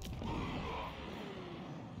suppose.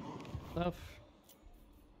 Stuff.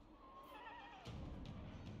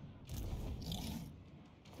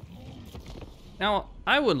 Now,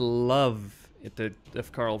 I would love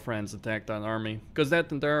if Karl Franz attacked that army, because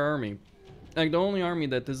that entire army, like the only army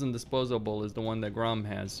that isn't disposable is the one that Grom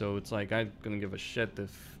has. So it's like I couldn't give a shit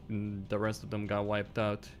if the rest of them got wiped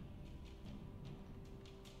out.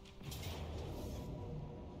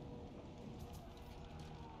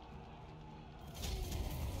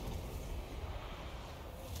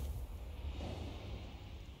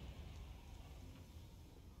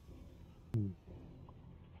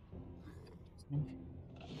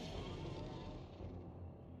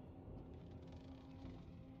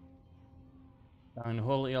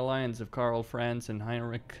 Unholy alliance of Karl Franz and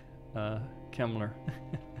Heinrich Kemmler.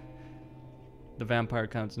 The vampire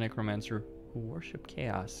count's necromancer who worship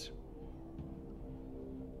chaos.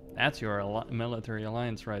 That's your military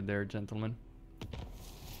alliance right there, gentlemen.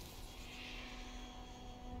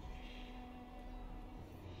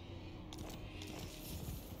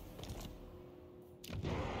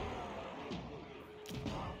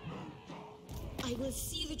 I will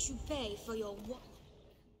see that you pay for your work.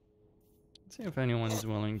 Let's see if anyone's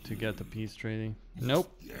willing to get the peace treaty.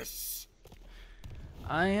 Nope. Yes.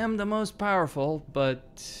 I am the most powerful,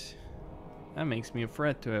 but that makes me a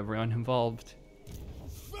threat to everyone involved.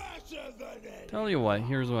 Faster than it. Tell you what,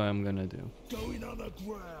 here's what I'm gonna do. Going on the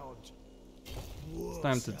ground. It's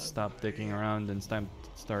time to stop dicking around and it's time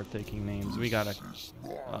to start taking names. We got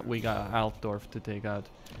Altdorf to take out.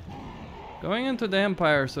 Going into the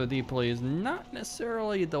Empire so deeply is not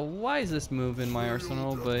necessarily the wisest move in my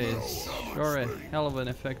arsenal, but it's sure a hell of an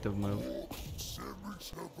effective move.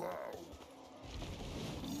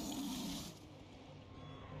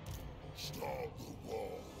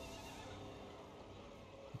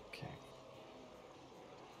 Okay.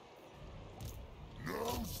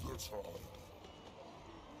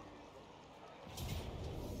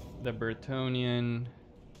 The Bretonnian...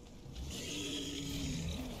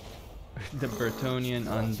 The Bretonnian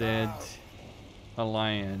Undead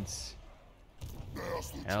Alliance.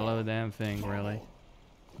 Hello, damn thing, really.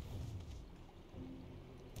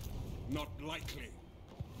 Not likely.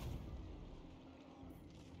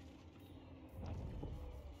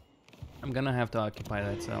 I'm gonna have to occupy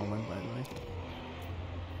that settlement, by the way.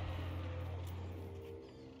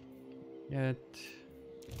 Yet.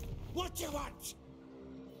 What you want?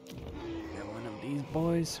 Get one of these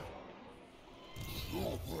boys.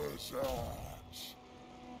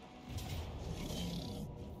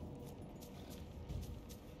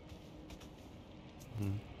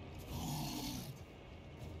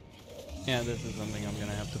 Yeah, this is something I'm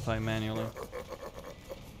gonna have to fight manually.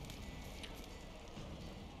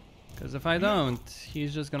 Because if I don't,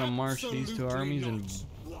 he's just gonna march these two armies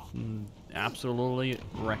and absolutely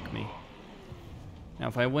wreck me. Now,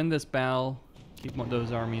 if I win this battle, keep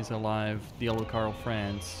those armies alive, deal with Karl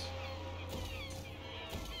Franz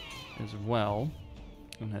as well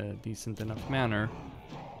in a decent enough manner,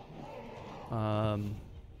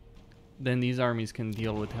 then these armies can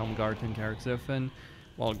deal with Helmgart and Karkzefen,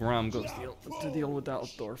 while Grom goes to deal with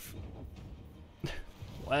Altdorf.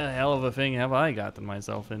 What a hell of a thing have I gotten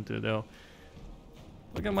myself into, though.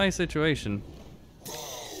 Look at my situation.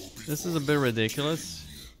 This is a bit ridiculous.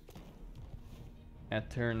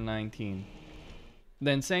 At turn 19.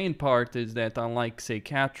 The insane part is that unlike, say,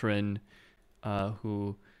 Catherine,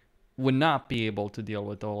 who would not be able to deal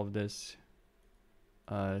with all of this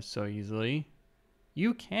so easily,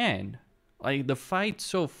 you can. Like, the fight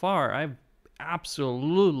so far, I've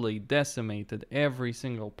absolutely decimated every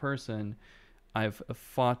single person I've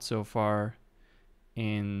fought so far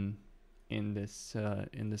in this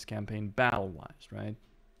campaign, battle-wise, right?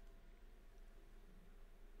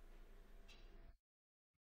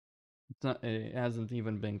 It's not, it hasn't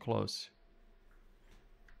even been close.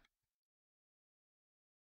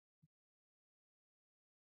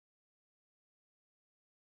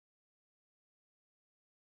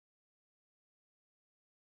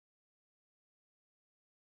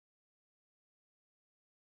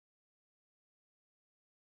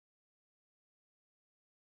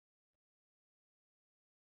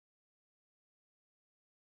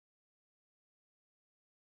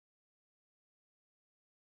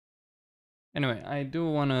 Anyway, I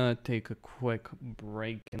do want to take a quick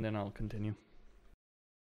break and then I'll continue.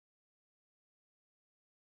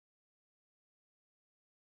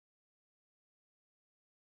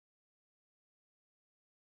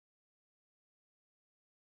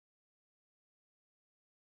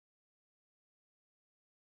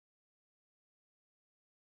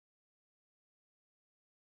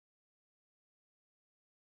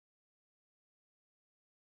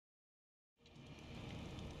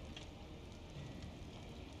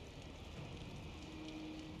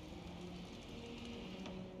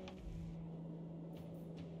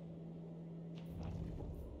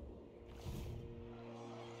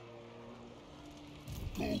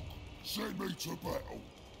 Send me to battle.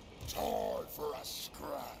 Time for a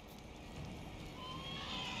scrap.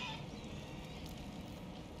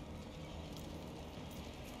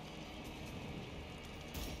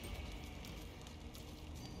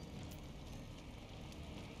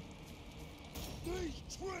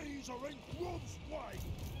 These trees are in Grom's way.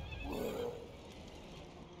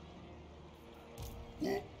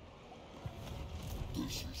 What?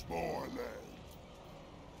 This is my land.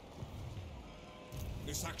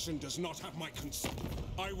 This action does not have my consent.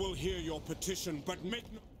 I will hear your petition, but make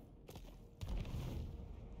no...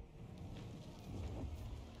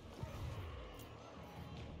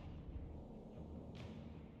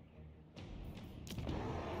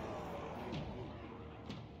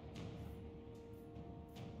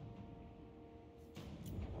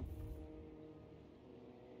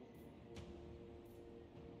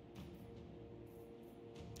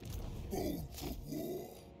 Born for war.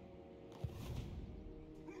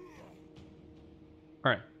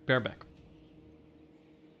 All right, bareback.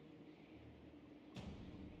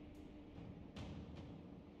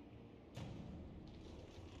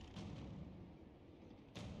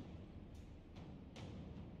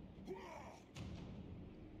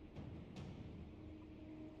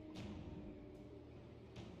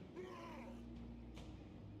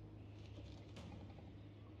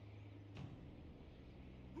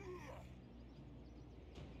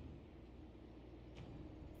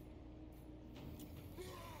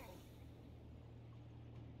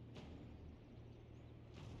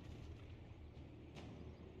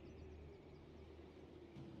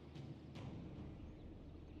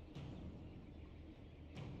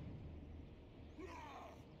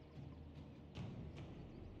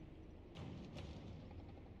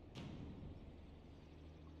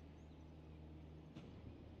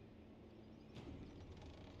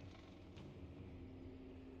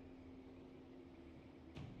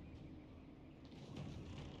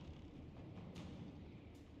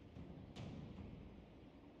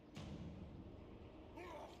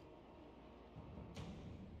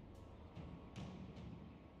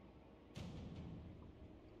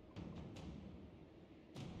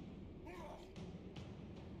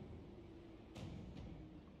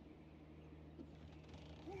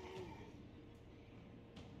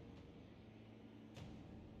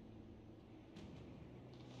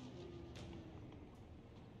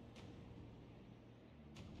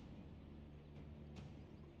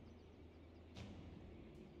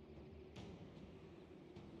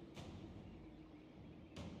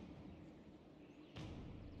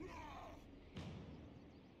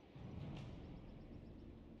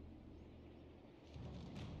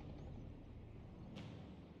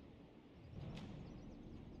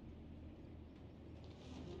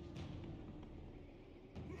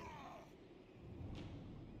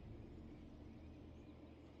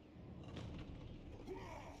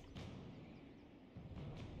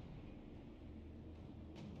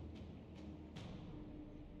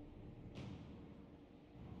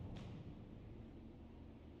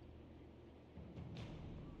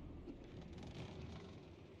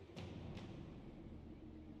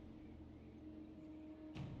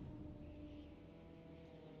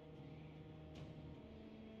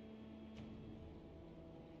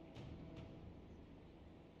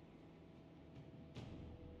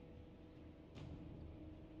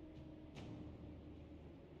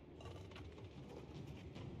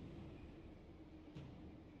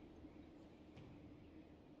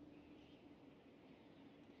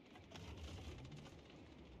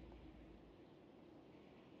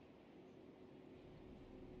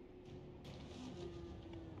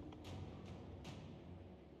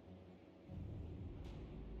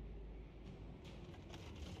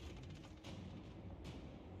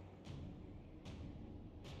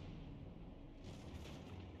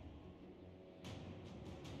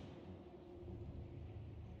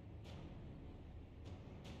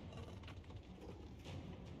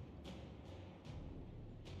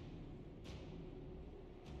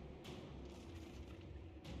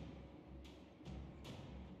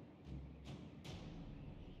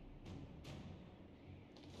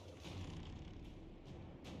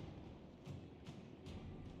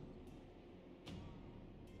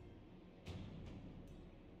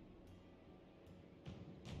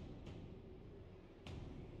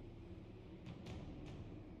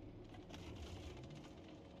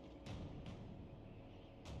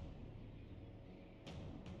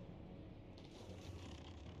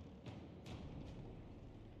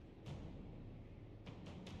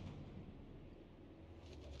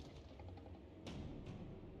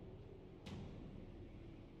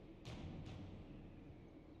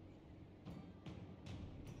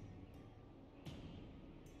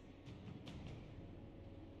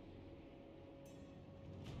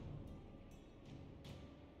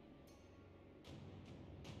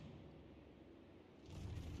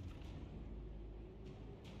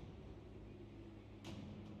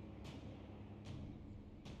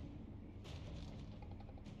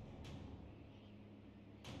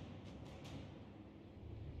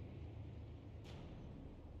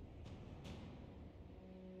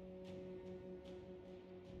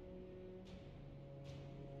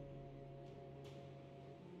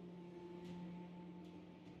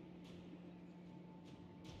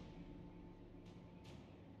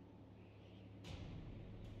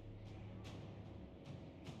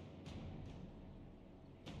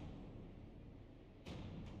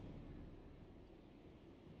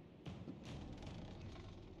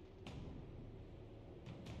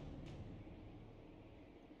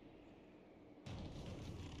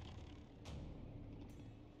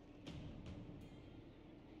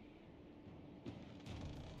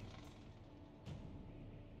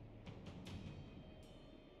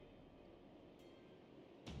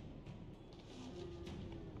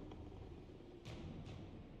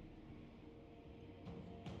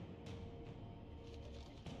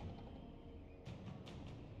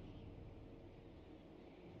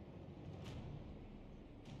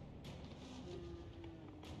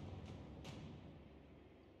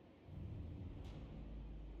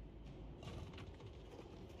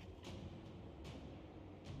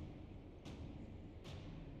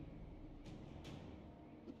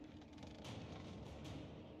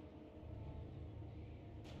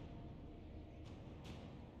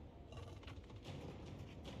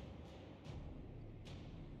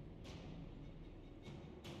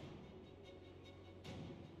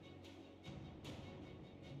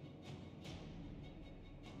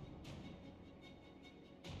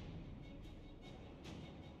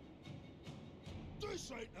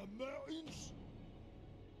 This ain't the mountains.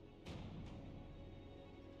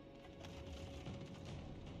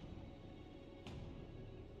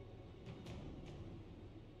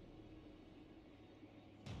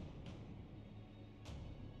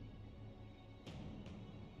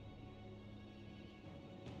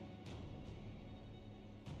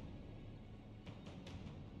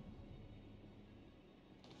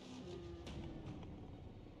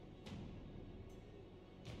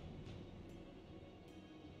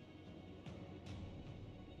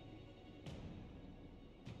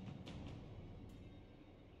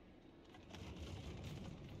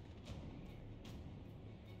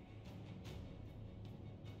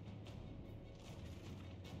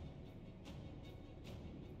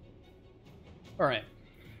 All right,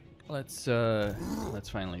 let's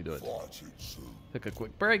finally do it. Take a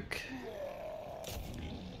quick break.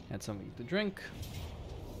 Add something to drink.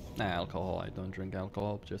 Nah, alcohol. I don't drink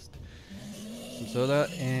alcohol. Just some soda,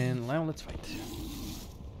 and now let's fight.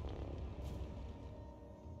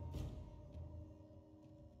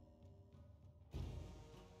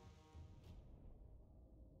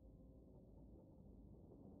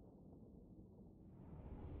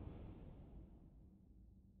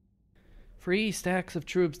 Three stacks of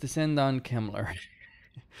troops descend on Kemmler.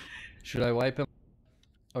 Should I wipe him?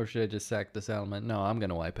 Or should I just sack the settlement? No, I'm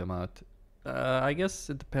gonna wipe him out. I guess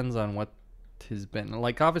it depends on what he's been.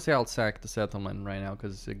 Like, obviously I'll sack the settlement right now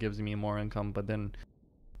because it gives me more income, but then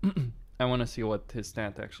I want to see what his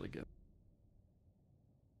stat actually gives.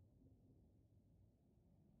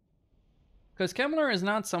 Because Kemmler is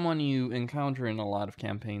not someone you encounter in a lot of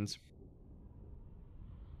campaigns.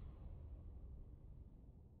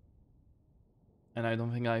 And I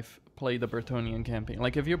don't think I've played the Bretonnian campaign.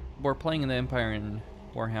 Like, if you were playing the Empire in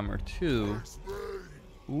Warhammer 2...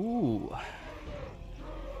 Ooh.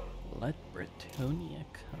 Let Bretonnia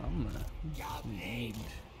come. Indeed.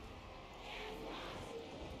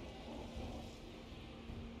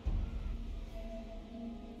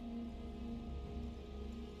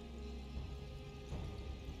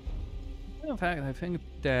 In fact, I think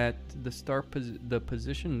that the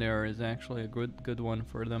position there is actually a good one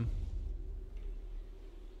for them.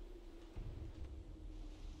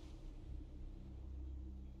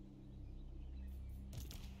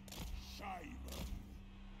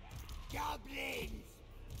 Goblins!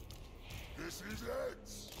 This is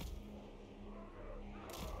it.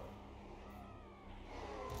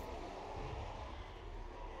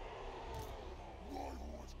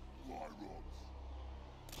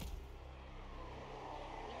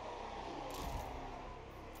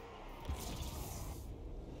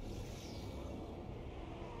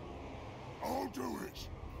 I'll do it.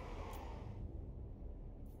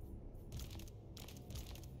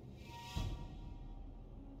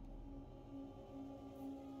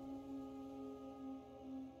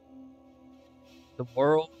 The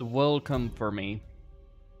world will come for me.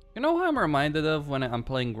 You know who I'm reminded of when I'm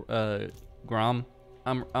playing Grom?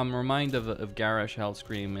 I'm reminded of Garrosh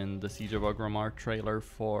Hellscream in the Siege of Orgrimmar trailer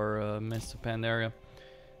for Mists of Pandaria,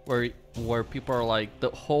 where people are like,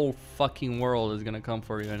 the whole fucking world is gonna come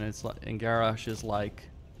for you, and it's like, and Garrosh is like,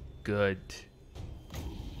 good.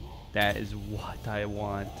 That is what I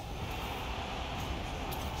want.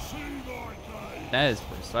 That is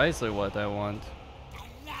precisely what I want.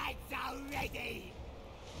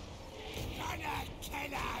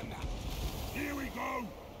 Here we go!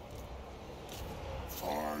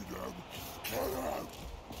 Find them! Kill them!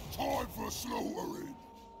 Time for slaughtering!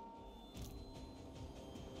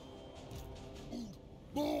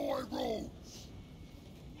 My rolls!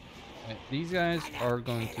 Right, these guys are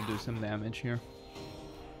going to do some damage here.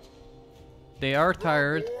 They are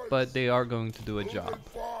tired, but they are going to do a job.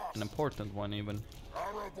 An important one, even.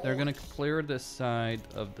 They're gonna clear this side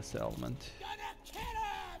of the settlement.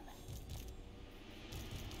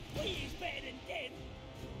 He is better than dead.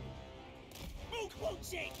 Who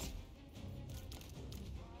wants it?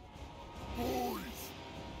 Boys!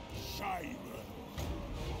 Shame!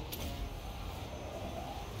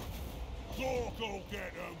 Go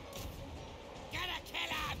get him! Gotta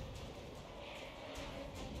kill him!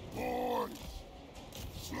 Boys!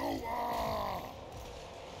 Slaughter!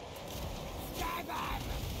 Stab him!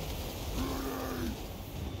 Ready!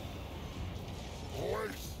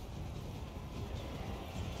 Boys!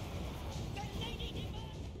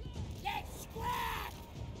 Let's scrap!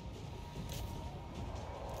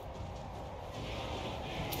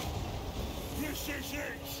 This is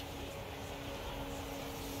it!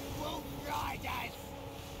 Wolf Riders!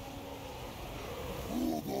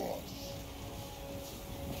 Robots!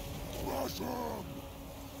 Crush them!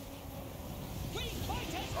 We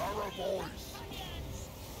fighters! Arrow boys!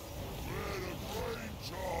 We're the green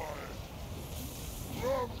time.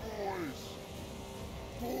 Run, boys.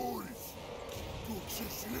 Boys.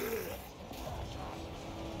 Kurtis here.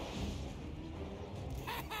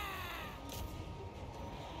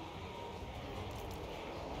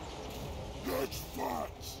 Let's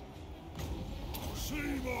fight. See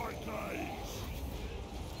my gaze.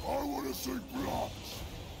 I want to see blood.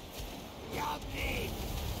 Goblin!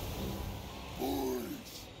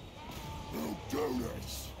 Boys, we'll do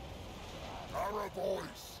this. Our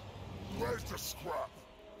boys, where's the scrap?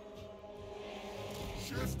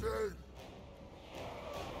 Shifting.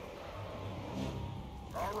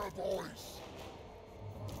 Our boys.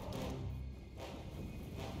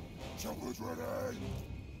 Choppers ready.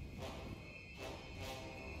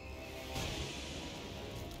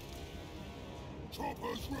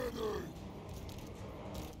 Choppers ready.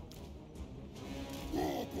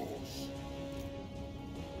 War boss.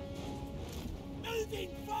 Moving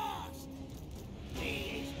fast!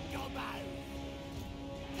 He is Gobbo!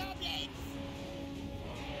 Goblins!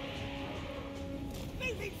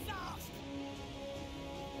 Moving fast!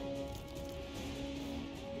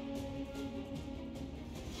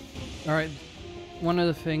 All right. One of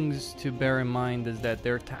the things to bear in mind is that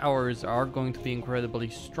their towers are going to be incredibly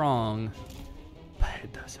strong, but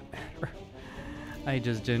it doesn't matter. I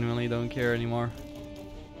just genuinely don't care anymore.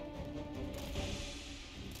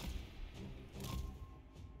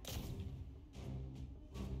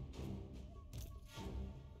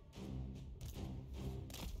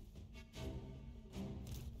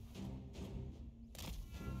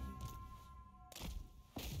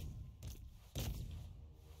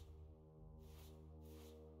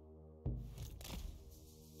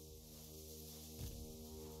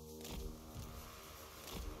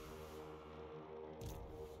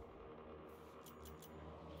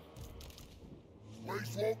 We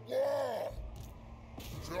want war!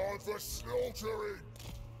 Time for slaughtering!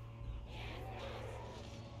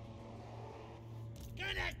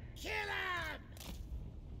 Gonna kill him!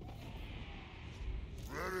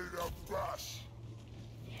 Ready to bash!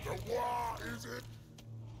 The war is it?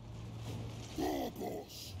 War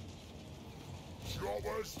boss!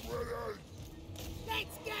 Choppers ready!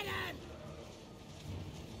 Let's get him!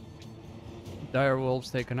 Dire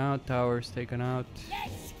wolves taken out, towers taken out.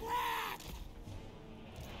 Let's scrap!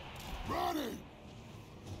 Ready!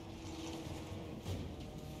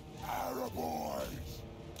 Our boys!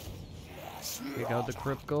 Take out the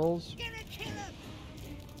crypt goals. Gonna kill him!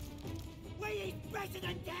 We is better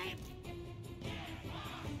than them!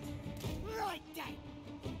 Right then!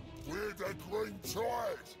 We're the green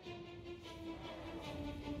tide!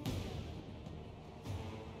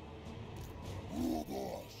 War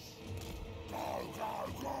boss! Go, go,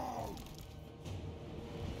 go!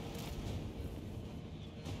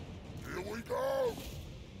 Here we go!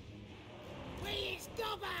 We is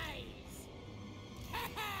Gobbies! Ha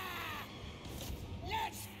ha!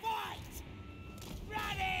 Let's fight!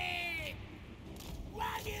 Ready!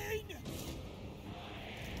 Running!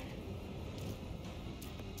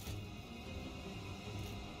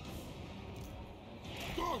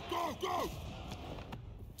 Go, go, go!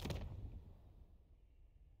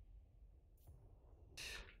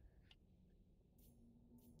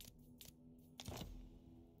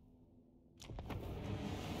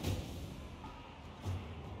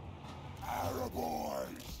 Our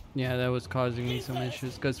boys! Yeah, that was causing me some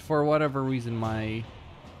issues because for whatever reason my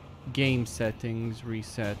game settings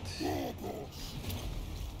reset. War boss!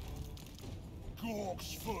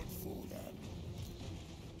 Gork's foot for them!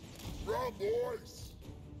 Run, boys!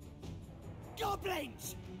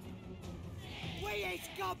 Goblins! We is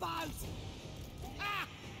Gobbos! Ha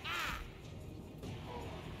ha!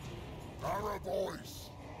 Our boys!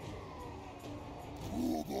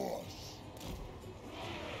 War boss!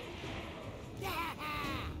 Ha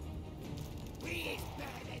ha! We is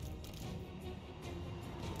burning!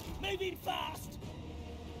 Moving fast!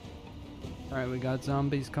 Alright, we got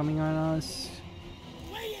zombies coming on us.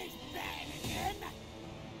 We is burning them!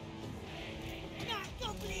 Not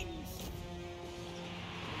goblins!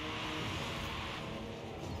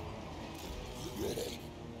 Ready!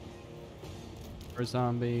 For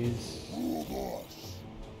zombies. War boss!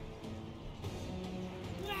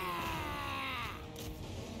 Ah!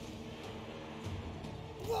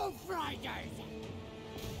 Wolf Riders!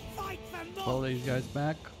 Fight for more! Pull these guys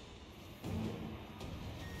back.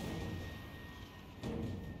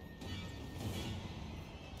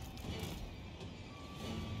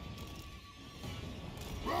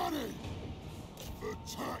 Ready!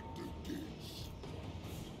 Attack the kids!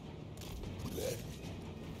 Ready!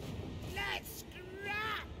 Let's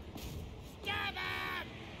scrap! Stab 'em!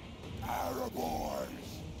 Our boys!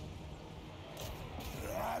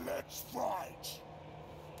 Fight!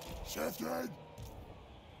 Shifted!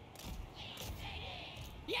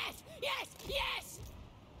 Yes! Yes! Yes!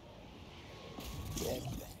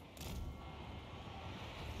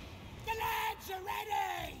 The lads are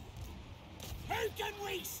ready! Who can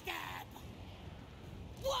we stab?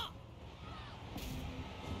 What?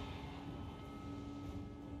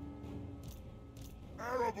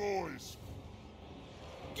 Arrow boys!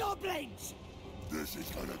 Goblins! This is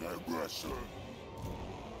gonna get worse soon.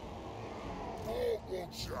 More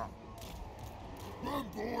one shot. Run,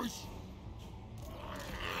 boys!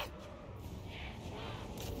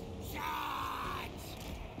 Shots!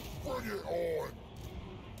 Bring it on!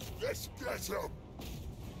 Let's get him!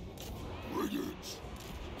 Bring it!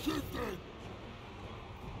 Shift it!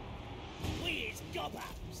 We is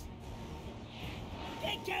gobbos!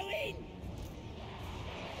 Get going!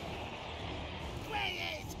 Where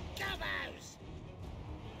is gobbos?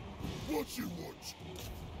 What you want?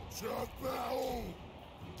 Chuck battle!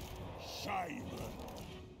 Shame!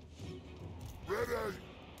 Ready!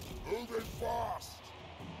 Moving fast!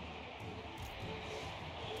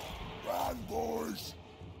 Run, boys!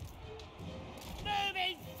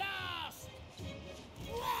 Moving fast!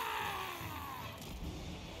 Wah!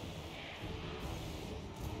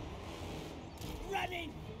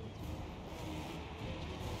 Running!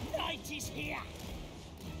 Night is here!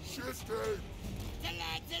 Shifting! The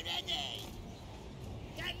lads are ready!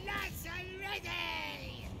 The lads are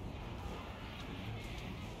ready!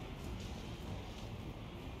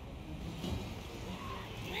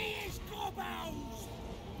 Here's gobbos!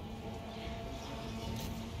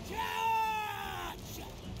 Charge!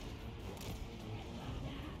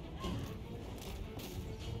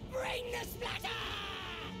 Bring the splatter!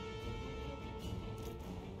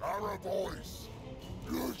 Arrow boys!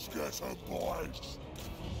 Let's get some boys!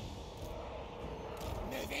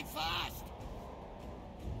 Moving fast!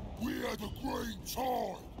 We had a great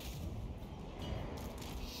time!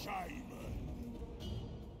 Shame!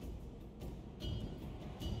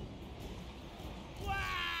 Wah!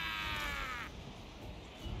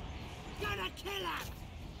 Gonna kill him!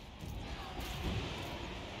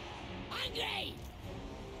 Angry!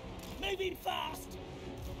 Moving fast!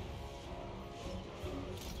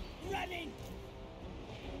 Running!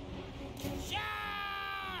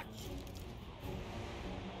 Charge!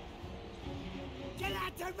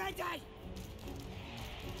 Gelato ready!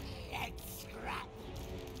 Let's scrap!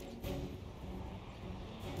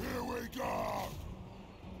 Here we go!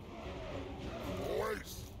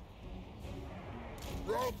 Boys!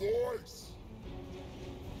 Run, boys!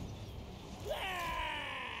 Wah!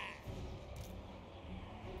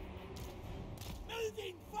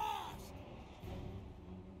 Moving fast!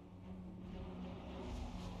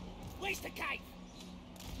 Where's the cave?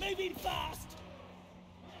 Moving fast!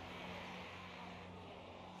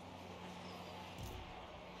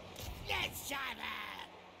 Let's have it!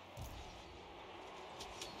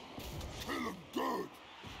 Kill him good!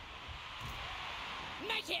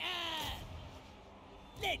 Make it up!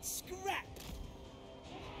 Let's scrap!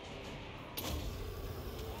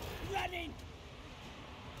 Running!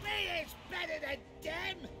 Me is better than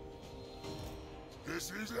them!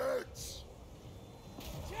 This is it!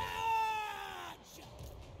 Charge!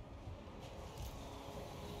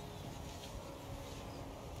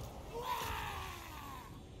 Wah!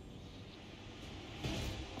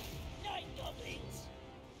 Night goblins!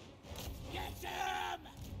 Get them!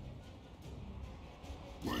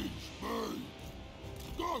 Reach me!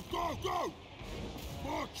 Go, go, go!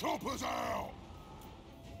 More choppers out!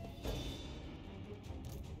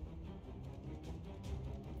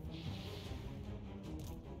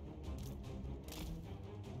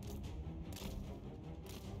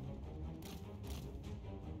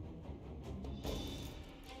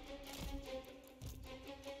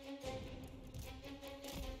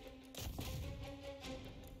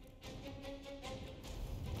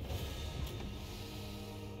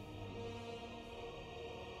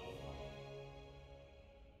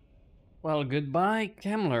 Well, goodbye,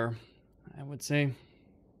 Kemmler, I would say.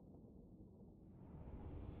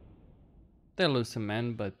 They lose some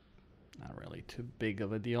men, but not really too big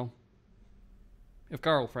of a deal. If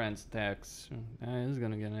Carl Franz attacks, it's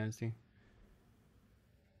gonna get nasty.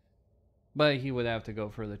 But he would have to go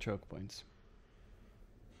for the choke points.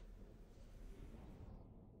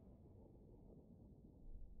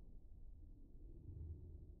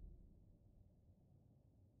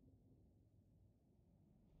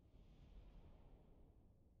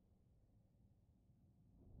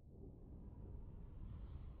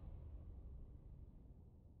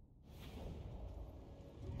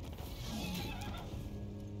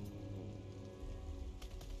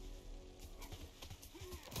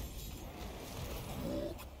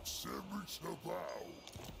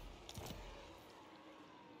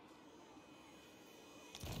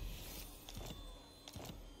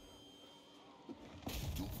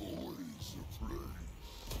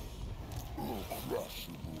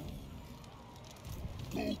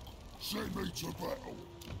 Send me to battle.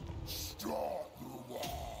 Start the war.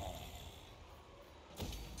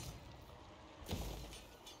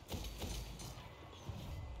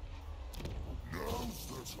 Now's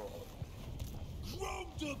the time. Grom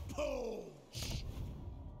to Paunch!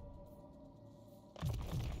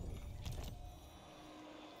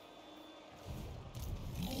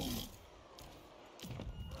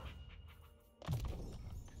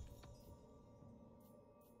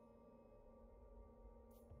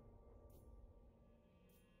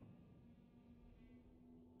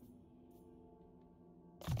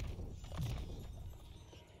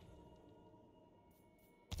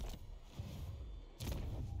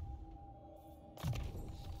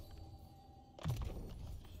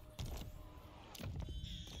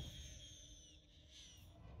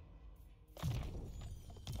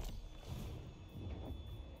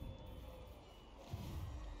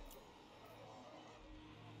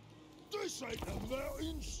 This ain't the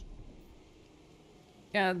mountains!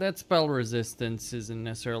 Yeah, that spell resistance isn't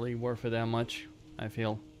necessarily worth it that much, I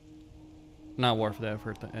feel. Not worth the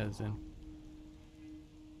effort, as in.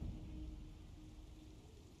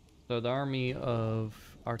 So the army of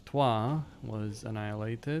Artois was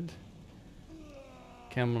annihilated.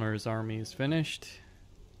 Kemmler's army is finished.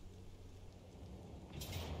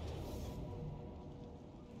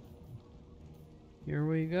 Here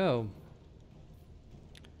we go.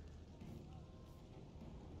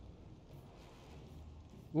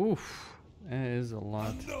 Oof, that is a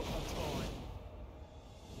lot.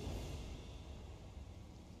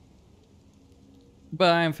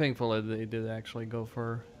 But I'm thankful that they did actually go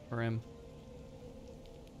for him.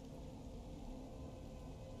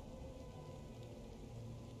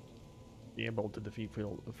 Be able to defeat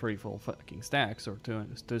three full fucking stacks or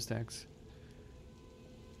two stacks.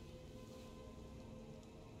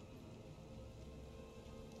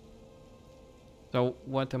 So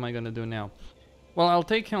what am I gonna do now? Well, I'll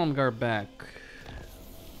take Helmgar back.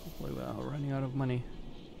 Hopefully without running out of money.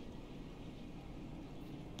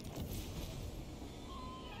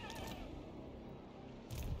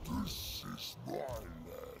 This is my land.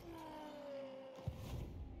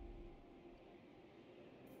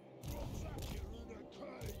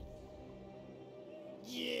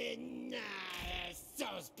 Yeah, nah,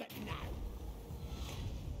 so's but no.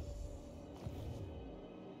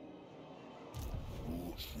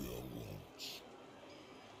 What you want?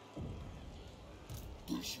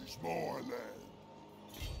 This is my land.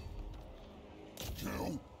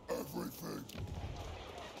 Kill everything.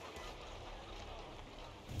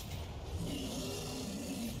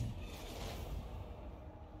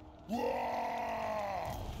 Wah!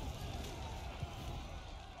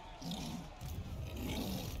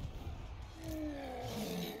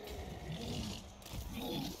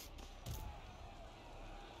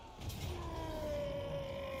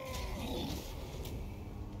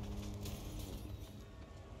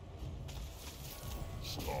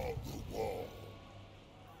 Start the war.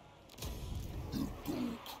 You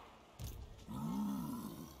dog.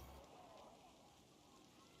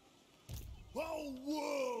 Whole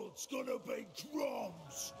world's gonna be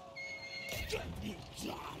drums. Get it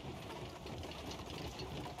done.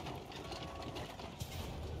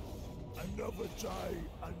 Another day,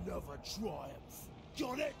 another triumph.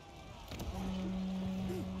 Got it?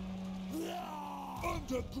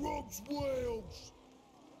 Under Grom's wheels.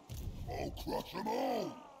 I'll crush them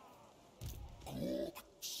all. Cork,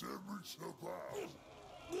 send me to battle.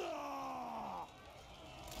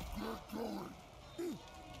 Get going.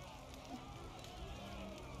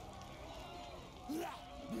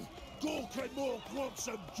 Gork and Mork want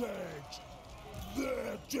some dead.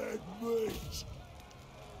 They're dead meat.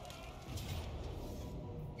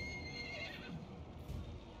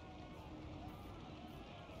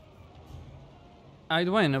 I'd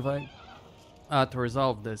win if I had to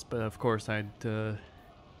resolve this, but of course I'd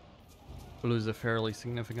lose a fairly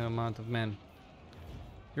significant amount of men.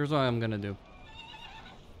 Here's what I'm gonna do.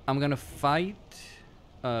 I'm gonna fight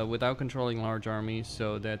without controlling large armies,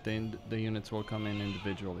 so that the units will come in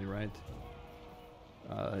individually, right?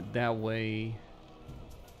 That way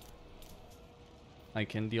I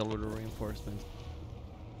can deal with the reinforcements.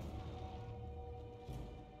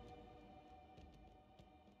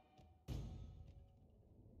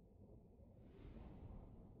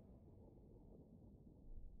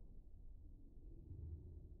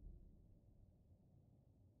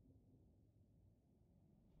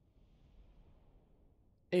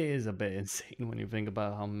 It is a bit insane when you think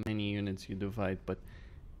about how many units you do fight, but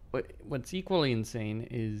what's equally insane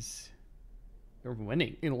is you're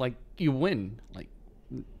winning. Like, you win. Like,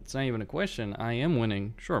 it's not even a question. I am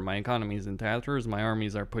winning. Sure, my economy is in tatters. My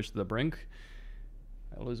armies are pushed to the brink.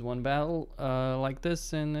 I lose one battle like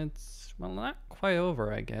this, and it's, well, not quite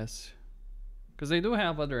over, I guess. Because they do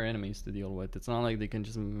have other enemies to deal with. It's not like they can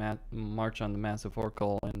just march on the massive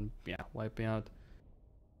Oracle and, yeah, wipe me out.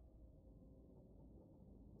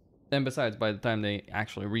 And besides, by the time they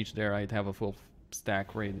actually reach there, I'd have a full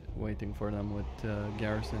stack waiting for them with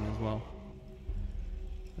Garrison as well.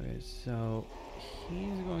 Okay, so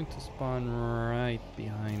he's going to spawn right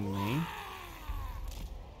behind me.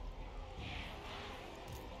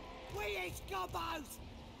 We is gobos!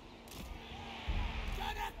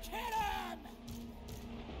 Gonna kill him!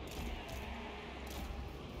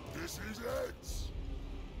 This is it!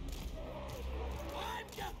 I'm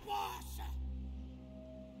the boss!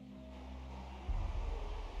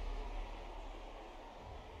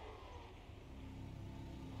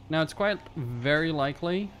 Now it's quite very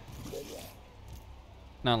likely,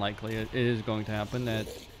 not likely, it is going to happen that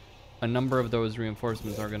a number of those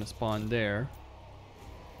reinforcements are going to spawn there.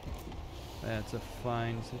 That's a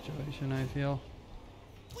fine situation, I feel.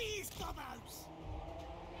 We is gobos!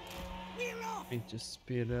 We're off! Let me just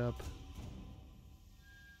speed it up.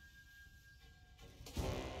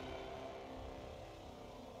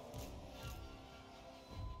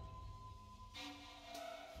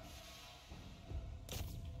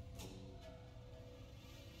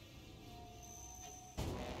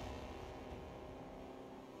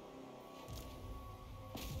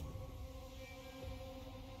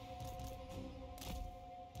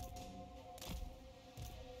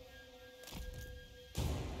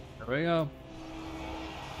 There we go.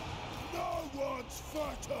 No one's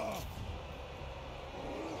fatter!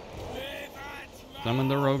 Summon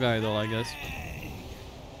the rogue idol, I guess.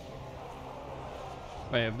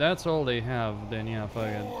 Wait, if that's all they have, then yeah, fuck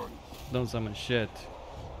it. Don't summon shit.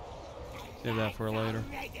 Save that for later.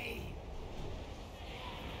 Ready!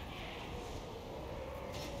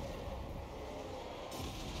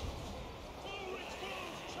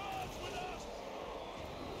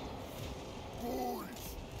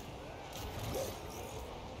 Boys!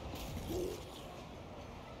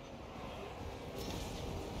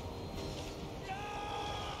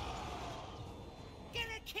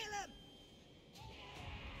 Gonna kill him!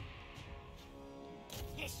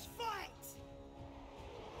 This fight!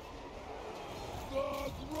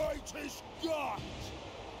 The greatest gut!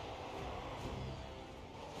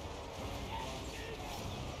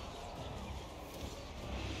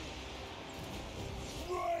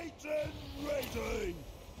 Great and ready!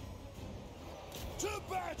 To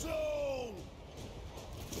battle!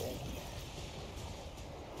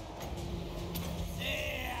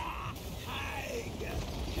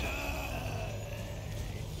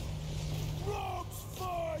 Rob's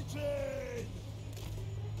fighting!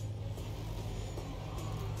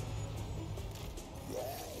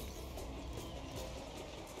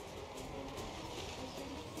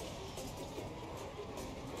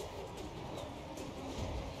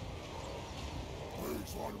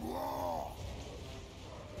 Please one more!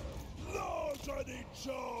 Lord and in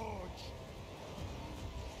charge!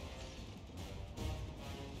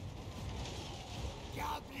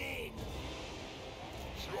 Goblin!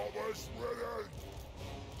 Choppers ready!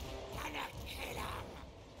 Gonna kill him!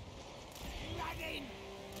 Running!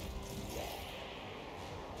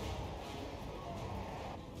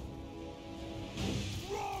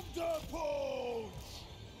 From the Paunch!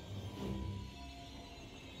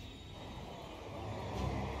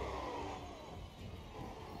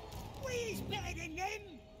 We is better than them!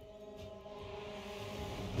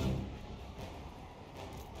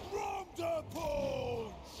 From the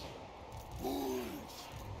Paunch! Boys!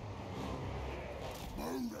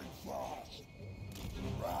 Moving fast!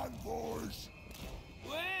 Run, boys!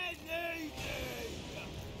 We're needed!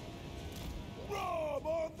 Grom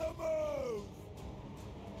on the move!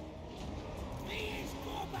 We is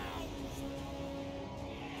gobos!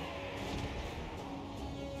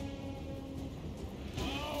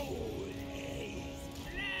 Holy place!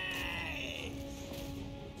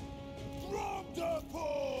 From the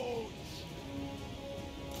Paunch!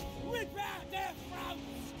 Rip out their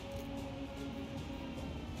fronts!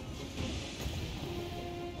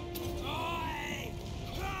 Oi!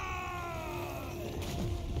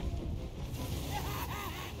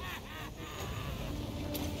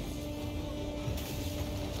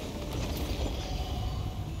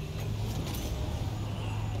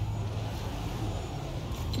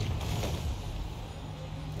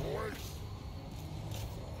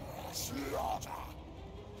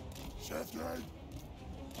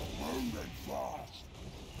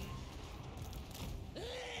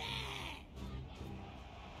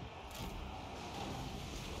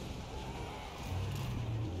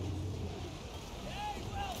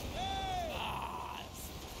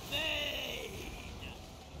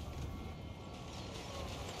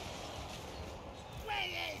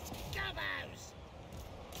 Gobos!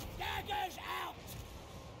 Daggers out!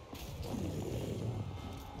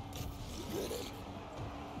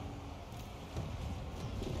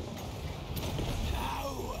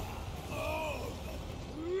 Power of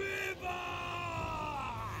River!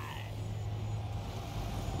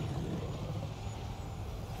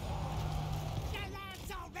 The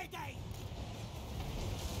lads are ready!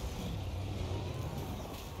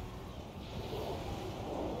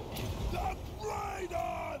 The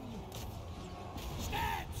Raiden!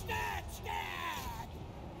 Stab! Stab! Stab!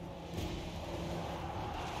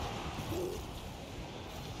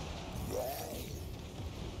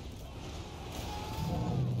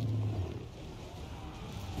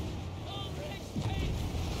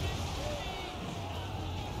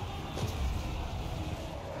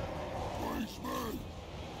 Face me!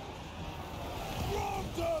 From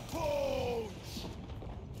the Paunch!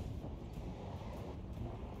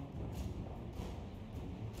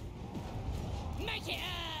 Make it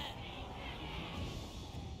up!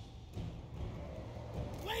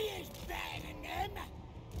 We is better than them!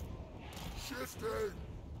 Shifting!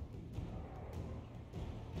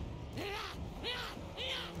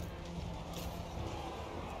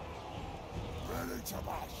 Ready to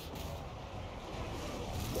mash!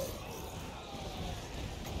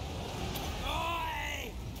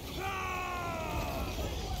 Oi!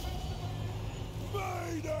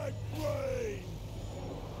 Mederic Green!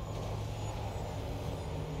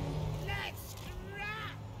 Let's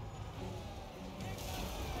scrap!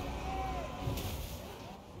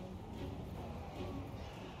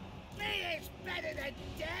 Me is better than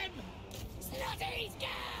them! Slotty's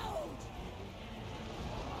gold!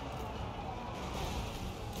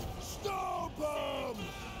 Stop him!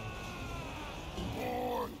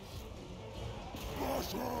 Boys!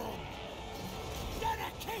 Crush him! Gonna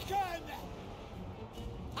kick him!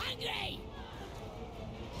 Hungry!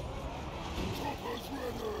 Chopper's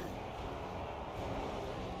ready!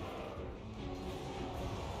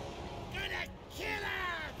 Gonna kill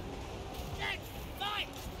him! Let's fight!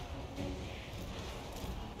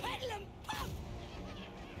 Pedal and pump!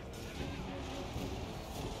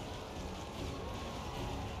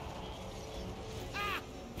 Ah!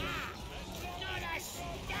 Ah! Gonna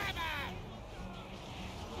stab him!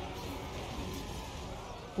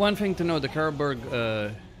 One thing to know, the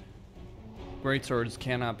Karlberg greatswords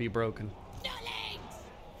cannot be broken. No legs!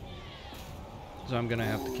 So I'm gonna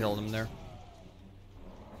have to kill them there.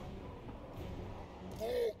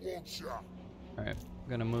 All one shot! Alright, I'm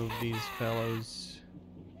gonna move these fellows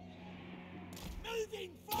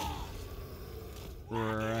Moving fast!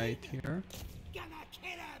 right here. Gonna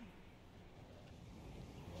kill him!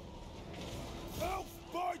 Elf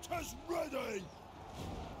fighters ready!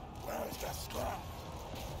 Where's the scrap?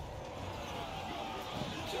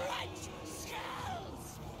 Crunch skulls!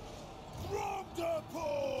 From the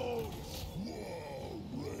Paunch! War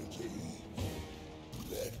ready!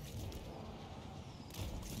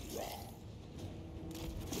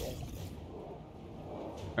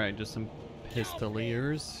 Alright, just some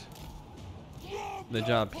pistoliers. The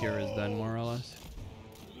job here is done, more or less.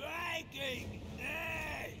 Lagging!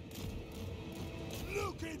 Nay!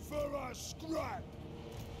 Looking for a scrap!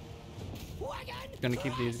 Wagon! Gonna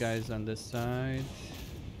keep these guys on this side.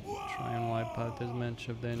 Try and wipe out as much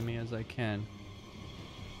of the enemy as I can.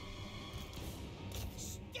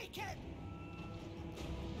 Stick it!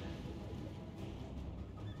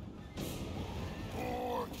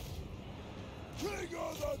 Boys! King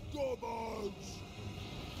of the goblins!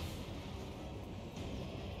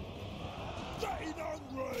 Getting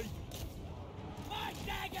hungry! My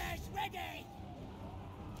dagger's ready!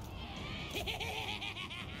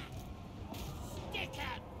 Stick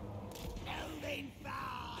it! Moving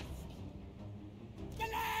fast! The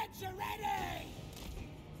lads are ready!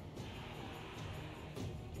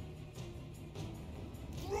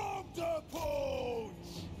 From the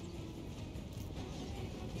Paunch!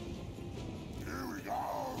 Here we go!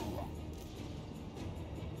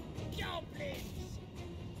 Goblins!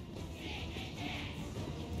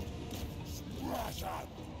 Smash it!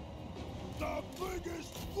 The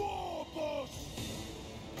biggest war boss!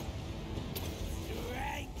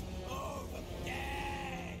 Strength of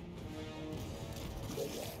death!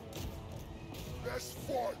 Let's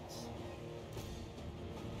fight!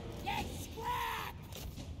 Let's scrap!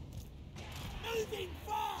 Moving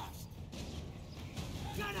fast!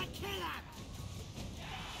 Gonna kill him!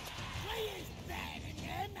 We is better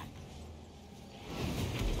than them!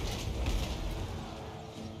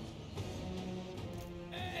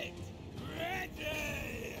 It's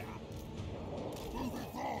ready! Moving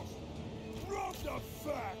fast! Run the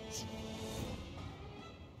facts!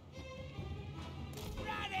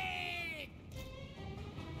 Ready!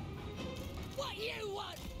 You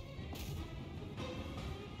won!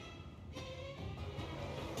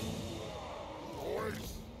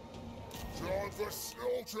 Boys, time for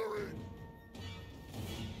slaughtering!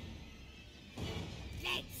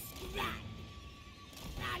 Let's scrap!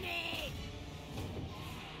 Run in!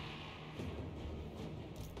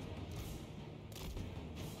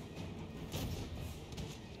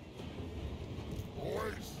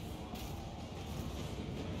 Boys,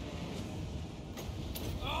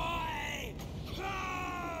 Oi!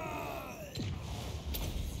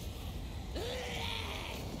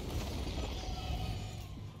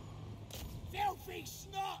 Filthy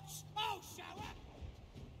snots! I'll show up!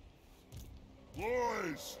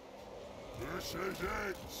 boys, this is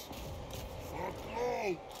it! For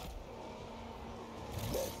gold!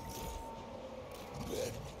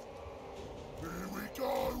 Here we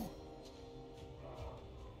go!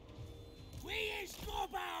 We is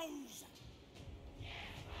gobbos!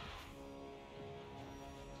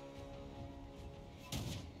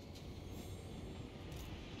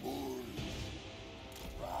 Boys!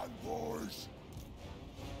 Run, boys!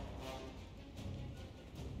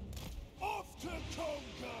 Off to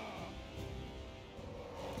conquer!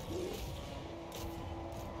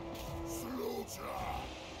 Slaughter!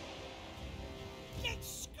 Let's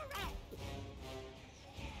scrap!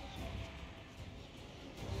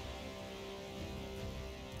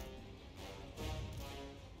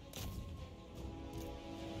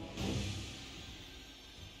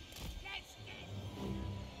 Let's get...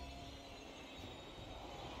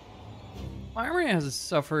 My army has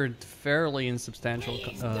suffered fairly insubstantial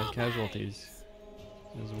casualties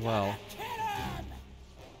as well. Kill 'em!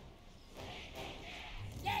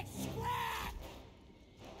 Let's scrap!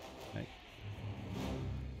 Right.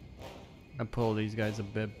 I pull these guys a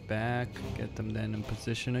bit back, get them then in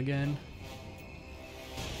position again.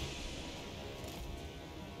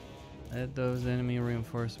 Let those enemy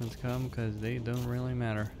reinforcements come, because they don't really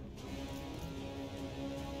matter.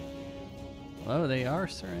 Oh, they are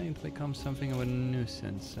starting to become something of a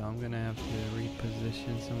nuisance, so I'm gonna have to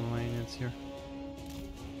reposition some of my units here.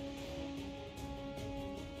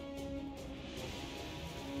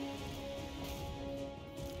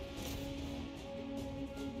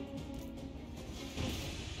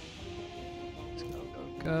 Let's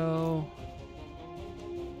go.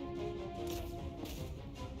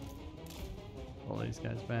 Pull these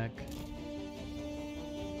guys back.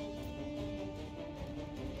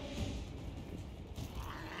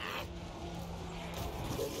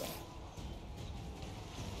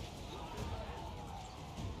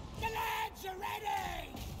 The lads are ready!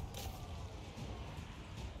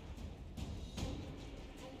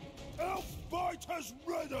 Elf fighters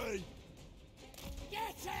ready!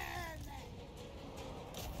 Get him!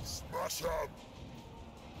 Smash 'em!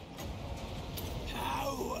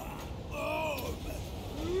 Power of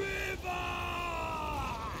River!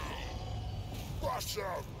 Bash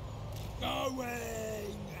 'em!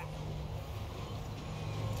 Going!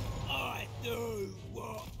 I do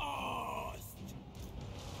what asked!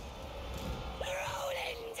 We're all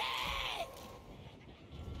in death!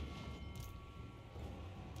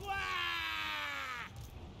 Wah!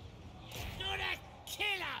 Gonna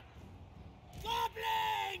kill 'em!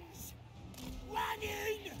 Goblins!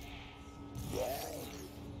 Running!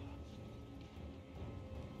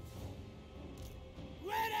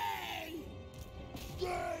 Ready!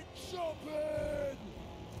 Get chopping!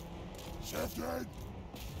 Shifted!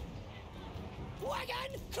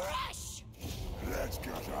 Wagon crush! Let's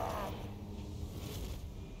get 'em!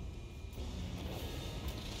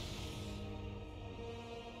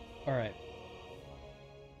 Alright.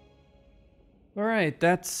 Alright,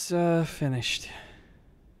 that's finished.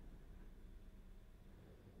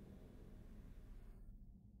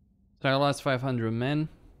 So I lost 500 men,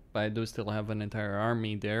 but I do still have an entire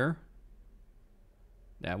army there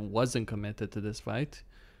that wasn't committed to this fight.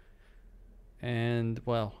 And,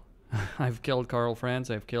 well, I've killed Karl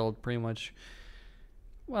Franz. I've killed pretty much,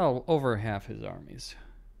 well, over half his armies.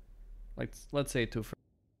 Like, let's say 2/3.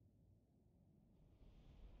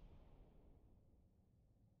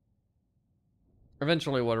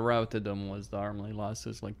 Eventually what routed them was the army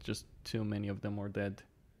losses, like just too many of them were dead.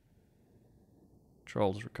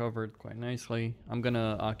 Trolls recovered quite nicely. I'm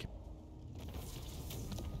gonna occupy.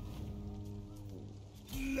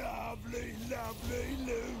 Lovely, lovely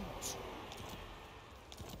loot!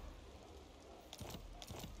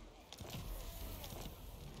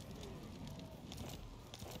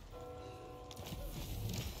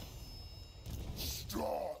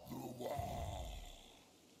 Start the war!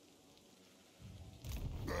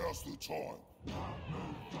 Now's the time!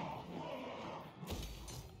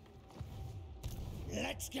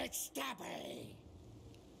 Let's get stabby.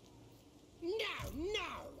 No,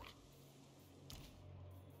 no.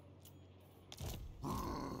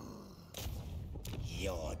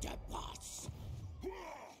 You're the boss.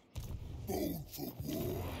 Born for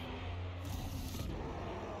war.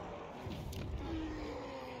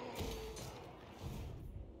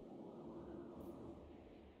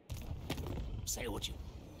 Say what you...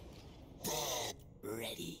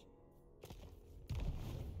 Ready.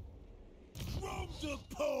 From the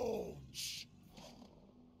Paunch!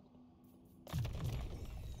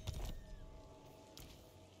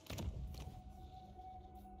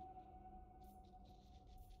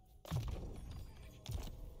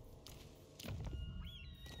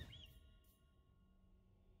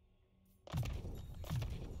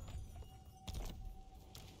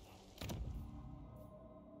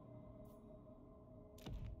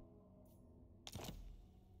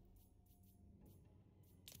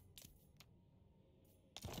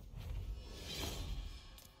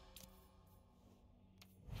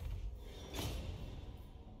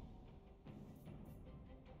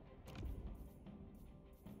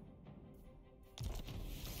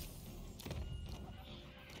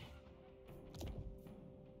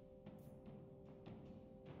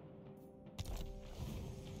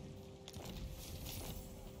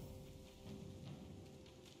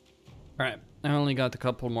 Alright, I only got a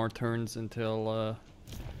couple more turns until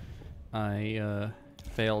I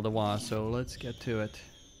fail the WA, so let's get to it.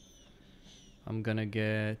 I'm gonna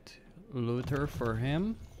get Luther for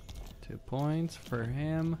him. 2 points for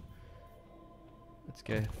him. Let's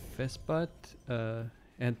get Fistbutt,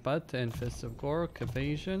 Headbutt and Fist of Gork,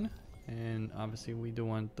 evasion. And obviously we do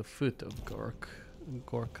want the foot of Gork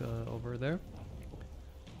over there.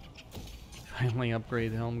 Finally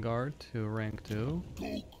upgrade Helm Guard to rank 2.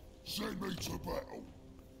 Send me to battle.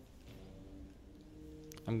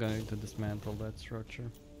 I'm going to dismantle that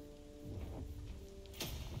structure.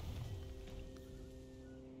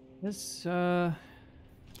 This may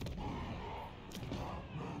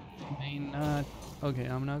not... Okay,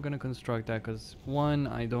 I'm not gonna construct that because 1,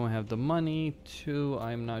 I don't have the money, 2,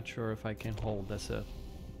 I'm not sure if I can hold this up.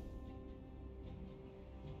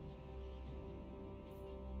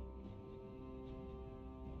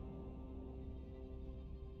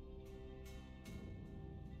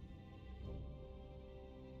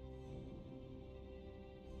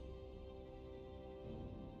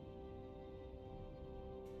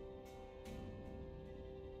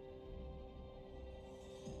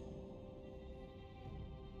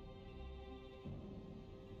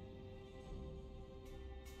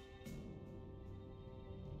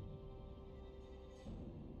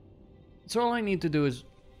 So all I need to do is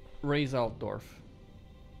raise Altdorf.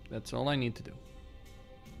 That's all I need to do.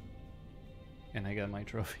 And I got my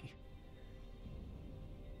trophy.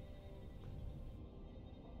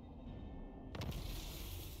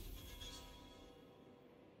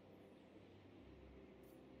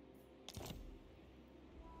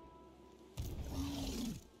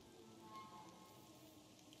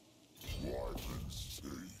 Wyvern's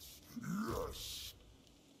teeth, yes.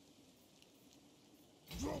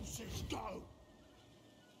 Roses go!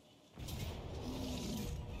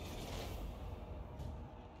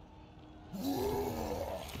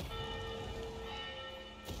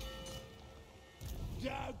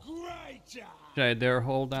 The greater! Should I dare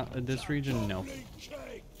hold on this region? No.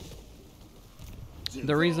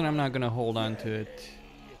 The reason I'm not gonna hold on to it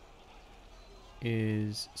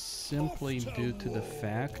is simply due to the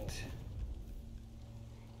fact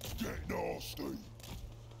Get nasty.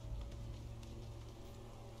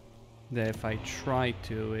 that if I try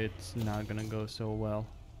to, it's not gonna go so well.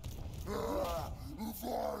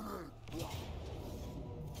 Violent.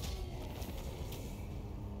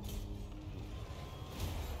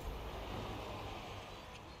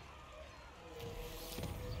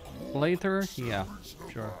 Later? Yeah,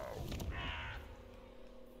 sure.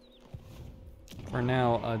 For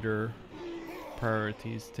now, other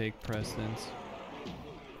priorities take precedence.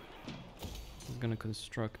 I'm gonna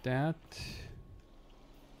construct that.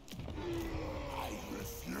 I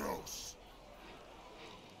refuse.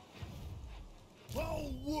 The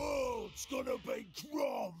whole world's gonna be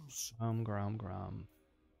Groms! Grom.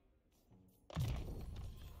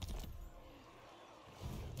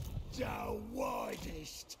 The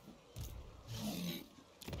widest!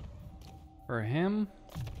 For him,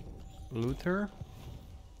 Luther.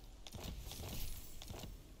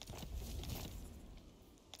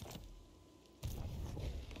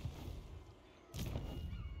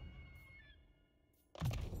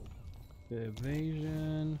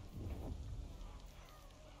 Evasion.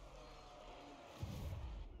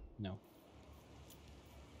 No.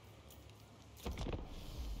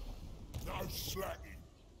 slacking.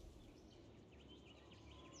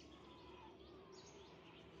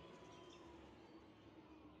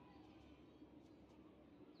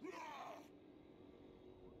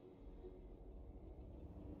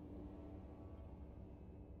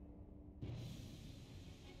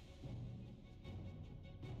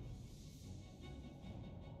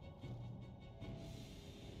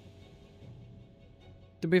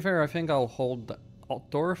 To be fair, I think I'll hold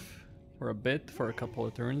Altdorf for a bit, for a couple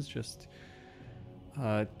of turns, just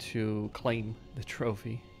to claim the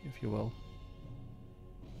trophy, if you will.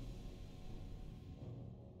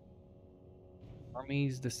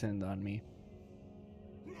 Armies descend on me.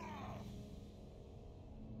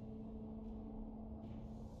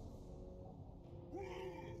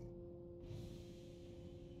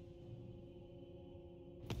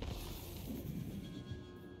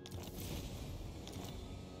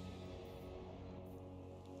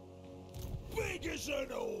 Big as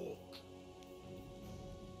an orc!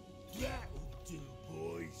 That'll do,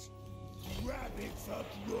 boys. Grab it for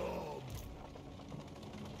Grom!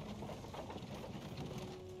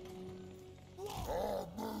 I'll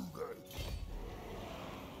move it.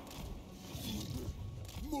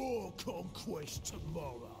 More conquest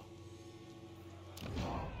tomorrow.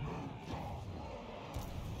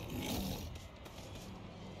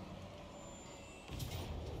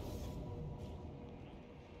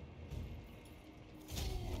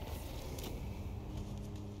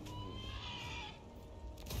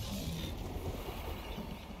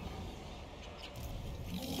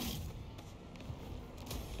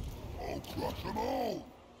 Crush them all!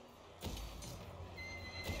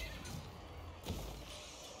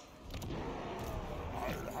 I'll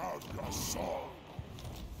have your soul!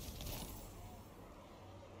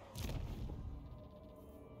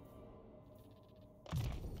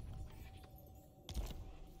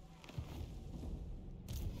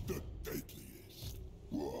 The deadliest!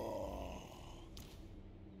 Whoa.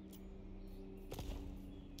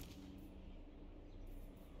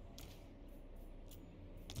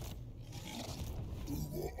 Do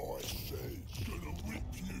what I say, gonna rip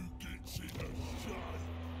you gits in a shade.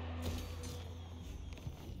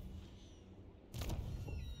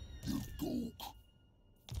 You gawk.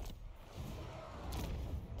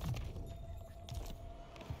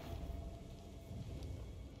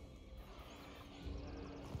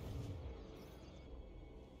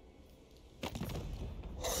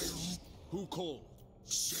 Who called?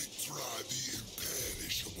 Sitra the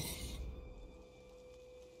Imperishable.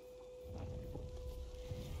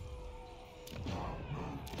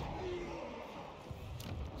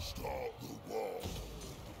 Start the war.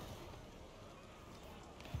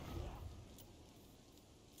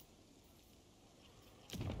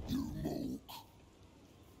 You mook.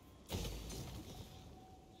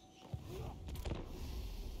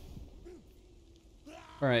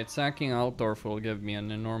 Alright, sacking Altdorf will give me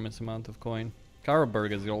an enormous amount of coin.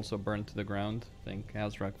 Karlberg is also burned to the ground. Thank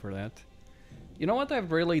Azrak for that. You know what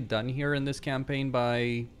I've really done here in this campaign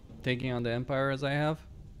by taking on the Empire as I have?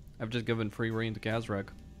 I've just given free reign to Kazrak.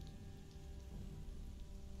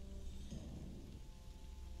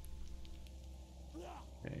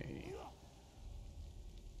 Okay.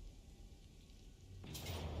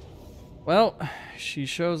 Well, she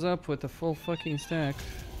shows up with a full fucking stack.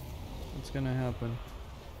 What's gonna happen?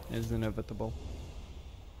 It's inevitable.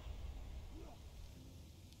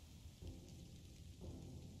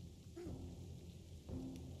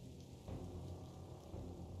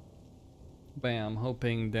 But yeah, I'm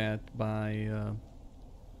hoping that by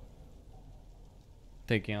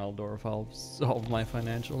taking Altdorf, I'll solve my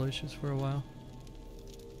financial issues for a while.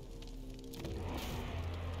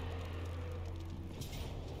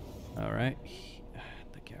 Alright.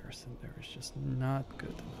 The garrison there is just not good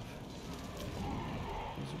enough.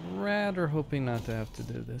 I was rather hoping not to have to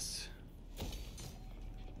do this.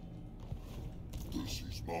 This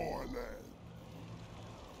is my land.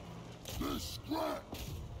 This scrap.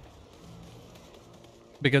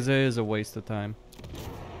 Because it is a waste of time.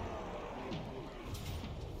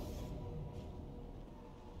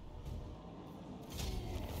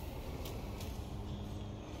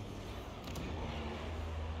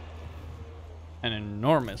 An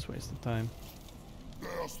enormous waste of time.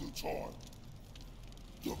 Now's the time.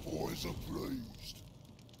 The boys are pleased.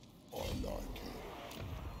 I like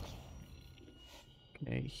it.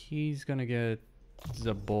 Okay, he's gonna get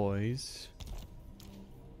the boys.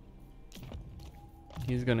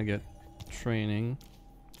 He's gonna get training.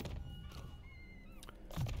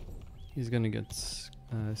 He's gonna get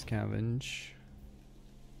scavenge.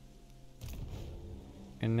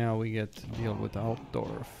 And now we get to deal with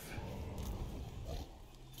Altdorf.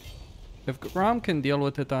 If Grom can deal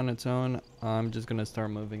with it on its own, I'm just gonna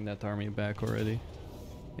start moving that army back already.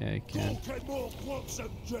 Yeah, he can.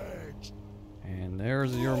 And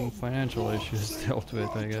there's your financial issues dealt with,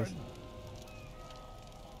 I guess.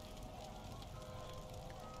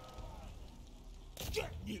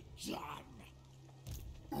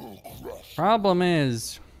 Problem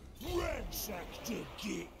is...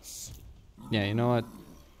 Yeah, you know what?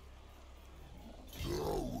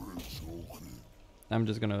 I'm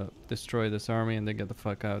just gonna destroy this army and then get the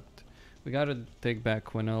fuck out. We gotta take back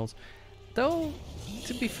Quinel's. Though,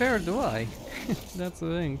 to be fair, do I? That's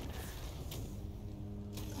the thing.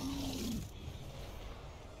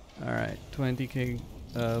 Alright, 20k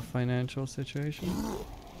financial situation.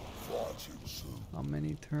 How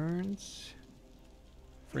many turns?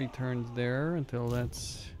 3 turns there until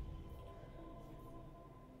that's...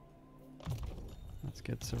 Let's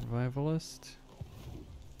get survivalist.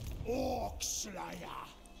 Orc Slayer.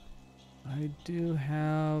 I do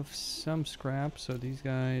have some scrap, so these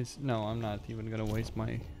guys... No, I'm not even gonna waste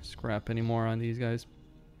my scrap anymore on these guys.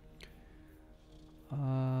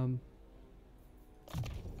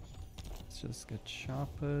 Let's just get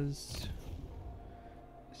Choppas.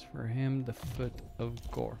 As for him, the Foot of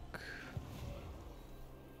Gork.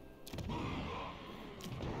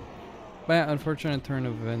 But yeah, unfortunate turn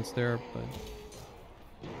of events there, but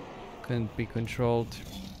couldn't be controlled.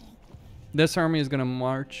 This army is gonna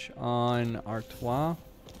march on Artois.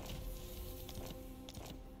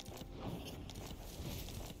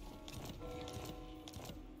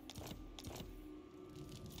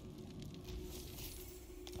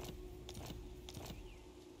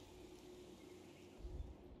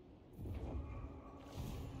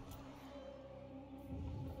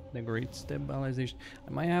 The Great Stabilization.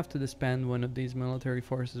 I might have to disband one of these military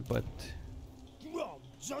forces, but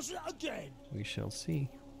we shall see.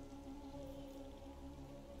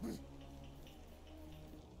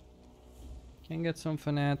 Can get some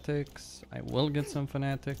fanatics. I will get some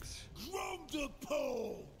fanatics. From the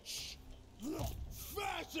Paunch,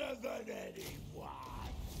 faster than anyone.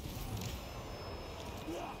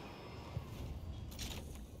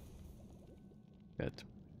 Good.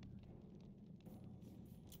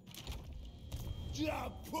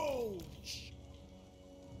 The Paunch,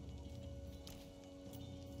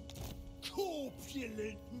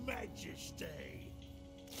 corpulent majesty.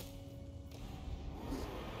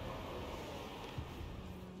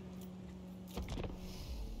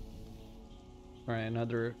 Alright,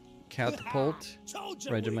 another catapult.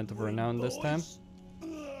 Regiment of Renown this time.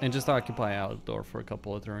 And just occupy outdoor for a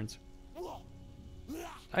couple of turns.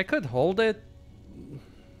 I could hold it.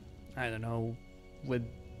 I don't know. Would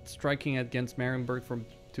striking against Marienburg from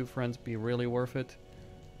 2 fronts be really worth it?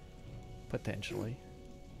 Potentially.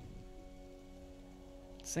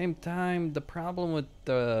 Same time, the problem with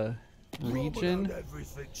the region...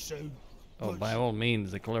 Oh, by all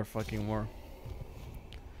means, declare fucking war.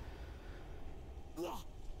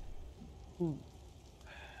 Ooh.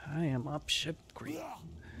 I am up ship creek.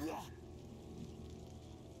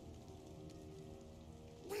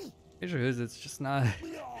 Issue is, it's just not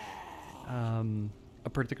a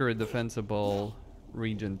particularly defensible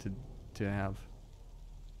region to have.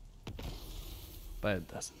 But it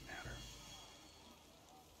doesn't matter.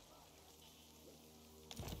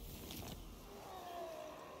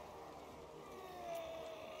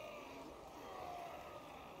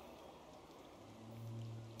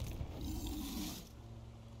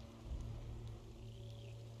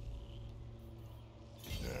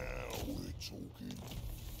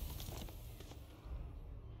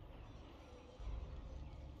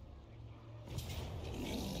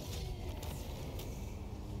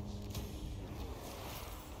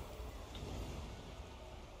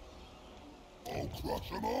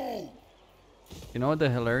 You know what the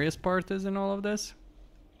hilarious part is in all of this?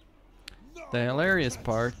 The hilarious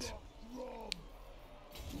part,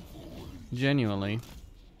 genuinely,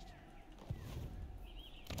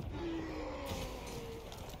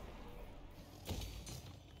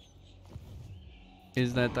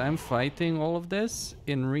 is that I'm fighting all of this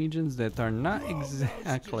in regions that are not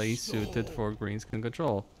exactly suited for greenskin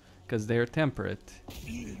control, because they're temperate,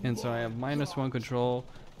 and so I have -1 control,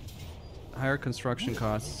 higher construction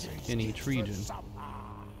costs in each region.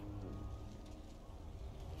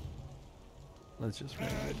 Let's just read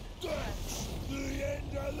it.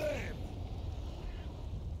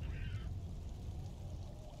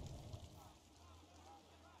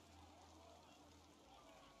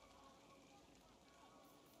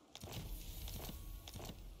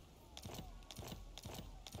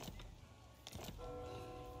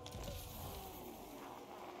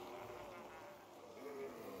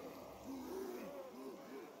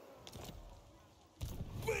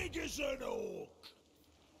 big as an orc.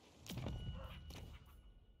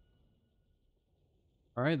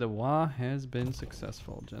 Alright, the Wa has been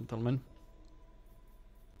successful, gentlemen.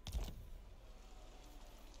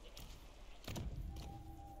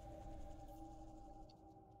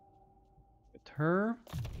 Get her.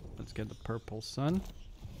 Let's get the purple sun.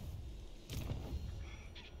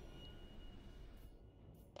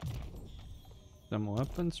 Some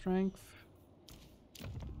weapon strength.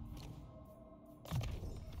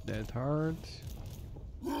 Dead hard.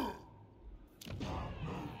 Now's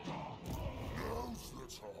the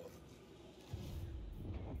time.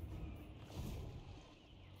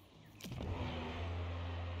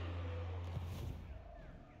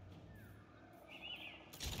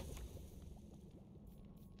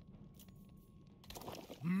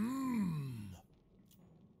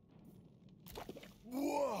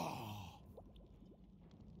 Whoa.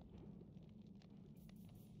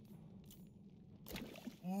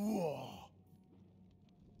 Whoa.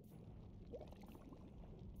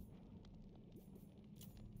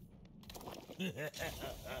 Never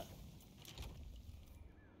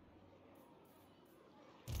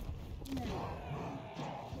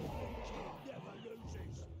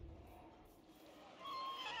loses.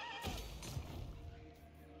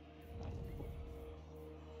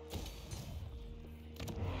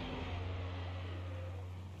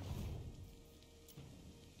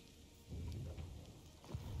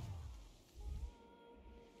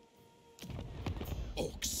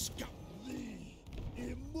 Orc scum. The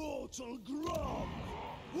Immortal Grom.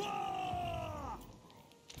 Wah!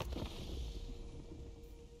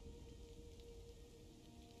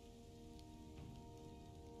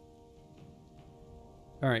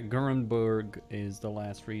 Alright, Gurrenburg is the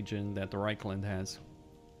last region that the Reichland has.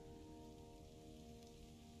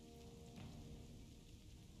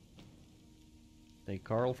 Take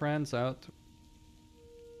Karl Franz out.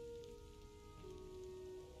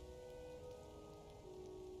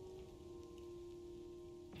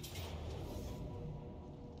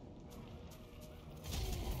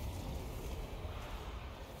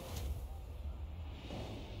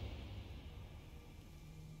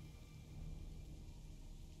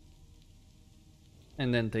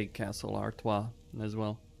 And then take Castle Artois as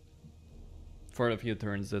well. For the few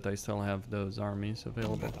turns that I still have those armies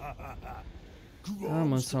available.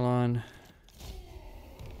 Moussalon.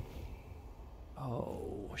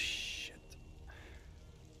 Oh shit.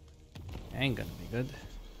 Ain't gonna be good.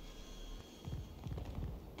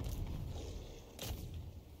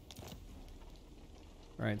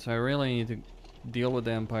 Alright, so I really need to deal with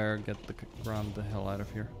the Empire, get the Grom the hell out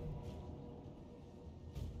of here.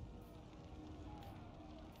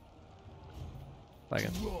 Like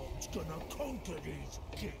it. Grom's gonna conquer these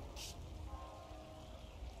kings.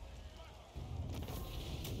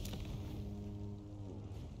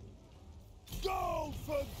 Go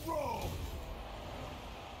for Grom!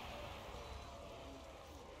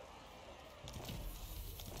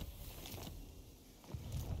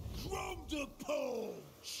 Grom to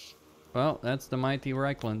Paunch! Well, that's the mighty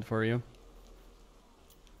Reichland for you.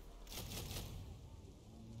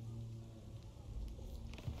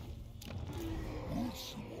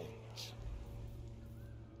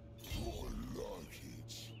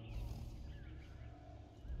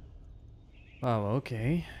 Wow,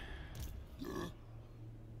 okay.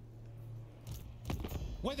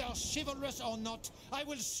 Whether chivalrous or not, I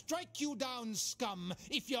will strike you down, scum,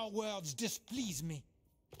 if your words displease me.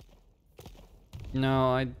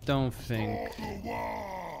 No, I don't think.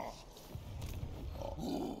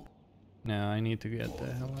 No, I need to get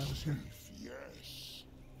the hell out of here.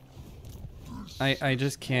 I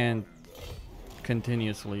just can't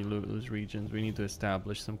continuously lose regions. We need to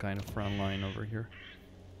establish some kind of front line over here.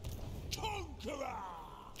 Conqueror!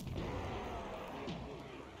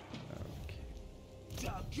 Okay.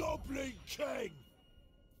 The Goblin King!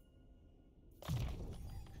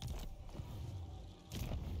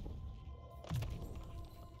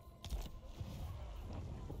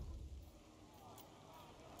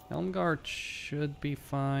 Helmgard should be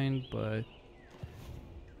fine, but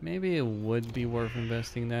maybe it would be worth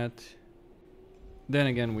investing that. Then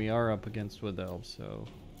again, we are up against Wood Elves, so...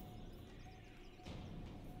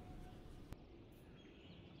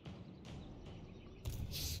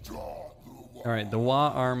 Alright, the Wa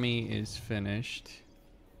army is finished.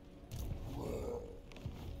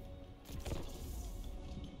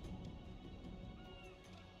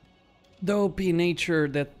 The OP nature,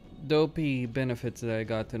 the OP benefits that I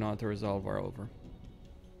got to not to resolve are over.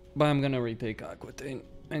 But I'm gonna retake Aquitaine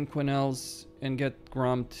and Quenelles and get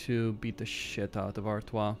Grom to beat the shit out of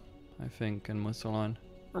Artois, I think, and Moussalon.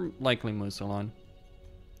 Or likely Moussalon.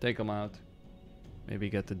 Take them out.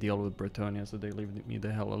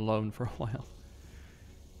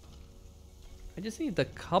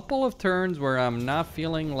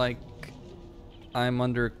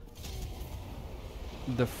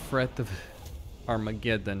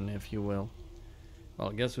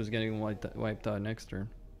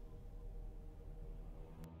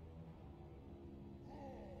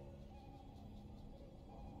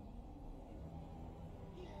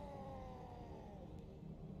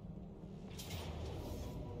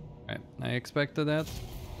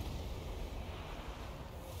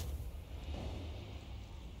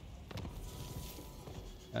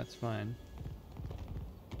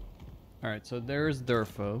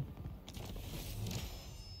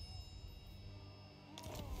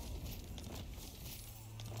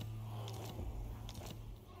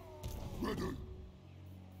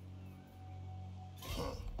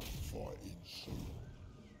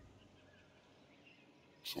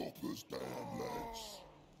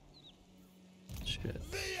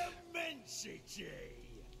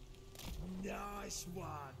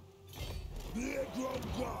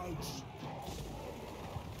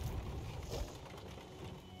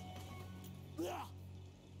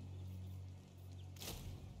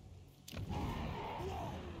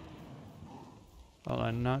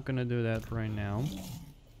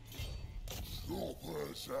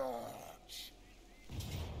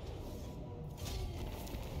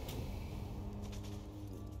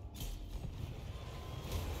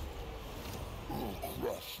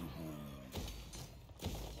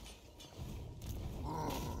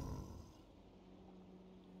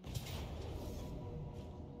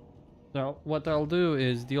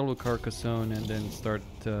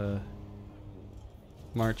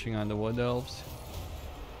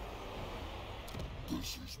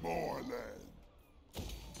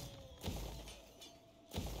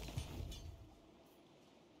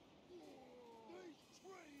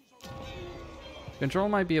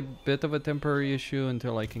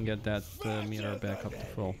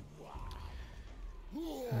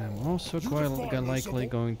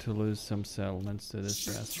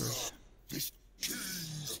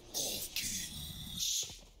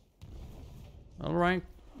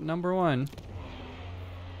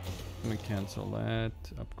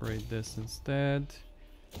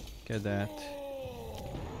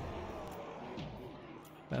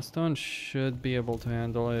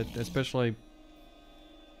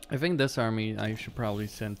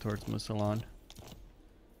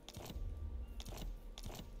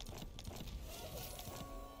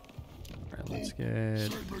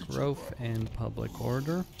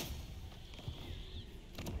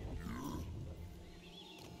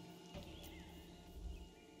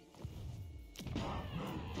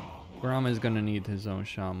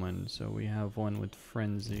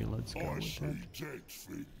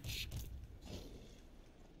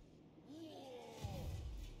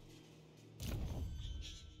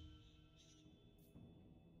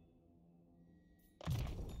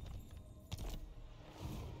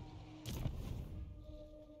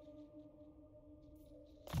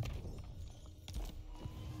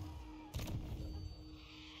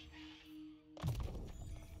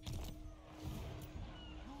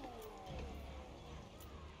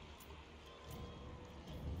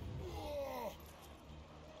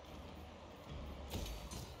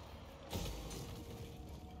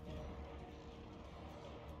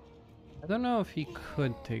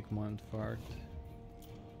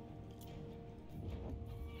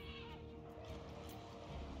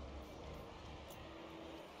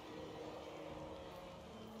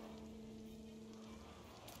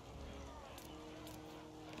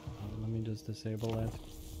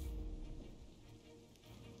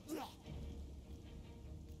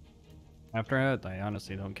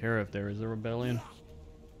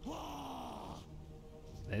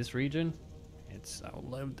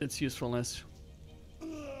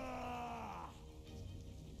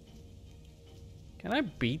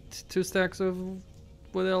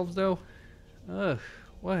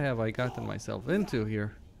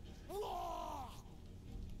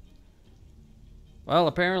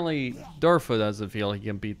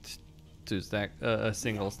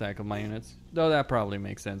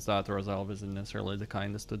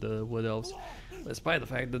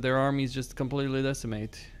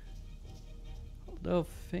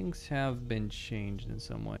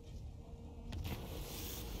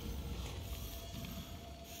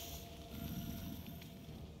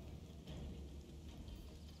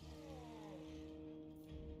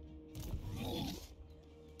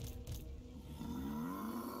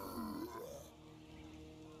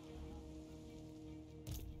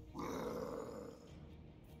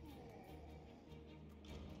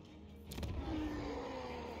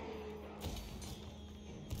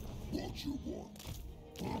 you want?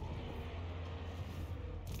 Huh?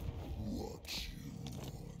 What you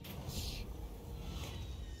want?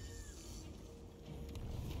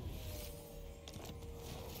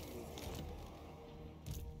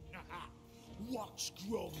 Watch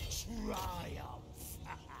Grom triumph.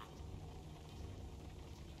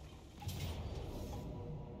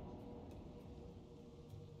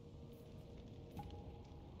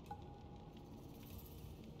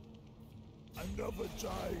 Another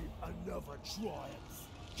day, another triumph.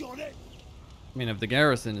 Got it? I mean, if the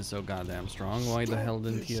garrison is so goddamn strong, why the hell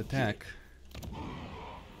didn't he attack?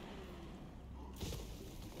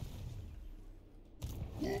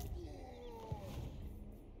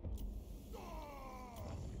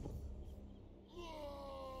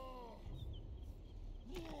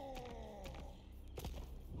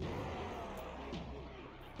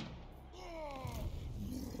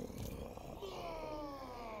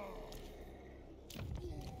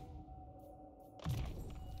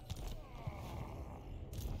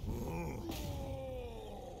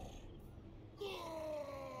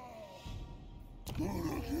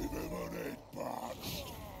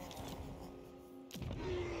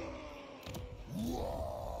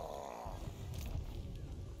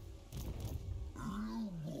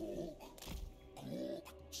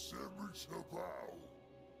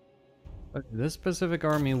 Okay, this specific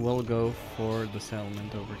army will go for the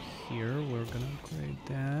settlement over here. We're gonna upgrade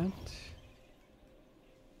that.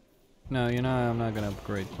 No, you know, I'm not gonna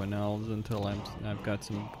upgrade Quenelles until I've got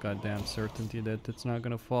some goddamn certainty that it's not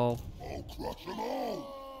gonna fall. I'll crush them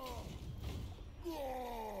all! I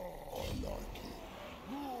like it.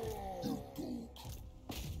 You dog.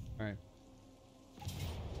 Alright.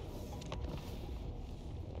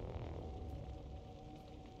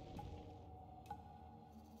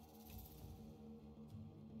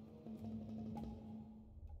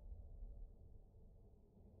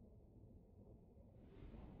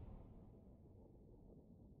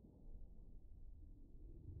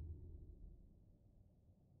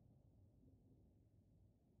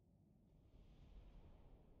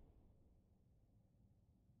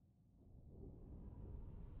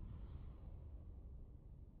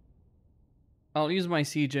 I'll use my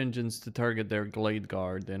siege engines to target their glade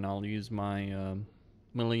guard, and I'll use my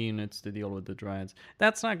melee units to deal with the dryads.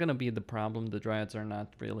 That's not going to be the problem. The dryads are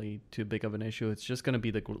not really too big of an issue. It's just going to be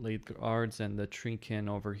the glade guards and the treekin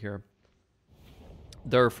over here.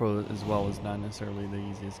 Durfo as well is not necessarily the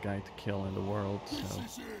easiest guy to kill in the world, so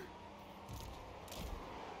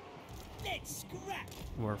Let's scrap.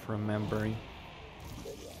 worth remembering.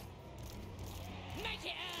 Make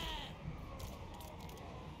it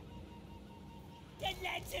the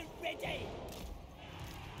lads are ready.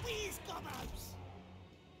 Where's Gobos?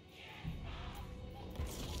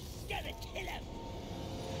 Gonna kill him.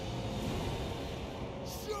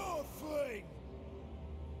 Sure thing.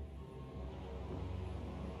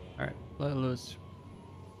 Alright, let loose.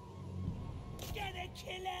 Gonna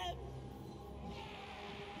kill him.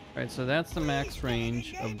 Alright, so that's the max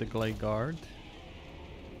range of the glade guard.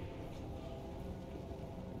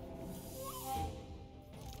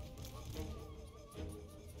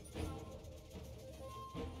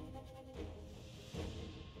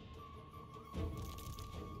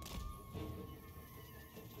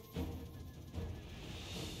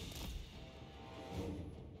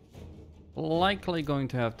 Likely going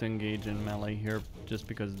to have to engage in melee here just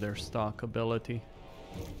because of their stock ability.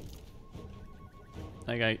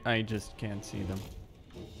 Like, I just can't see them.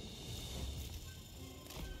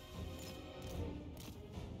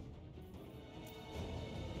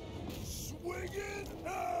 Swinging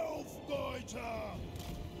elf biter.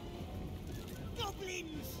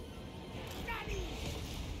 Goblins. Daddy.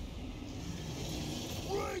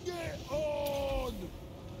 Bring it on.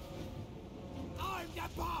 I'm the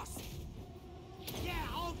boss. Yeah,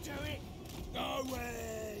 I'll do it.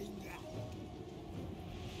 Going.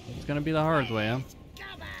 It's gonna be the hard way, huh?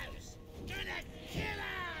 Gobos. Gonna kill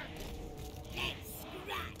her. Let's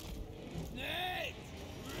scrap.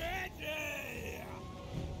 It's ready.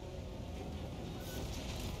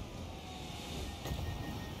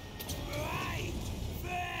 Right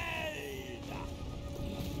fade.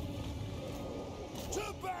 To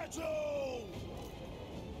battle.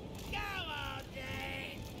 Go on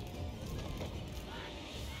then.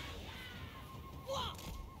 What?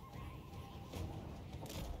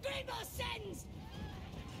 Grimmer sends.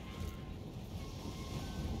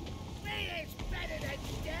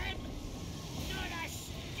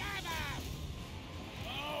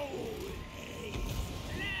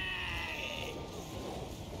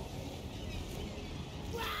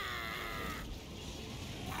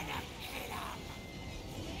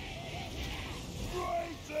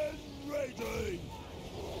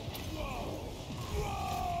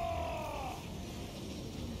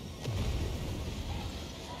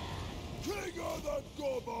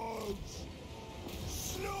 gobos!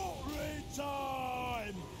 Slaughtering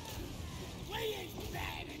time! We is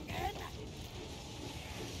better than them!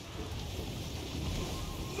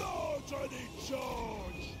 Large in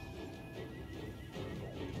charge!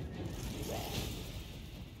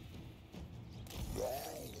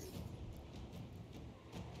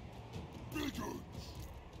 Big uns!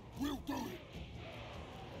 We'll do it!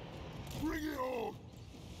 Bring it on!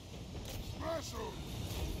 Smash 'em!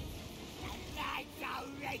 The knights are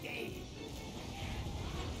ready!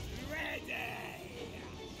 Ready!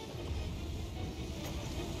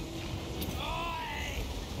 Oi!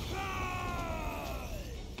 Fly!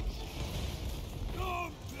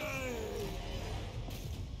 Complete!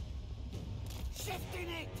 Shifting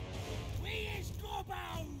it! We is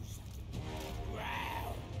gobos!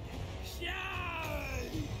 Round! Show!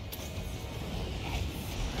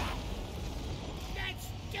 Let's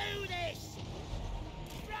do this!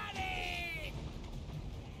 Running!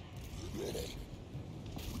 Ready!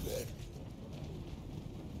 Ready!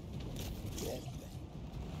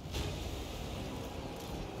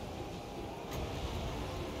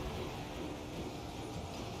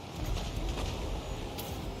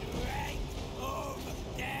 Great of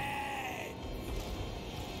dead!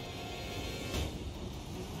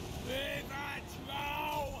 River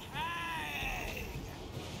troll hang!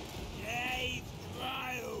 Day's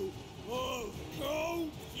trial of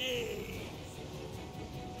corpses!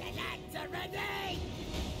 The lads are ready!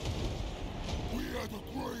 We had a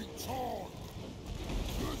great time!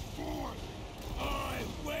 Let's fight! I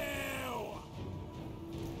will!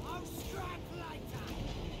 I'll strike later!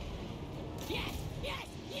 Yes, yes,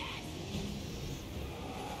 yes!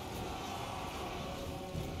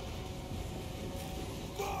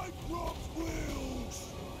 Fight Rob's wheels!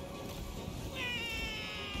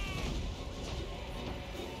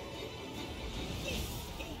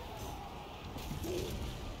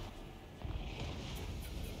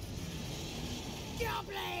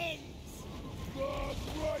 Goblins! The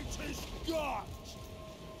greatest gut!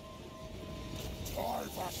 Time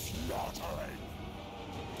for slaughtering!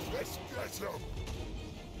 Let's get him!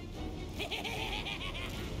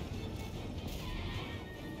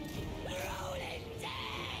 Rolling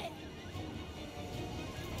dead!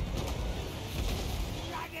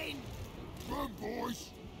 Running! Run, boys!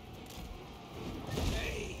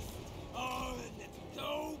 Feast on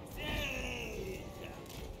corpses!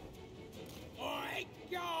 I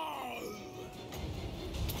go!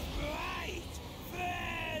 Right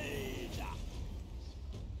food!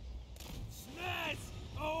 Smash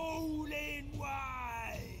all in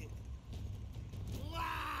one!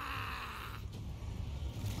 Wah!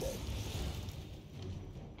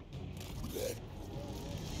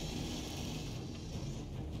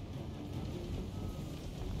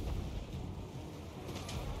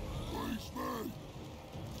 Please me!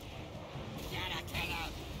 Get a killer!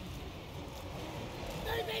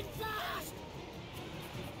 Moving fast!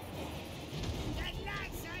 The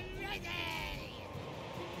lads are ready!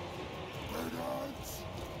 Red hands!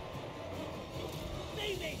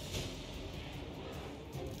 Moving!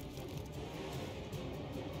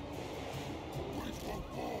 Which one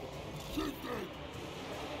more? Shoot them!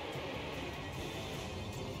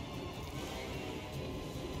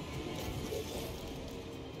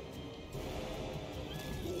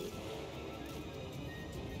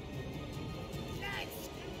 Let's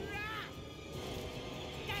run!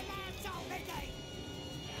 The lads are ready!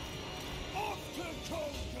 Off to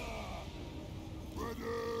conquer!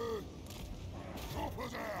 Ready!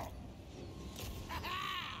 Choppers out!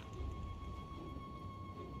 Ha-ha!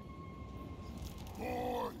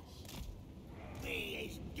 Boys! We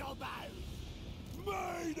is gobos!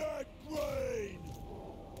 Made it green!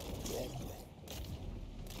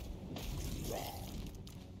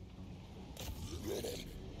 Ready!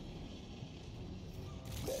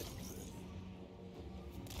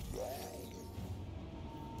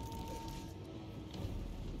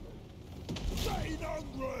 Getting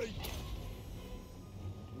hungry!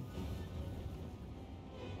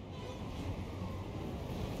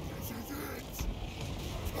 This is it!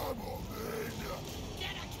 Come on then!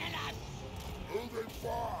 Get a killer! Moving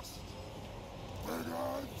fast! Big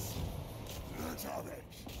hands! Let's have it!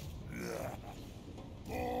 Yeah!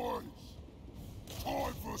 Boys!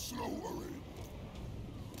 Time for slaughtering!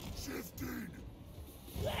 Shifting!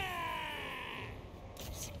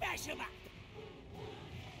 Smash 'em up!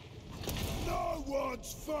 No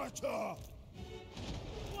one's fatter!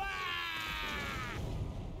 Wah!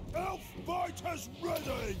 Elf fighters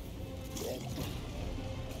ready!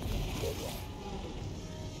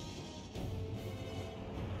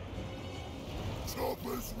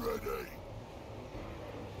 Choppers ready!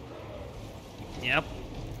 Yep.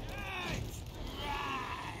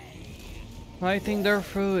 Fighting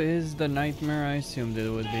Durfu is the nightmare I assumed it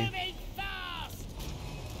would be. Moving fast!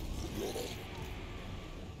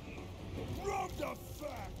 Grab the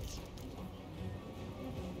facts!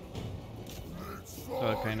 So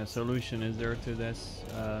what kind of solution is there to this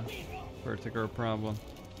particular problem?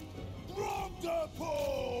 Grab the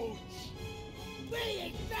Paunch! We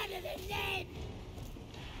is better than them!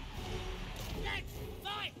 Let's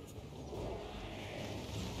fight!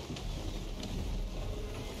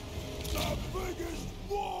 The biggest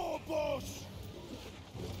war boss!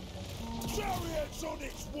 Chariot's on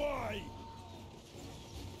its way!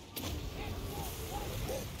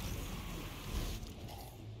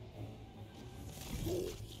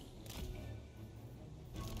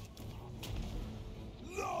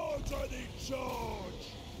 Lords are in charge!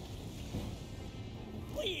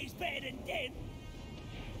 We is better than them!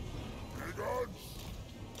 Brigands!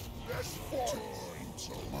 Let's fight!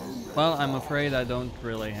 Well, I'm afraid I don't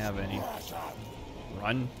really have any.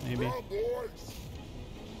 Run, maybe? Come, boys!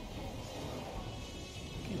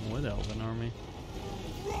 Wood Elven army.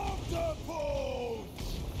 Grab the Paunch!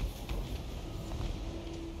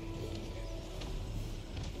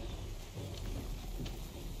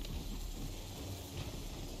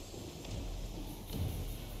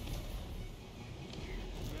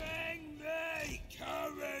 Bring me!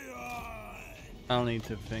 Carry on! I'll need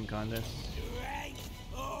to think on this. Strength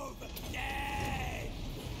of death!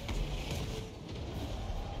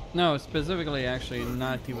 No, specifically, actually,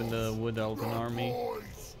 not even the Wood Elven army.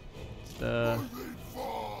 Boys! It's the Moving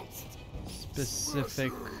fast!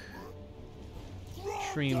 specific Grab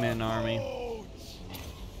Treeman the army. Paunch!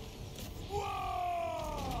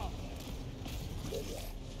 Wah!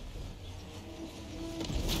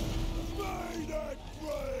 Made it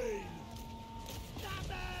green!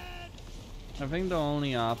 I think the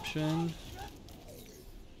only option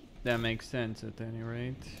that makes sense at any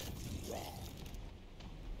rate.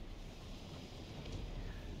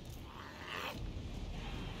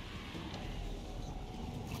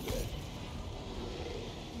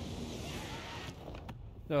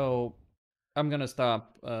 So I'm gonna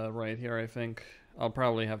stop right here. I think I'll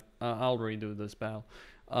probably have I'll redo this battle.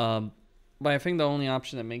 But I think the only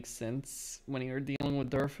option that makes sense when you're dealing with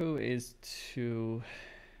Durfu is to,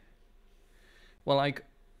 well,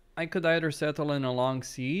 I could either settle in a long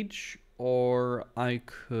siege or I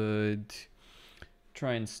could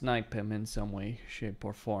try and snipe him in some way, shape,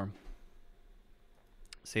 or form.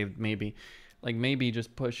 Save maybe, like maybe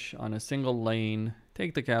just push on a single lane,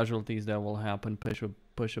 take the casualties that will happen, push a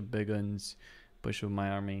big guns, push with my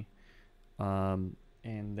army, and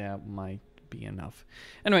that might be enough.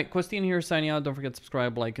 Anyway, Costin here signing out. Don't forget to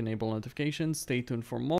subscribe, like, enable notifications. Stay tuned for more.